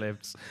massive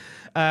lifts.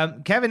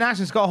 Kevin Nash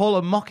and Scott Hall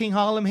are mocking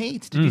Harlem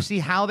Heat. Did you see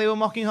how they were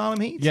mocking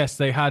Harlem Heat? Yes,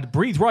 they had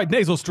breathe right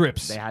nasal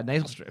strips. They had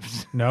nasal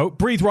strips. No,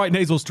 breathe right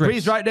nasal strips.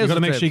 Breathe right nasal You've got to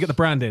make strips. sure you get the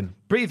brand in.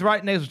 Breathe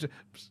right nasal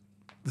strips.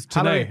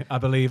 Today, I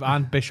believe,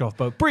 and Bischoff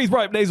both. Breathe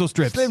right nasal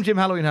strips. Slim Jim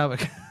Halloween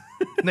Havoc.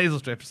 Nasal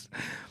strips.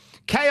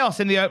 Chaos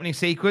in the opening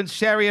sequence.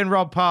 Sherry and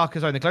Rob Parker,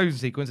 sorry, in the closing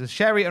sequence, as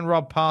Sherry and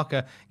Rob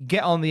Parker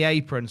get on the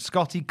apron,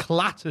 Scotty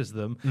clatters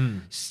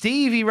them.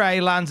 Stevie Ray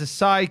lands a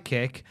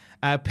sidekick,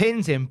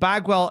 pins him.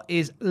 Bagwell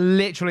is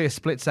literally a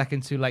split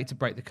second too late to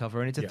break the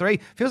cover, and it's a 3.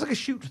 Feels like a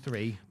shoot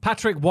 3.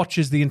 Patrick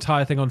watches the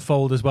entire thing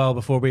unfold as well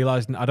before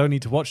realizing, I don't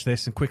need to watch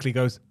this, and quickly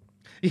goes,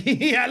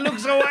 yeah,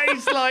 looks away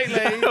slightly.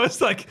 I was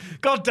like,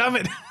 God damn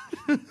it.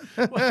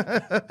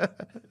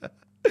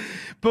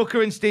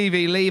 Booker and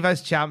Stevie leave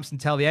as champs and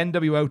tell the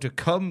NWO to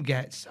come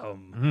get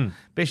some.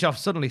 Bischoff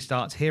suddenly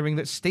starts hearing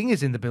that Sting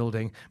is in the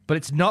building, but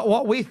it's not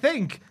what we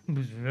think.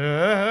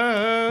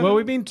 Well,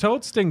 we've been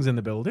told Sting's in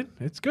the building.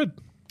 It's good.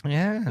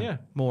 Yeah.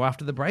 More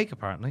after the break,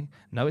 apparently.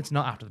 No, it's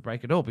not after the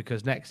break at all,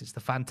 because next it's the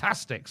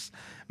Fantastics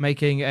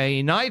making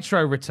a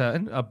Nitro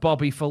return of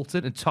Bobby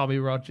Fulton and Tommy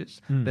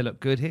Rogers. They look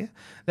good here.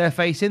 They're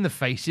facing the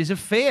Faces of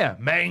Fear,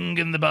 Meng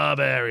and the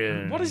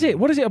Barbarian. What is it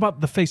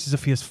about the Faces of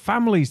Fear's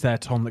families there,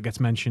 Tom, that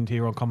gets mentioned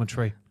here on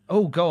commentary?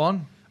 Oh, go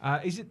on.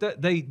 Is it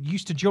that they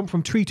used to jump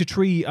from tree to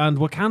tree and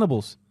were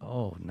cannibals?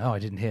 Oh, no, I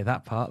didn't hear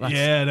that part.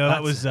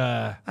 That was...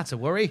 That's a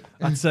worry.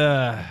 That's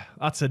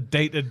a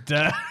dated...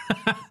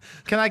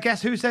 Can I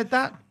guess who said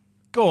that?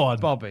 Go on.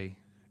 Bobby.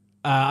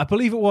 I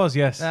believe it was,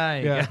 yes. There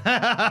you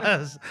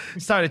go.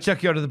 Sorry to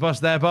chuck you under the bus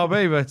there,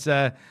 Bobby, but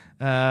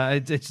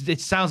it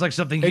sounds like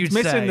something you'd It's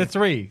say. missing the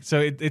 3, so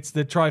it's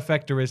the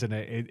trifecta, isn't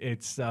it?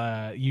 It's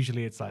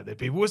usually it's like the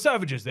people were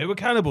savages, they were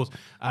cannibals,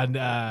 and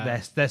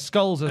their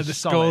skulls are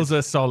skulls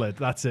are solid.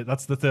 That's it.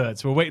 That's the 3rd.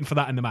 So we're waiting for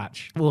that in the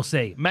match. We'll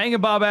see. Meng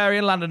and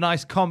Barbarian land a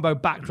nice combo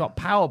backdrop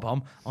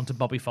powerbomb onto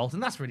Bobby Fulton.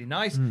 That's really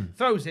nice.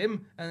 Throws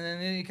him, and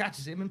then he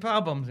catches him and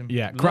powerbombs him.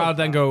 Yeah, Love crowd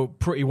then that. go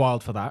pretty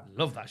wild for that.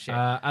 Love that shit.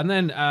 And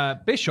then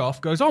Bischoff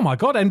goes, oh my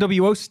God,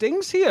 NWO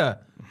Sting's here.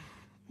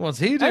 What's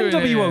he doing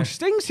NWO here?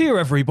 Sting's here,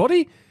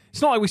 everybody.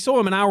 It's not like we saw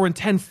him an hour and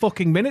 10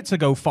 fucking minutes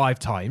ago 5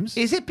 times.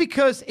 Is it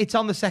because it's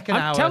on the second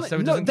hour, so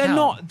it doesn't they're count?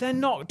 not. They're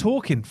not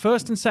talking.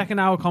 First and second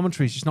hour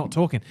commentary is just not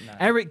talking. No.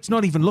 Eric's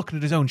not even looking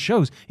at his own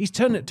shows. He's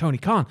turning at Tony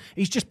Khan.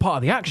 He's just part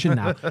of the action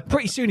now.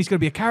 Pretty soon he's going to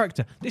be a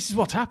character. This is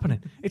what's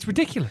happening. It's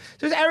ridiculous.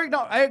 So is Eric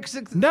not?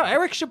 No,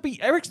 Eric should be.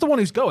 Eric's the one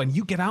who's going.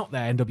 You get out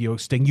there, NWO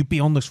Sting. You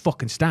be on those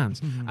fucking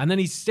stands. And then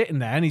he's sitting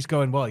there and he's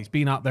going, well, he's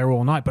been out there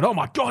all night. But oh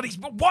my God,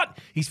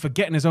 he's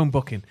forgetting his own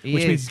booking, which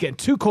means he's getting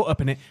too caught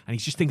up in it, and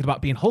he's just thinking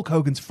about being Hulk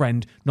Hogan's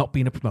friend, not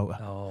being a promoter.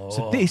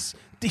 So this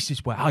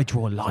is where I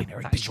draw a line,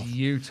 Eric Bischoff.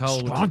 You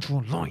told. I draw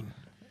a line.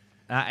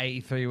 At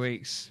 83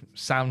 weeks,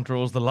 Sam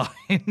draws the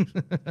line.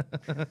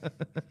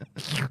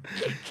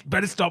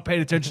 Better stop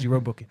paying attention to your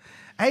own booking.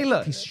 Hey,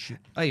 look.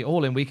 Hey,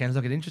 All In weekends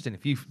looking interesting.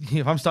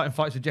 If I'm starting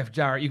fights with Jeff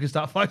Jarrett, you can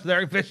start fights with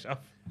Eric Bischoff.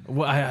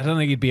 Well, I don't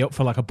think he'd be up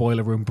for like a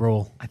boiler room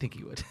brawl. I think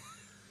he would.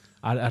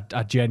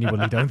 I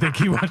genuinely don't think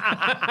he would.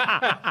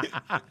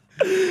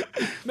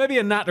 Maybe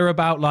a natter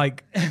about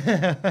like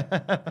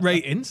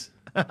ratings.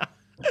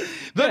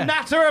 The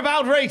natter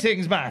about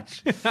ratings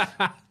match.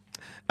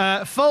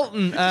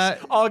 Fulton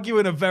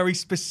arguing a very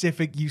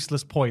specific,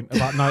 useless point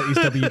about 90s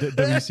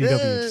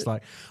WCW. Just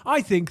like,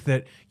 I think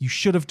that you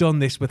should have done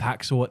this with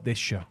Hacksaw at this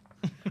show,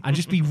 and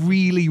just be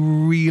really,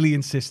 really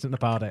insistent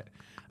about it,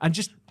 and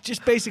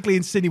just basically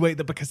insinuate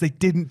that because they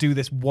didn't do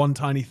this one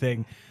tiny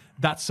thing,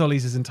 that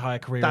sullies his entire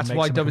career. That's and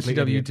why makes him a complete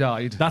WCW idiot.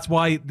 died. That's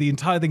why the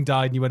entire thing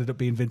died, and you ended up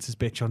being Vince's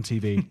bitch on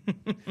TV.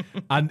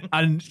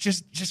 and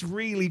just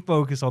really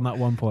focus on that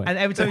one point. And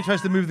every time he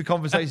tries to move the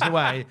conversation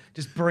away,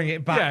 just bring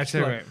it back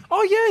to like, it.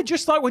 oh yeah,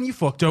 just like when you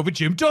fucked over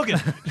Jim Duggan.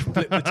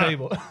 Flip the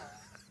table.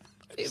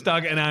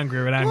 Start getting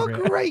angrier and angrier.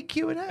 What a great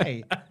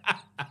Q&A.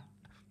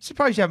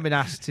 Surprised you haven't been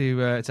asked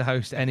to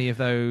host any of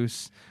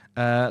those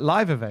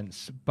live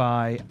events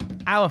by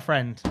our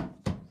friend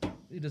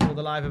who does all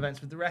the live events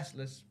with the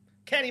wrestlers,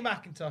 Kenny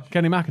McIntosh.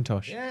 Kenny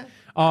McIntosh. Yeah.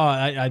 Oh,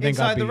 I think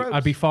Inside the Ropes.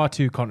 I'd be far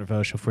too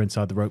controversial for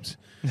Inside the Ropes.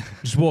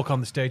 Just walk on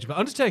the stage and be,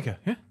 Undertaker,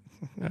 yeah?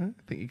 I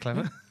think you're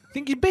clever.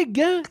 Think you're big,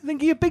 yeah?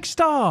 Think you're a big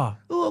star.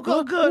 Oh, I've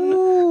got a gun.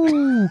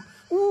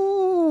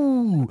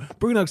 Ooh.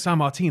 Bruno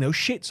Sammartino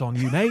shits on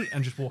you, mate,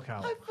 and just walk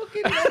out. I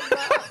fucking love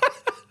that.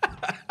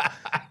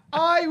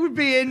 I would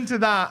be into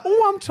that.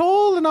 Oh, I'm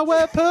tall and I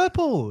wear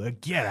purple.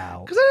 Get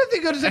out. Because I don't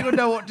think Undertaker would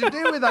know what to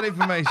do with that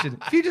information.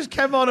 If you just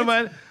came on and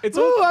went,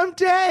 I'm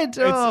dead.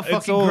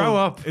 Grow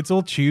up. It's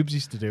all Tubes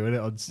used to do it.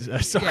 On,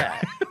 sorry. Yeah.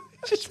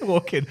 Just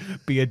walk in,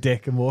 be a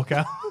dick and walk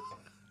out.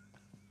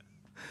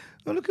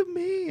 Oh, look at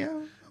me.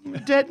 I'm a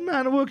dead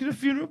man. I work in a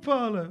funeral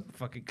parlour.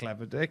 Fucking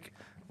clever dick.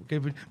 Okay,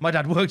 but my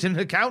dad worked in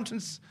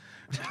accountants.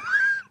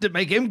 Didn't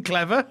make him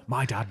clever.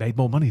 My dad made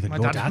more money than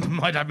your dad.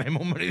 My dad made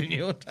more money than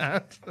your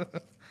dad.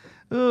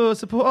 Oh,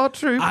 support our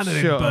troops. And I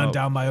didn't burn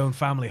down my own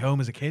family home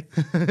as a kid.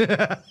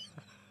 And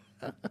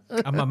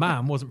my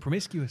mum wasn't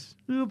promiscuous.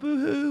 Oh,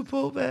 boo-hoo,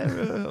 Paul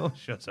Bearer. Oh,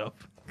 shut up.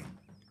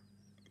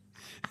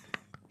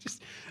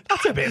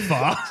 That's a bit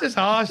far. It's just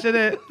harsh, isn't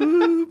it?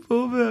 Ooh,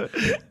 Paul Bearer.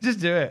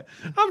 Just do it.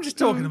 I'm just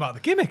talking about the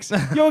gimmicks.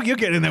 You're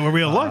getting in there with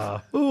real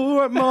life.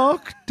 All right,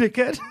 Mark,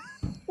 dickhead.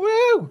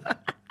 Woo!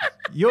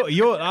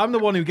 I'm the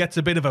one who gets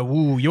a bit of a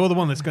woo. You're the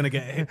one that's going to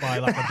get hit by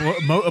like a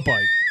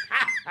motorbike.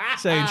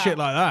 Saying shit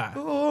like that.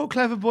 Oh,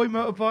 clever boy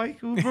motorbike.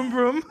 Oh, brum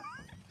brum.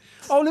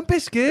 Oh, Limp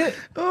Bizkit.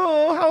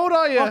 Oh, how old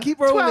are you? I'll keep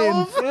rolling.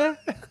 12. Yeah.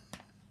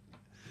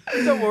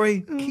 Don't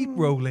worry. Keep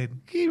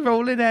rolling. Keep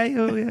rolling, eh?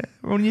 Oh, yeah.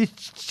 On your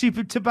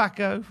stupid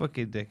tobacco.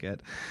 Fucking dickhead.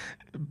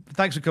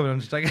 Thanks for coming on,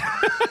 Undertaker.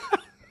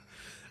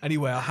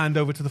 Anyway, I'll hand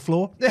over to the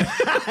floor.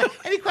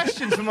 Any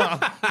questions for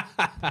Mark?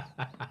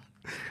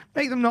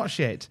 Make them not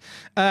shit.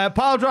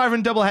 Pile driver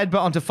and double headbutt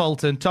onto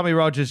Fulton. Tommy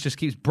Rogers just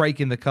keeps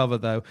breaking the cover,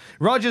 though.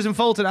 Rogers and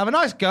Fulton have a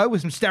nice go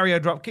with some stereo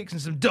drop kicks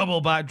and some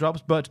double back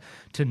drops, but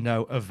to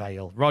no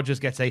avail.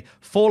 Rogers gets a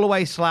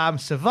fall-away slam,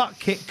 savate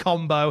kick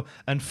combo,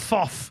 and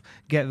Foff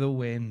get the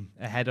win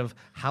ahead of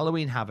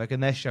Halloween Havoc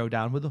and their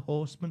showdown with the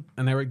Horsemen.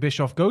 And Eric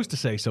Bischoff goes to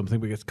say something,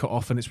 but gets cut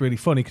off, and it's really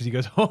funny because he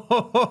goes,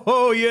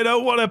 ho, you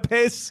don't want to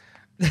piss.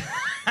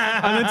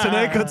 And then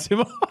Tanay cuts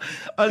him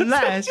off.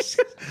 Unless...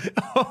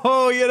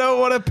 oh, you don't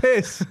want to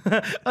piss.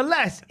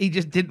 Unless he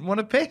just didn't want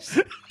to piss.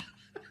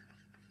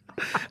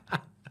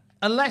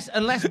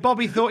 Unless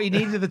Bobby thought he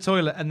needed the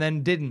toilet and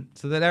then didn't.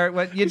 So then Eric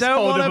went, you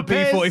don't want to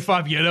piss.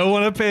 P45, you don't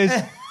want to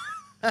piss.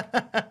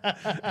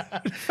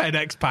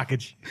 FedEx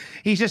package.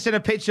 He's just in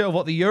a picture of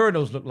what the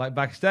urinals look like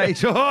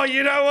backstage. Oh,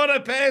 you don't want to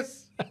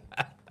piss.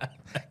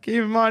 Keep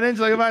in mind,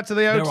 until I go back to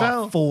the hotel. There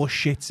are 4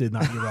 shits in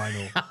that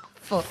urinal.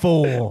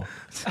 4.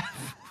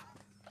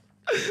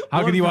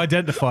 How can you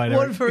identify it?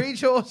 One for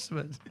each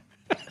horseman.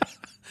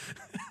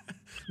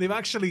 They've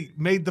actually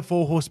made the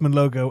 4 Horsemen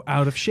logo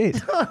out of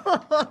shit.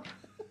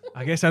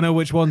 I guess I know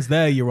which one's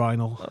their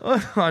urinal.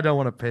 I don't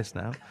want to piss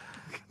now.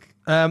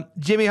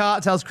 Jimmy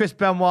Hart tells Chris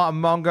Benoit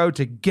and Mongo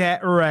to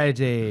get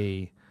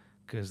ready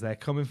because they're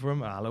coming from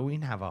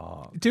Halloween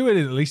Havoc. Do it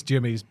in at least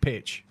Jimmy's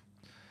pitch.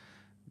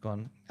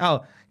 Gone.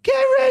 Oh,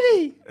 get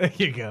ready. There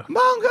you go.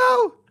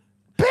 Mongo,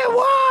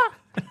 Benoit,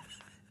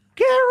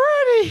 get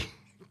ready.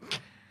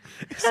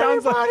 It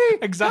sounds like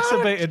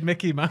exacerbated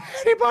Mickey Mouse.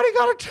 Anybody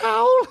got a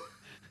towel?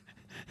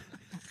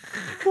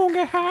 Want to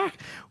get high?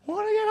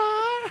 Want to get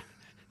high?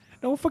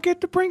 Don't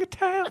forget to bring a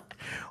towel.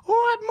 All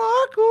right,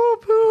 Mark.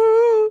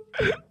 Oh,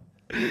 boo.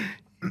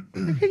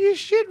 Look at you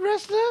shit,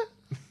 wrestler.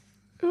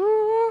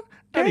 Ooh,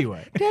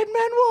 anyway. Dead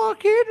man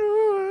walking.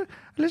 Ooh,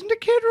 listen to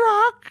Kid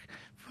Rock.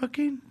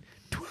 Fucking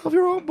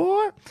 12-year-old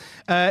boy.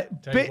 Tell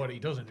you what, he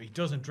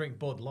doesn't drink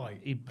Bud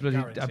Light. I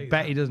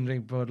bet he doesn't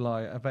drink Bud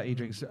Light. I bet he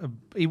drinks.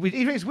 He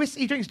drinks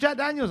whiskey. He drinks Jack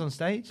Daniels on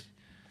stage.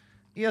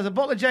 He has a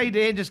bottle of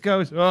JD and just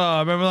goes, oh,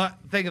 I remember that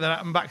thing that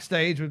happened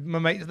backstage with my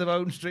mates at the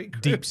Bone Street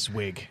crew. Deep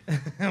swig.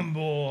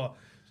 Boy,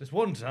 just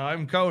one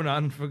time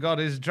Conan forgot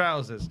his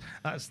trousers.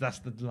 That's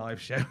the live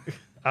show.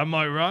 Am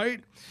I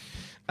right?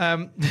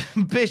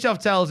 Bischoff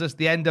tells us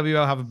the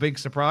NWO have a big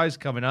surprise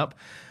coming up.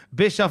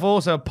 Bischoff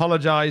also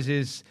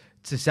apologizes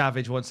to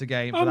Savage once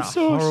again. I'm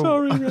so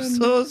sorry, I'm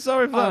so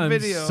sorry for that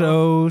video.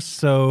 So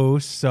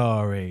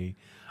sorry.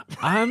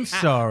 I'm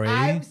sorry.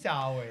 I'm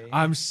sorry.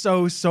 I'm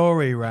so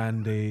sorry,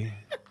 Randy.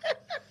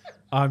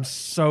 I'm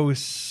so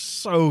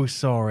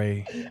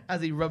sorry.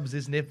 As he rubs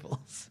his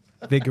nipples.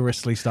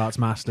 Vigorously starts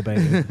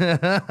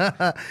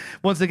masturbating.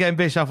 Once again,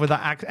 Bischoff with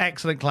that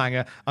excellent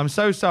clanger. I'm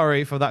so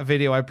sorry for that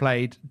video I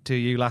played to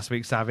you last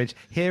week, Savage.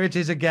 Here it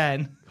is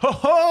again.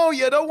 Ho,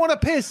 you don't want to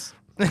piss.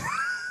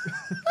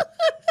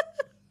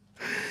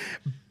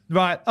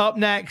 Right, up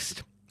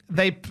next,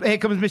 here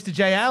comes Mr.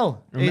 JL.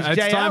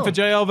 It's time for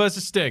JL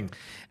versus Sting.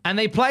 And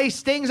they play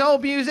Sting's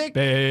old music.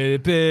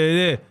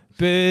 The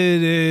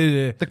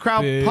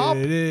crowd pop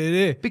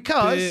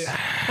because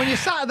when you're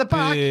sat at the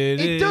back,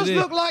 it does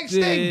look like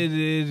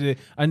Sting.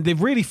 And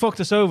they've really fucked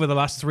us over the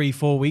last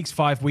 3-4 weeks,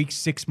 5 weeks,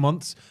 6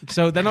 months.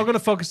 So they're not going to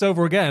fuck us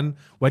over again.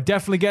 We're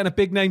definitely getting a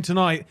big name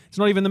tonight. It's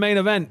not even the main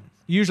event.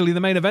 Usually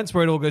the main event's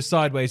where it all goes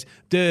sideways.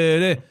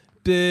 It's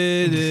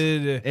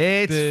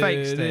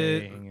fake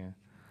Sting.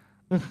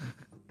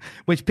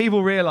 Which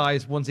people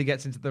realise once he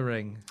gets into the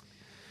ring.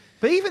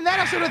 But even then,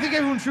 I still don't think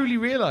everyone truly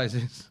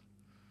realises.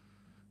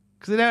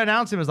 Because they don't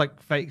announce him as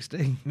like fake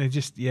Sting. They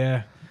just,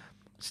 yeah.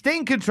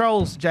 Sting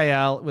controls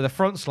JL with a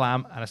front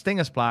slam and a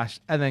Stinger splash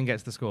and then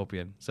gets the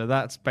Scorpion. So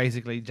that's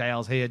basically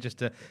JL's here just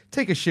to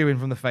take a shoe in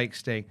from the fake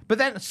Sting. But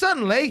then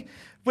suddenly,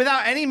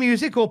 without any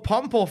music or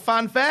pomp or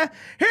fanfare,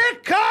 here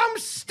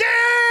comes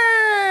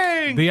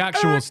Sting! The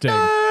actual Sting.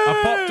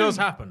 A pop does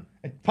happen.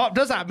 Pop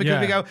does happen because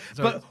we go,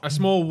 so but a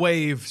small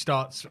wave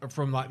starts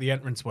from like the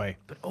entranceway.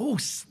 But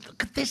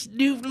look at this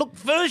new look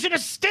version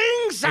of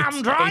Sting,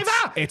 Sam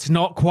Driver. It's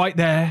not quite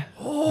there,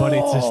 but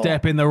it's a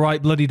step in the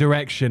right bloody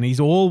direction. He's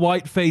all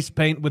white face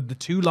paint with the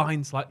 2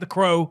 lines like the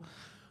Crow.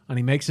 And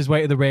he makes his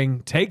way to the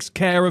ring, takes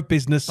care of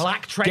business.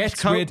 Black trench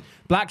coat.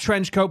 Black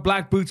trench coat,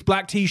 black boots,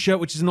 black T-shirt,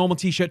 which is a normal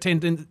T-shirt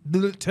turned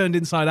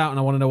inside out. And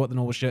I want to know what the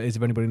normal shirt is.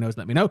 If anybody knows,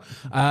 let me know.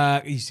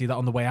 You see that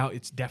on the way out.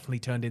 It's definitely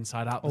turned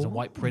inside out. There's a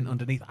white print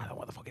underneath. I don't know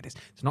what the fuck it is.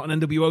 It's not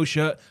an NWO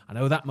shirt. I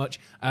know that much.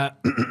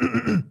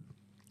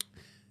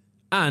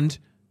 And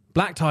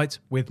black tights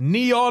with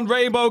neon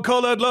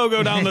rainbow-coloured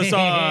logo down the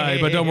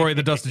side. But don't worry,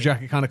 the duster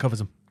jacket kind of covers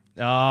them.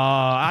 Oh,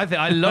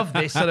 I love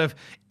this sort of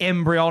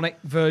embryonic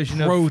version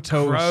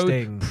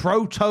Sting.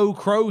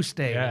 Proto-Crow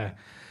Sting. Yeah.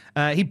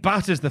 He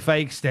batters the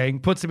fake Sting,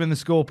 puts him in the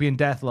Scorpion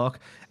Deathlock,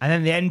 and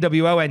then the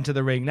NWO enter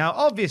the ring. Now,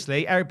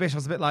 obviously, Eric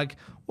Bischoff's a bit like,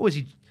 what was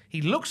he?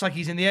 He looks like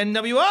he's in the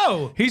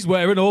NWO. He's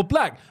wearing all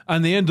black.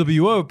 And the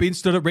NWO have been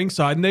stood at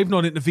ringside and they've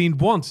not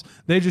intervened once.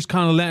 They're just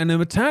kind of letting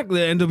him attack the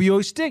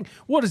NWO Sting.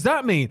 What does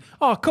that mean?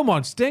 Oh, come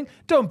on, Sting.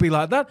 Don't be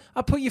like that.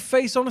 I put your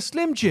face on a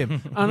Slim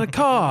Jim and a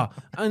car.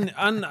 and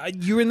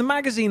you're in the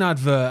magazine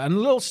advert and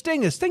little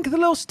stingers. Think of the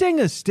little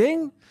stingers,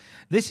 Sting.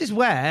 This is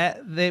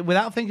where,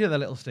 without thinking of the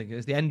little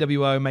stingers, the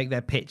NWO make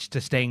their pitch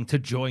to Sting to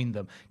join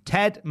them.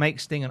 Ted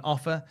makes Sting an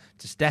offer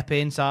to step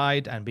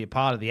inside and be a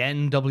part of the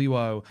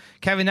NWO.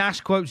 Kevin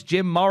Nash quotes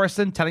Jim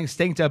Morrison telling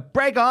Sting to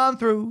break on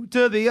through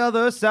to the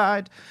other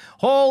side.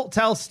 Hall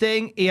tells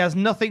Sting he has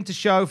nothing to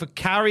show for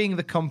carrying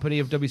the company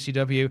of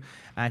WCW,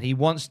 and they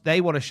want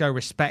to show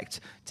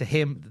respect to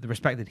him, the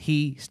respect that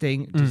he,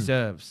 Sting,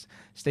 deserves.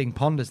 Sting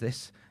ponders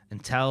this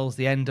and tells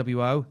the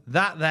NWO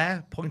that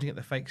there, pointing at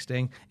the fake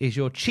Sting, is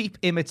your cheap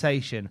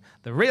imitation.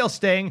 The real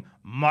Sting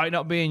might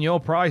not be in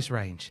your price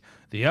range.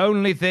 The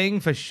only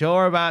thing for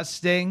sure about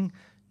Sting,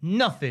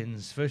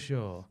 nothing's for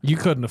sure. You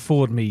couldn't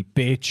afford me,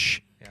 bitch.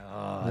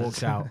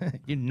 Walks out.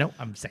 You know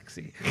I'm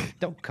sexy.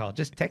 Don't call,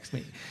 just text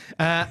me.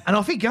 And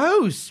off he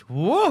goes.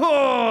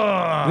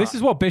 Whoa! This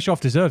is what Bischoff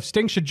deserves.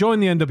 Sting should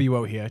join the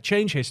NWO here,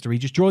 change history,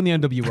 just join the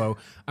NWO,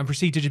 and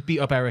proceed to just beat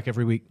up Eric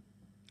every week.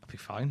 Be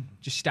fine.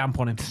 Just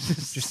stamp on him.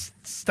 Just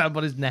stamp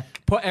on his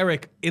neck. Put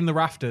Eric in the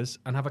rafters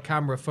and have a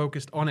camera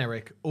focused on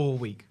Eric all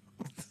week.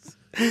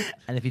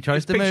 And if he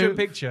tries to move...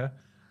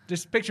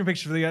 Just picture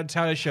for the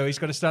entire show. He's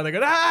got to stand there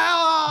going,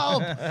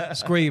 "Help!"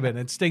 screaming.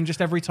 And Sting just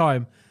every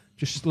time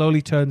just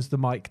slowly turns the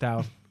mic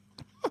down.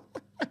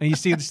 And you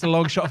see just a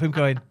long shot of him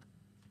going...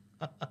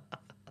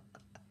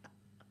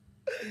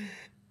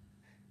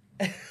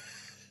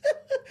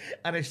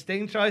 And if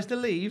Sting tries to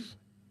leave...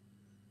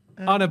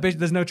 Oh no,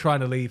 there's no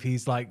trying to leave.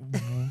 He's like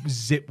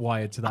zip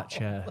wired to that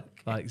chair,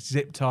 like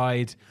zip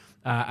tied,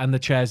 and the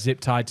chair's zip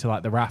tied to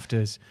like the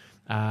rafters.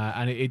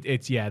 And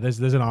it's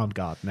there's an armed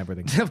guard and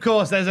everything. Of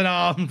course, there's an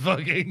armed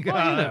fucking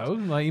guard. Well, you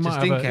know, like he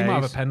might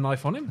have a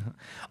penknife on him.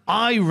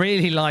 I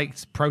really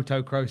liked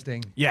Proto Crow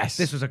Sting. Yes,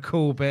 this was a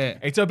cool bit.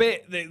 It's a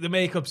bit the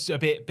makeup's a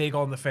bit big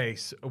on the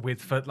face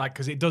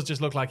because it does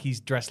just look like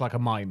he's dressed like a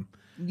mime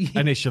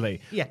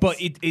initially. Yes. But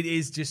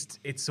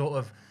it's sort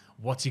of.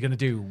 What's he going to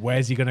do?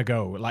 Where's he going to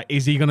go? Like,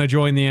 is he going to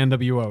join the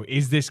NWO?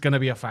 Is this going to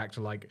be a factor?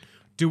 Like,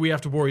 do we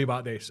have to worry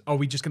about this? Are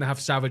we just going to have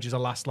Savage as a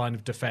last line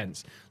of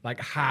defense? Like,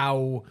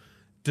 how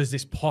does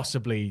this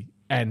possibly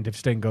end if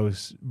Sting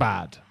goes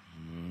bad?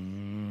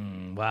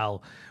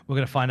 Well, we're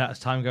going to find out as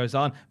time goes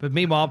on. But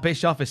meanwhile,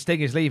 Bischoff, as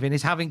Sting is leaving,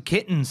 is having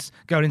kittens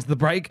going into the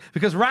break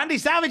because Randy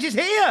Savage is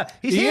here.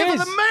 He's here for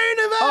the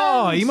main event.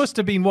 Oh, he must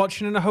have been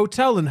watching in a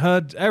hotel and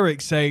heard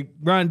Eric say,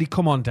 "Randy,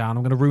 come on down.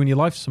 I'm going to ruin your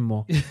life some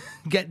more."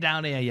 Get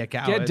down here, you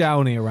coward. Get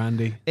down here,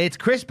 Randy. It's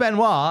Chris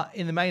Benoit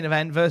in the main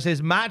event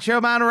versus Macho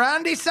Man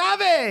Randy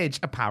Savage,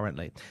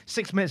 apparently.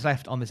 6 minutes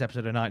left on this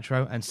episode of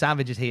Nitro, and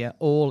Savage is here,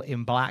 all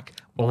in black.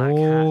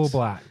 All hats.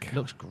 black.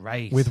 Looks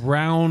great. With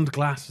round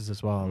glasses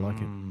as well. I like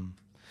it.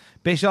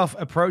 Bischoff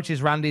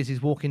approaches Randy as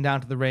he's walking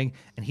down to the ring,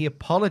 and he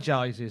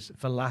apologizes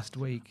for last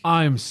week.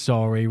 I'm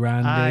sorry,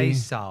 Randy. I'm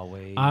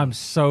sorry. I'm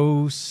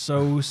so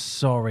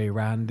sorry,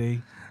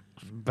 Randy.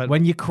 But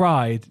when you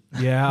cried,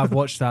 yeah, I've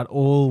watched that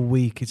all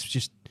week. It's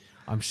just,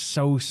 I'm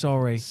so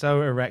sorry.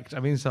 So erect. I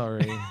mean,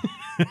 sorry.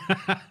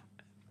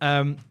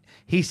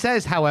 He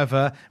says,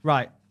 however,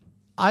 right,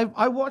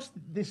 I watched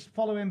this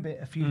following bit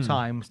a few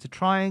times to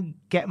try and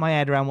get my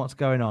head around what's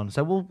going on.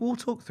 So we'll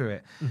talk through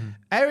it.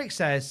 Eric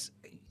says,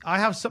 I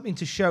have something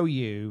to show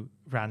you,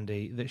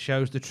 Randy, that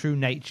shows the true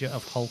nature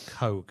of Hulk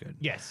Hogan.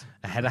 Yes.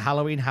 Ahead of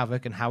Halloween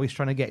Havoc and how he's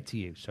trying to get to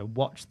you. So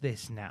watch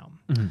this now.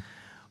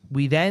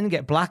 We then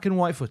get black and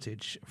white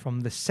footage from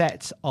the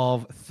set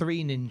of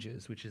Three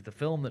Ninjas, which is the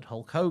film that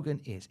Hulk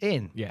Hogan is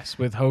in. Yes,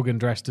 with Hogan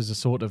dressed as a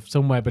sort of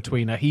somewhere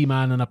between a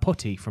He-Man and a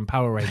Putty from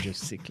Power Rangers.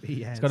 Basically,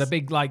 yes. He's got a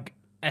big, like,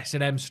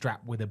 S&M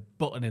strap with a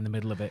button in the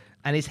middle of it.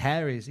 And his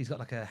hair he's got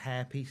like a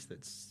hair piece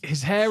that's...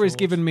 His hair is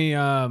giving me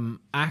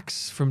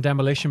Axe from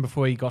Demolition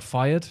before he got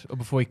fired, or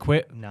before he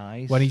quit.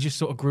 Nice. When he just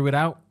sort of grew it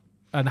out.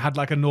 And had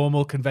like a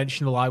normal,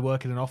 conventional I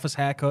work in an office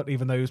haircut,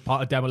 even though he was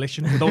part of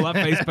Demolition with all that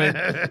face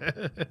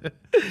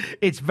paint.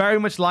 It's very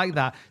much like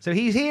that. So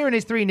he's here in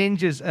his Three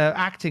Ninjas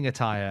acting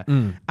attire,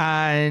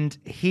 and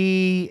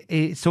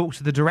he talks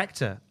to the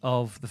director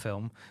of the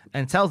film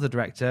and tells the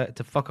director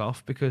to fuck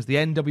off because the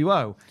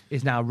NWO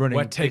is now running.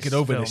 We're taking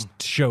over this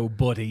show,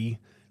 buddy.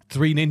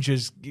 Three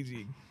Ninjas,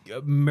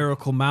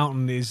 Miracle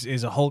Mountain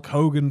is a Hulk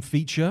Hogan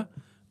feature.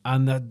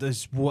 And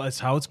that's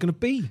how it's going to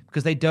be.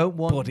 Because they don't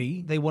want...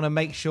 They want to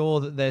make sure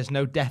that there's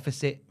no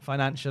deficit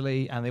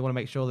financially, and they want to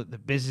make sure that the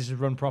business is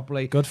run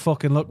properly. Good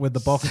fucking luck with the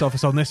box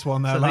office on this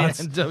one there, lads.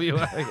 The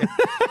NWO,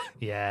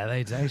 yeah,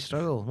 they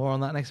struggle. More on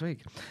that next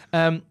week.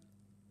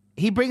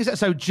 He brings it...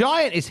 So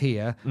Giant is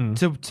here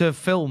to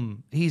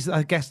film. He's,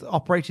 I guess,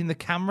 operating the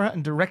camera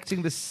and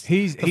directing this.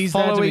 He's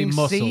there to be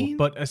muscle, scene.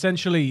 but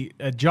essentially,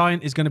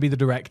 Giant is going to be the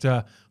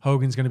director.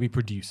 Hogan's going to be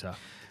producer.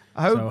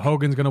 So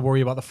Hogan's going to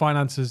worry about the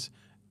finances.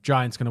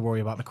 Giant's going to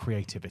worry about the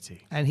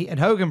creativity. And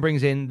Hogan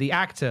brings in the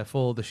actor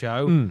for the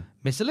show,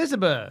 Miss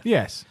Elizabeth.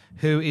 Yes.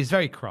 Who is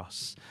very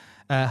cross.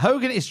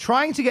 Hogan is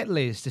trying to get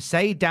Liz to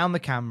say down the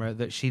camera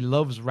that she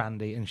loves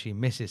Randy and she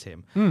misses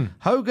him.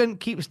 Hogan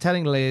keeps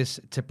telling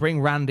Liz to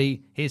bring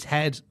Randy his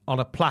head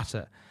on a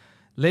platter.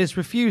 Liz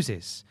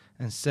refuses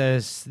and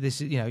says, "This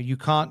is, you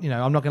can't,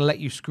 I'm not going to let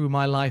you screw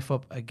my life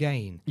up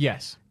again."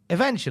 Yes.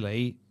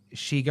 Eventually,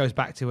 she goes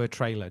back to her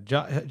trailer.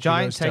 Giant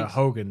goes to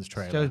Hogan's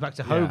trailer. Goes back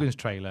to Hogan's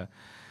trailer.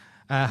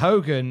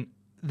 Hogan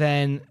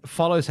then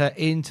follows her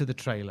into the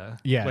trailer,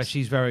 where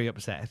she's very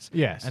upset.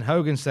 Yes. And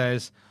Hogan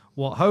says,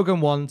 what Hogan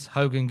wants,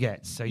 Hogan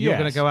gets. So you're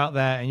going to go out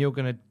there and you're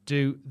going to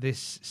do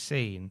this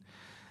scene.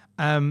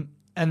 And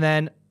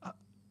then,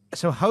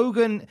 so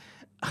Hogan...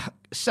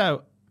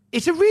 So,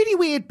 it's a really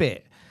weird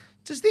bit.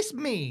 Does this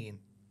mean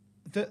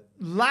that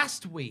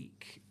last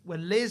week,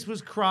 when Liz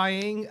was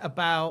crying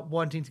about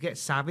wanting to get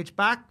Savage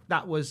back,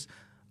 that was...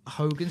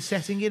 Hogan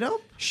setting it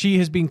up? She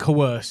has been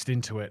coerced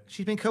into it.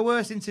 She's been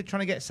coerced into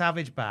trying to get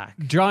Savage back.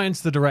 Giant's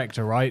the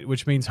director, right?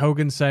 Which means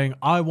Hogan's saying,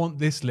 I want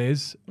this,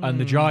 Liz. And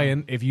the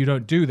Giant, if you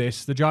don't do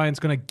this, the Giant's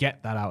going to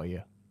get that out of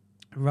you.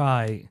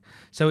 Right.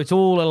 So it's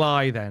all a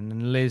lie then,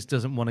 and Liz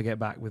doesn't want to get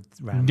back with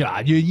Randy.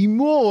 Not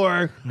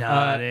anymore.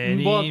 Not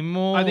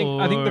anymore. I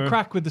think the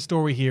crack with the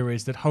story here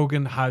is that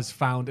Hogan has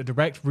found a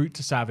direct route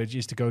to Savage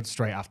is to go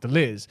straight after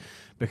Liz,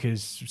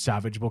 because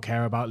Savage will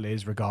care about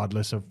Liz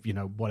regardless of,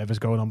 whatever's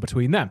going on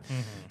between them.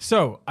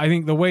 So I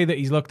think the way that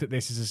he's looked at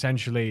this is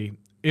essentially,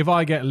 if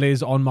I get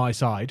Liz on my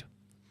side,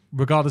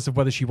 regardless of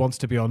whether she wants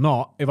to be or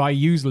not, if I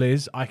use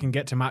Liz, I can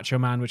get to Macho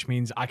Man, which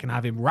means I can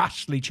have him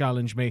rashly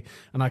challenge me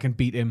and I can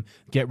beat him,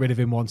 get rid of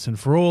him once and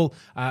for all.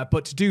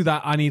 But to do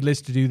that, I need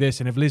Liz to do this.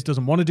 And if Liz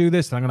doesn't want to do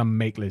this, then I'm going to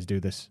make Liz do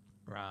this.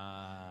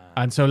 Right.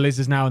 And so Liz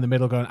is now in the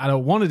middle going, I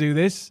don't want to do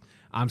this.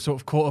 I'm sort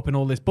of caught up in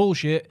all this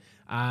bullshit.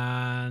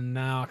 And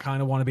now I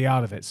kind of want to be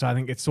out of it. So I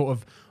think it's sort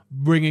of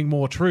ringing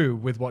more true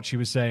with what she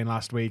was saying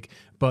last week.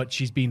 But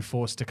she's been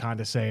forced to kind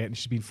of say it and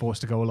she's been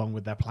forced to go along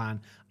with their plan,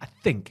 I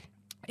think.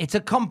 It's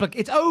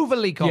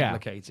overly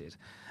complicated.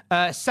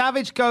 Yeah.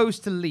 Savage goes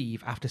to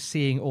leave after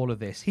seeing all of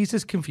this. He's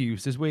as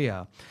confused as we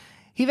are.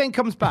 He then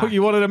comes back.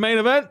 You wanted a main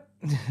event?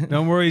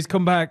 Don't worry, he's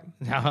come back.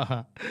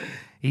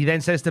 He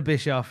then says to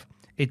Bischoff,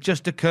 "It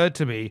just occurred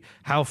to me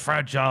how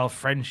fragile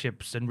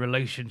friendships and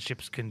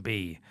relationships can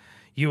be.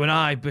 You and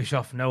I,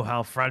 Bischoff, know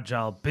how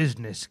fragile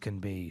business can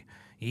be.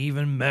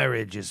 Even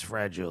marriage is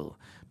fragile.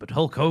 But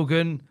Hulk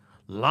Hogan,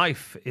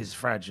 life is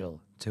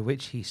fragile." To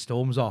which he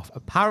storms off,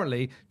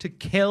 apparently to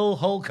kill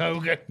Hulk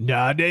Hogan.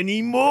 Not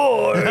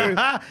anymore.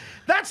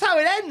 That's how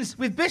it ends,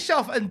 with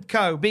Bischoff and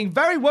co. being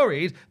very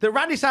worried that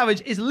Randy Savage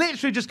is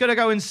literally just going to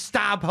go and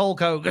stab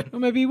Hulk Hogan.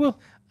 Well, maybe he will.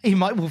 He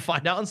might. We'll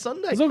find out on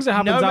Sunday. As long as it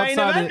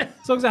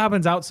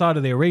happens outside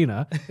of the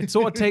arena, it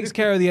sort of takes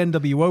care of the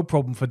NWO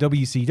problem for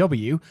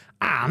WCW,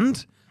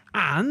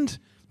 and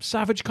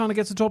Savage kind of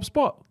gets a top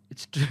spot.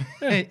 It's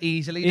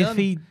easily done. If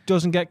he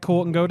doesn't get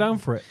caught and go down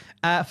for it.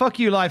 Fuck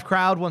you, live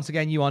crowd. Once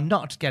again, you are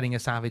not getting a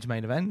Savage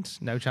main event.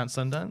 No chance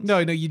Sundance. No,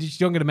 you just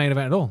don't get a main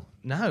event at all.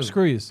 No.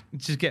 Screw you.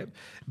 Just get...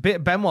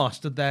 Benoit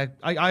stood there.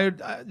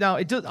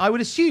 I would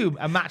assume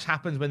a match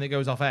happens when it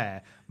goes off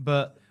air,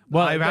 but...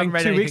 Well, I haven't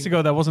read 2 weeks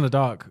ago, there wasn't a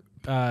dark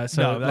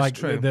No, that's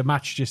true. The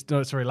match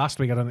last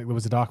week I don't think there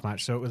was a dark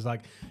match, so it was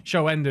like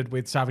show ended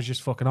with Savage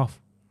just fucking off.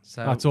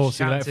 So that's all.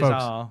 See you later,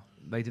 folks. Are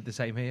they did the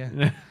same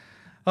here.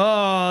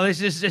 Oh,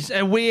 this is just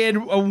a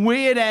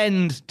weird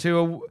end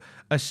to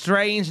a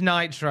strange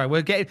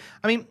Nitro.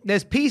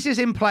 There's pieces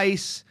in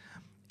place,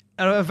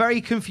 a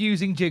very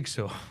confusing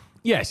jigsaw.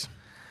 Yes.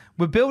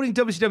 We're building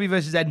WCW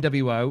versus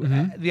NWO.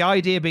 Mm-hmm. The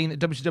idea being that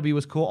WCW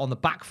was caught on the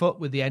back foot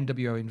with the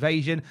NWO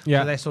invasion.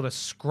 Yeah. So they're sort of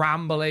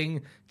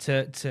scrambling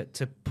to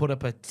put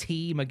up a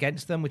team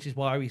against them, which is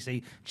why we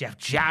see Jeff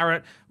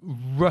Jarrett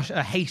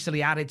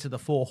hastily added to the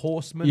Four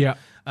Horsemen. Yeah.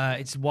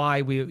 It's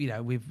why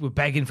we're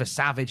begging for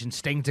Savage and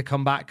Sting to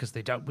come back because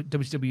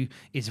WCW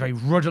is very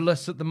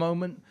rudderless at the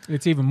moment.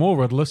 It's even more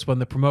rudderless when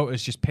the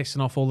promoter's just pissing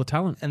off all the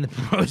talent. And the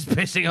promoter's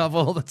pissing off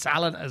all the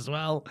talent as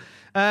well.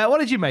 What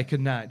did you make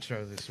of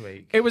Nitro this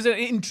week? It was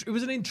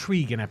an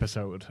intriguing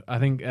episode. I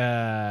think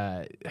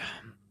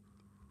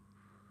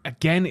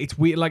again, it's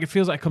weird. Like, it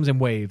feels like it comes in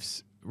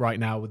waves right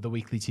now with the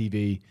weekly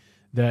TV.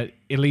 That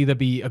it'll either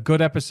be a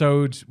good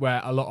episode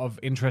where a lot of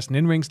interesting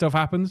in-ring stuff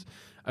happens,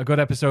 a good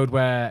episode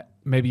where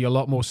maybe a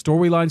lot more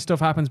storyline stuff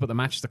happens, but the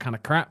matches are kind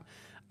of crap.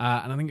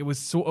 And I think it was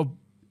sort of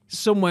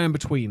somewhere in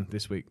between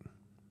this week.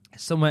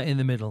 Somewhere in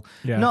the middle.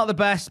 Yeah. Not the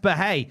best, but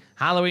hey,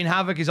 Halloween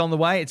Havoc is on the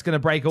way. It's going to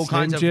break all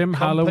kinds of Slim Jim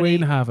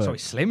Halloween Havoc. Sorry,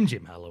 Slim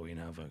Jim Halloween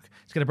Havoc.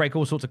 It's going to break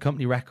all sorts of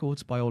company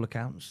records by all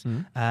accounts.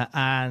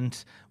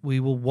 And we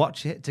will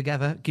watch it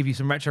together, give you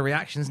some retro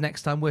reactions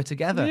next time we're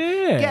together.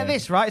 Yeah. Get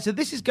this, right? So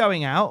this is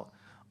going out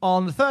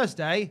on the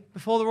Thursday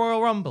before the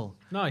Royal Rumble.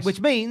 Nice.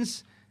 Which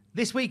means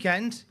this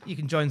weekend you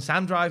can join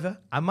Sam Driver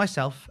and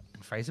myself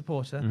and Fraser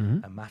Porter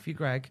and Matthew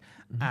Gregg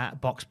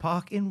at Box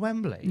Park in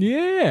Wembley.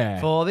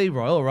 Yeah. For the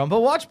Royal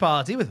Rumble watch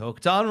party with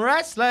Hooked on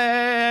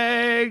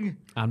Wrestling.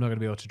 I'm not going to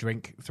be able to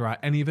drink throughout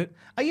any of it.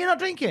 Are you not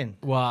drinking?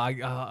 Well,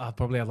 I'll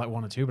probably have like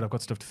one or two, but I've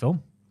got stuff to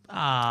film.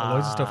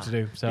 Loads of stuff to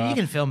do. So you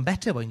can film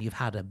better when you've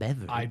had a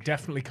beverage. I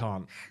definitely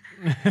can't.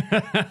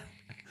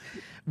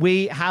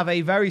 We have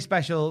a very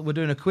special, we're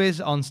doing a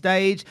quiz on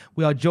stage.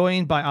 We are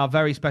joined by our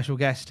very special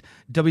guest,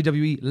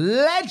 WWE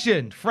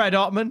legend, Fred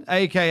Ottman,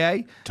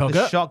 a.k.a. Tugger.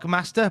 The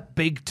Shockmaster,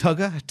 Big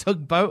Tugger,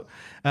 Tugboat,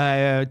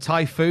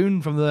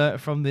 Typhoon from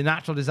the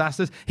natural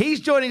disasters.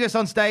 He's joining us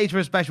on stage for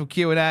a special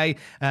Q&A,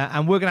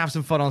 and we're going to have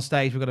some fun on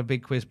stage. We've got a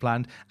big quiz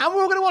planned. And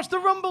we're going to watch the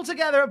Rumble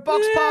together at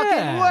Box Park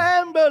in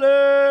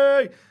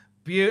Wembley.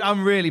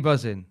 I'm really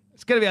buzzing.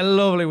 It's going to be a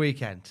lovely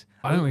weekend.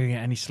 I don't really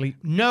get any sleep.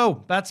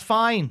 No, that's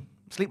fine.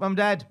 Sleep, I'm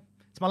dead.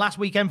 It's my last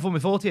weekend for my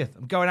 40th.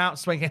 I'm going out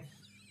swinging.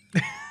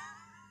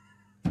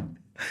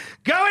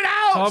 Going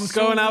out! Tom's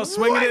going out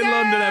swinging in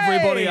London,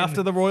 everybody,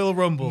 after the Royal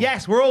Rumble.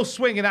 Yes, we're all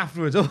swinging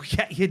afterwards. Oh,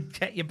 get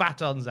your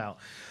batons out.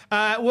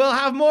 We'll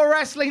have more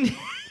wrestling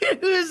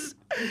news,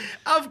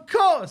 of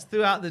course,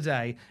 throughout the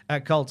day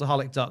at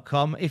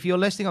cultaholic.com. If you're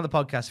listening on the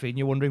podcast feed and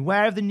you're wondering,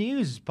 where have the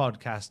news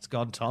podcasts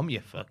gone, Tom, you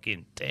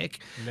fucking dick.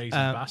 Lazy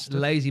bastard.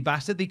 Lazy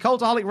bastard. The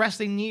Cultaholic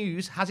Wrestling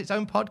News has its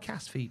own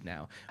podcast feed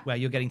now, where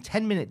you're getting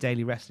 10-minute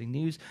daily wrestling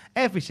news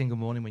every single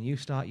morning when you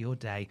start your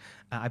day.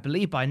 I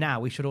believe by now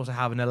we should also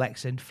have an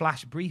Alexa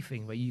flash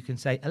briefing where you can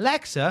say,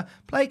 Alexa,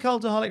 play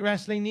Cultaholic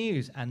Wrestling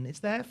News, and it's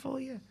there for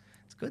you.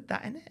 It's good,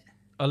 that, isn't it?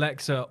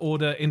 Alexa,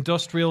 order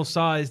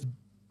industrial-sized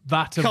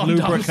vat of Condoms.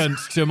 lubricant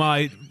to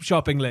my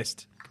shopping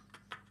list.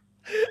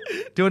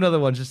 Do another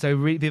one just so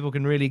people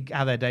can really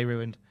have their day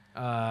ruined.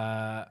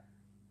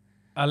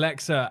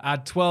 Alexa,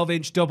 add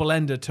 12-inch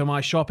double-ender to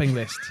my shopping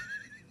list.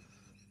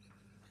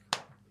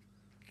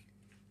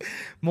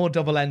 More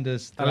double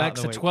enders.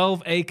 Alexa,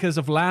 12 acres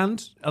of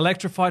land,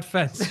 electrified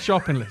fence,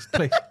 shopping list,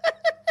 please.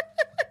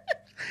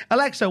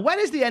 Alexa, when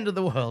is the end of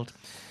the world?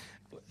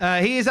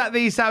 He is at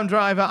the Sam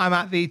Driver. I'm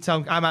at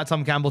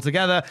Tom Campbell.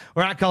 Together,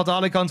 we're at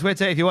Cultaholic on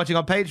Twitter. If you're watching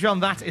on Patreon,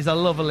 that is a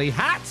lovely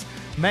hat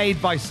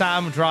made by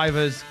Sam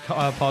Driver's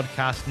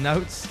podcast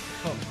notes.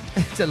 Oh,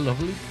 it's a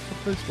lovely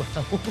cup as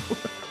well.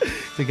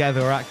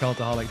 Together, we're at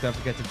Cultaholic. Don't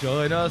forget to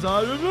join us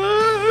on.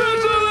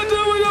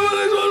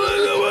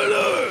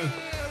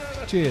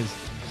 Cheers.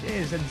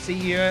 Cheers, and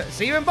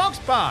see you in Box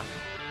Park.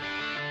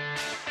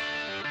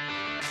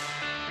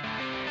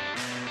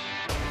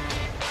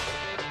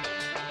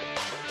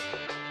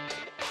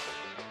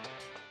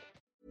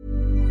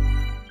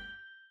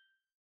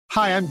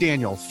 Hi, I'm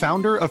Daniel,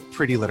 founder of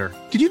Pretty Litter.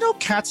 Did you know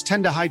cats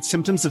tend to hide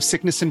symptoms of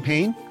sickness and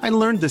pain? I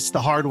learned this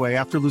the hard way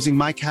after losing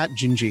my cat,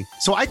 Gingy.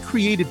 So I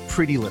created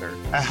Pretty Litter,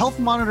 a health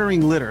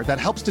monitoring litter that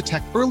helps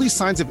detect early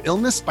signs of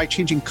illness by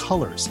changing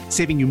colors,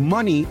 saving you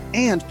money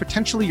and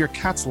potentially your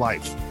cat's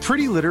life.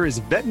 Pretty Litter is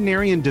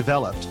veterinarian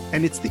developed,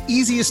 and it's the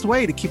easiest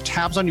way to keep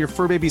tabs on your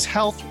fur baby's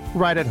health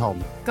right at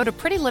home. Go to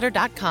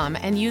prettylitter.com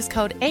and use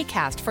code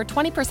ACAST for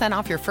 20%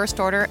 off your first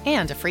order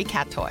and a free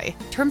cat toy.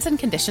 Terms and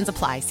conditions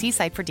apply. See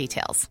site for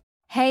details.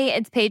 Hey,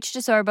 it's Paige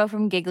DeSorbo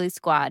from Giggly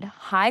Squad.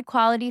 High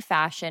quality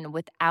fashion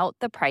without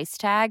the price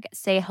tag.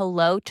 Say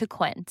hello to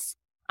Quince.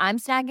 I'm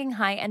snagging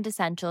high-end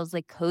essentials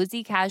like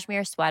cozy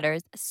cashmere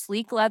sweaters,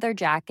 sleek leather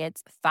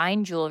jackets,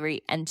 fine jewelry,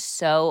 and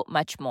so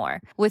much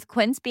more. With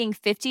Quince being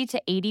 50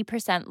 to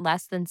 80%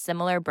 less than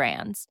similar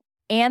brands.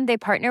 And they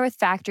partner with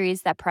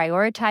factories that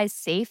prioritize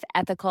safe,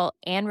 ethical,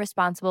 and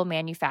responsible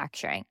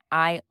manufacturing.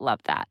 I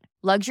love that.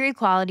 Luxury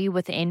quality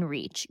within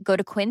reach. Go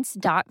to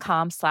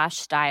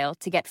quince.com/style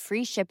to get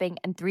free shipping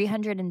and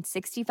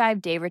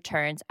 365-day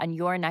returns on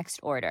your next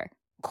order.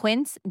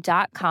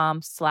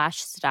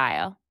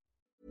 Quince.com/style.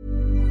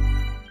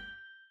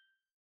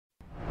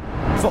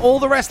 For all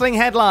the wrestling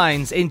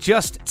headlines in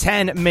just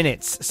 10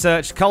 minutes,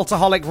 search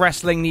Cultaholic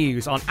Wrestling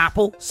News on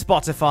Apple,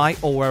 Spotify,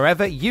 or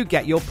wherever you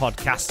get your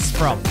podcasts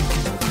from.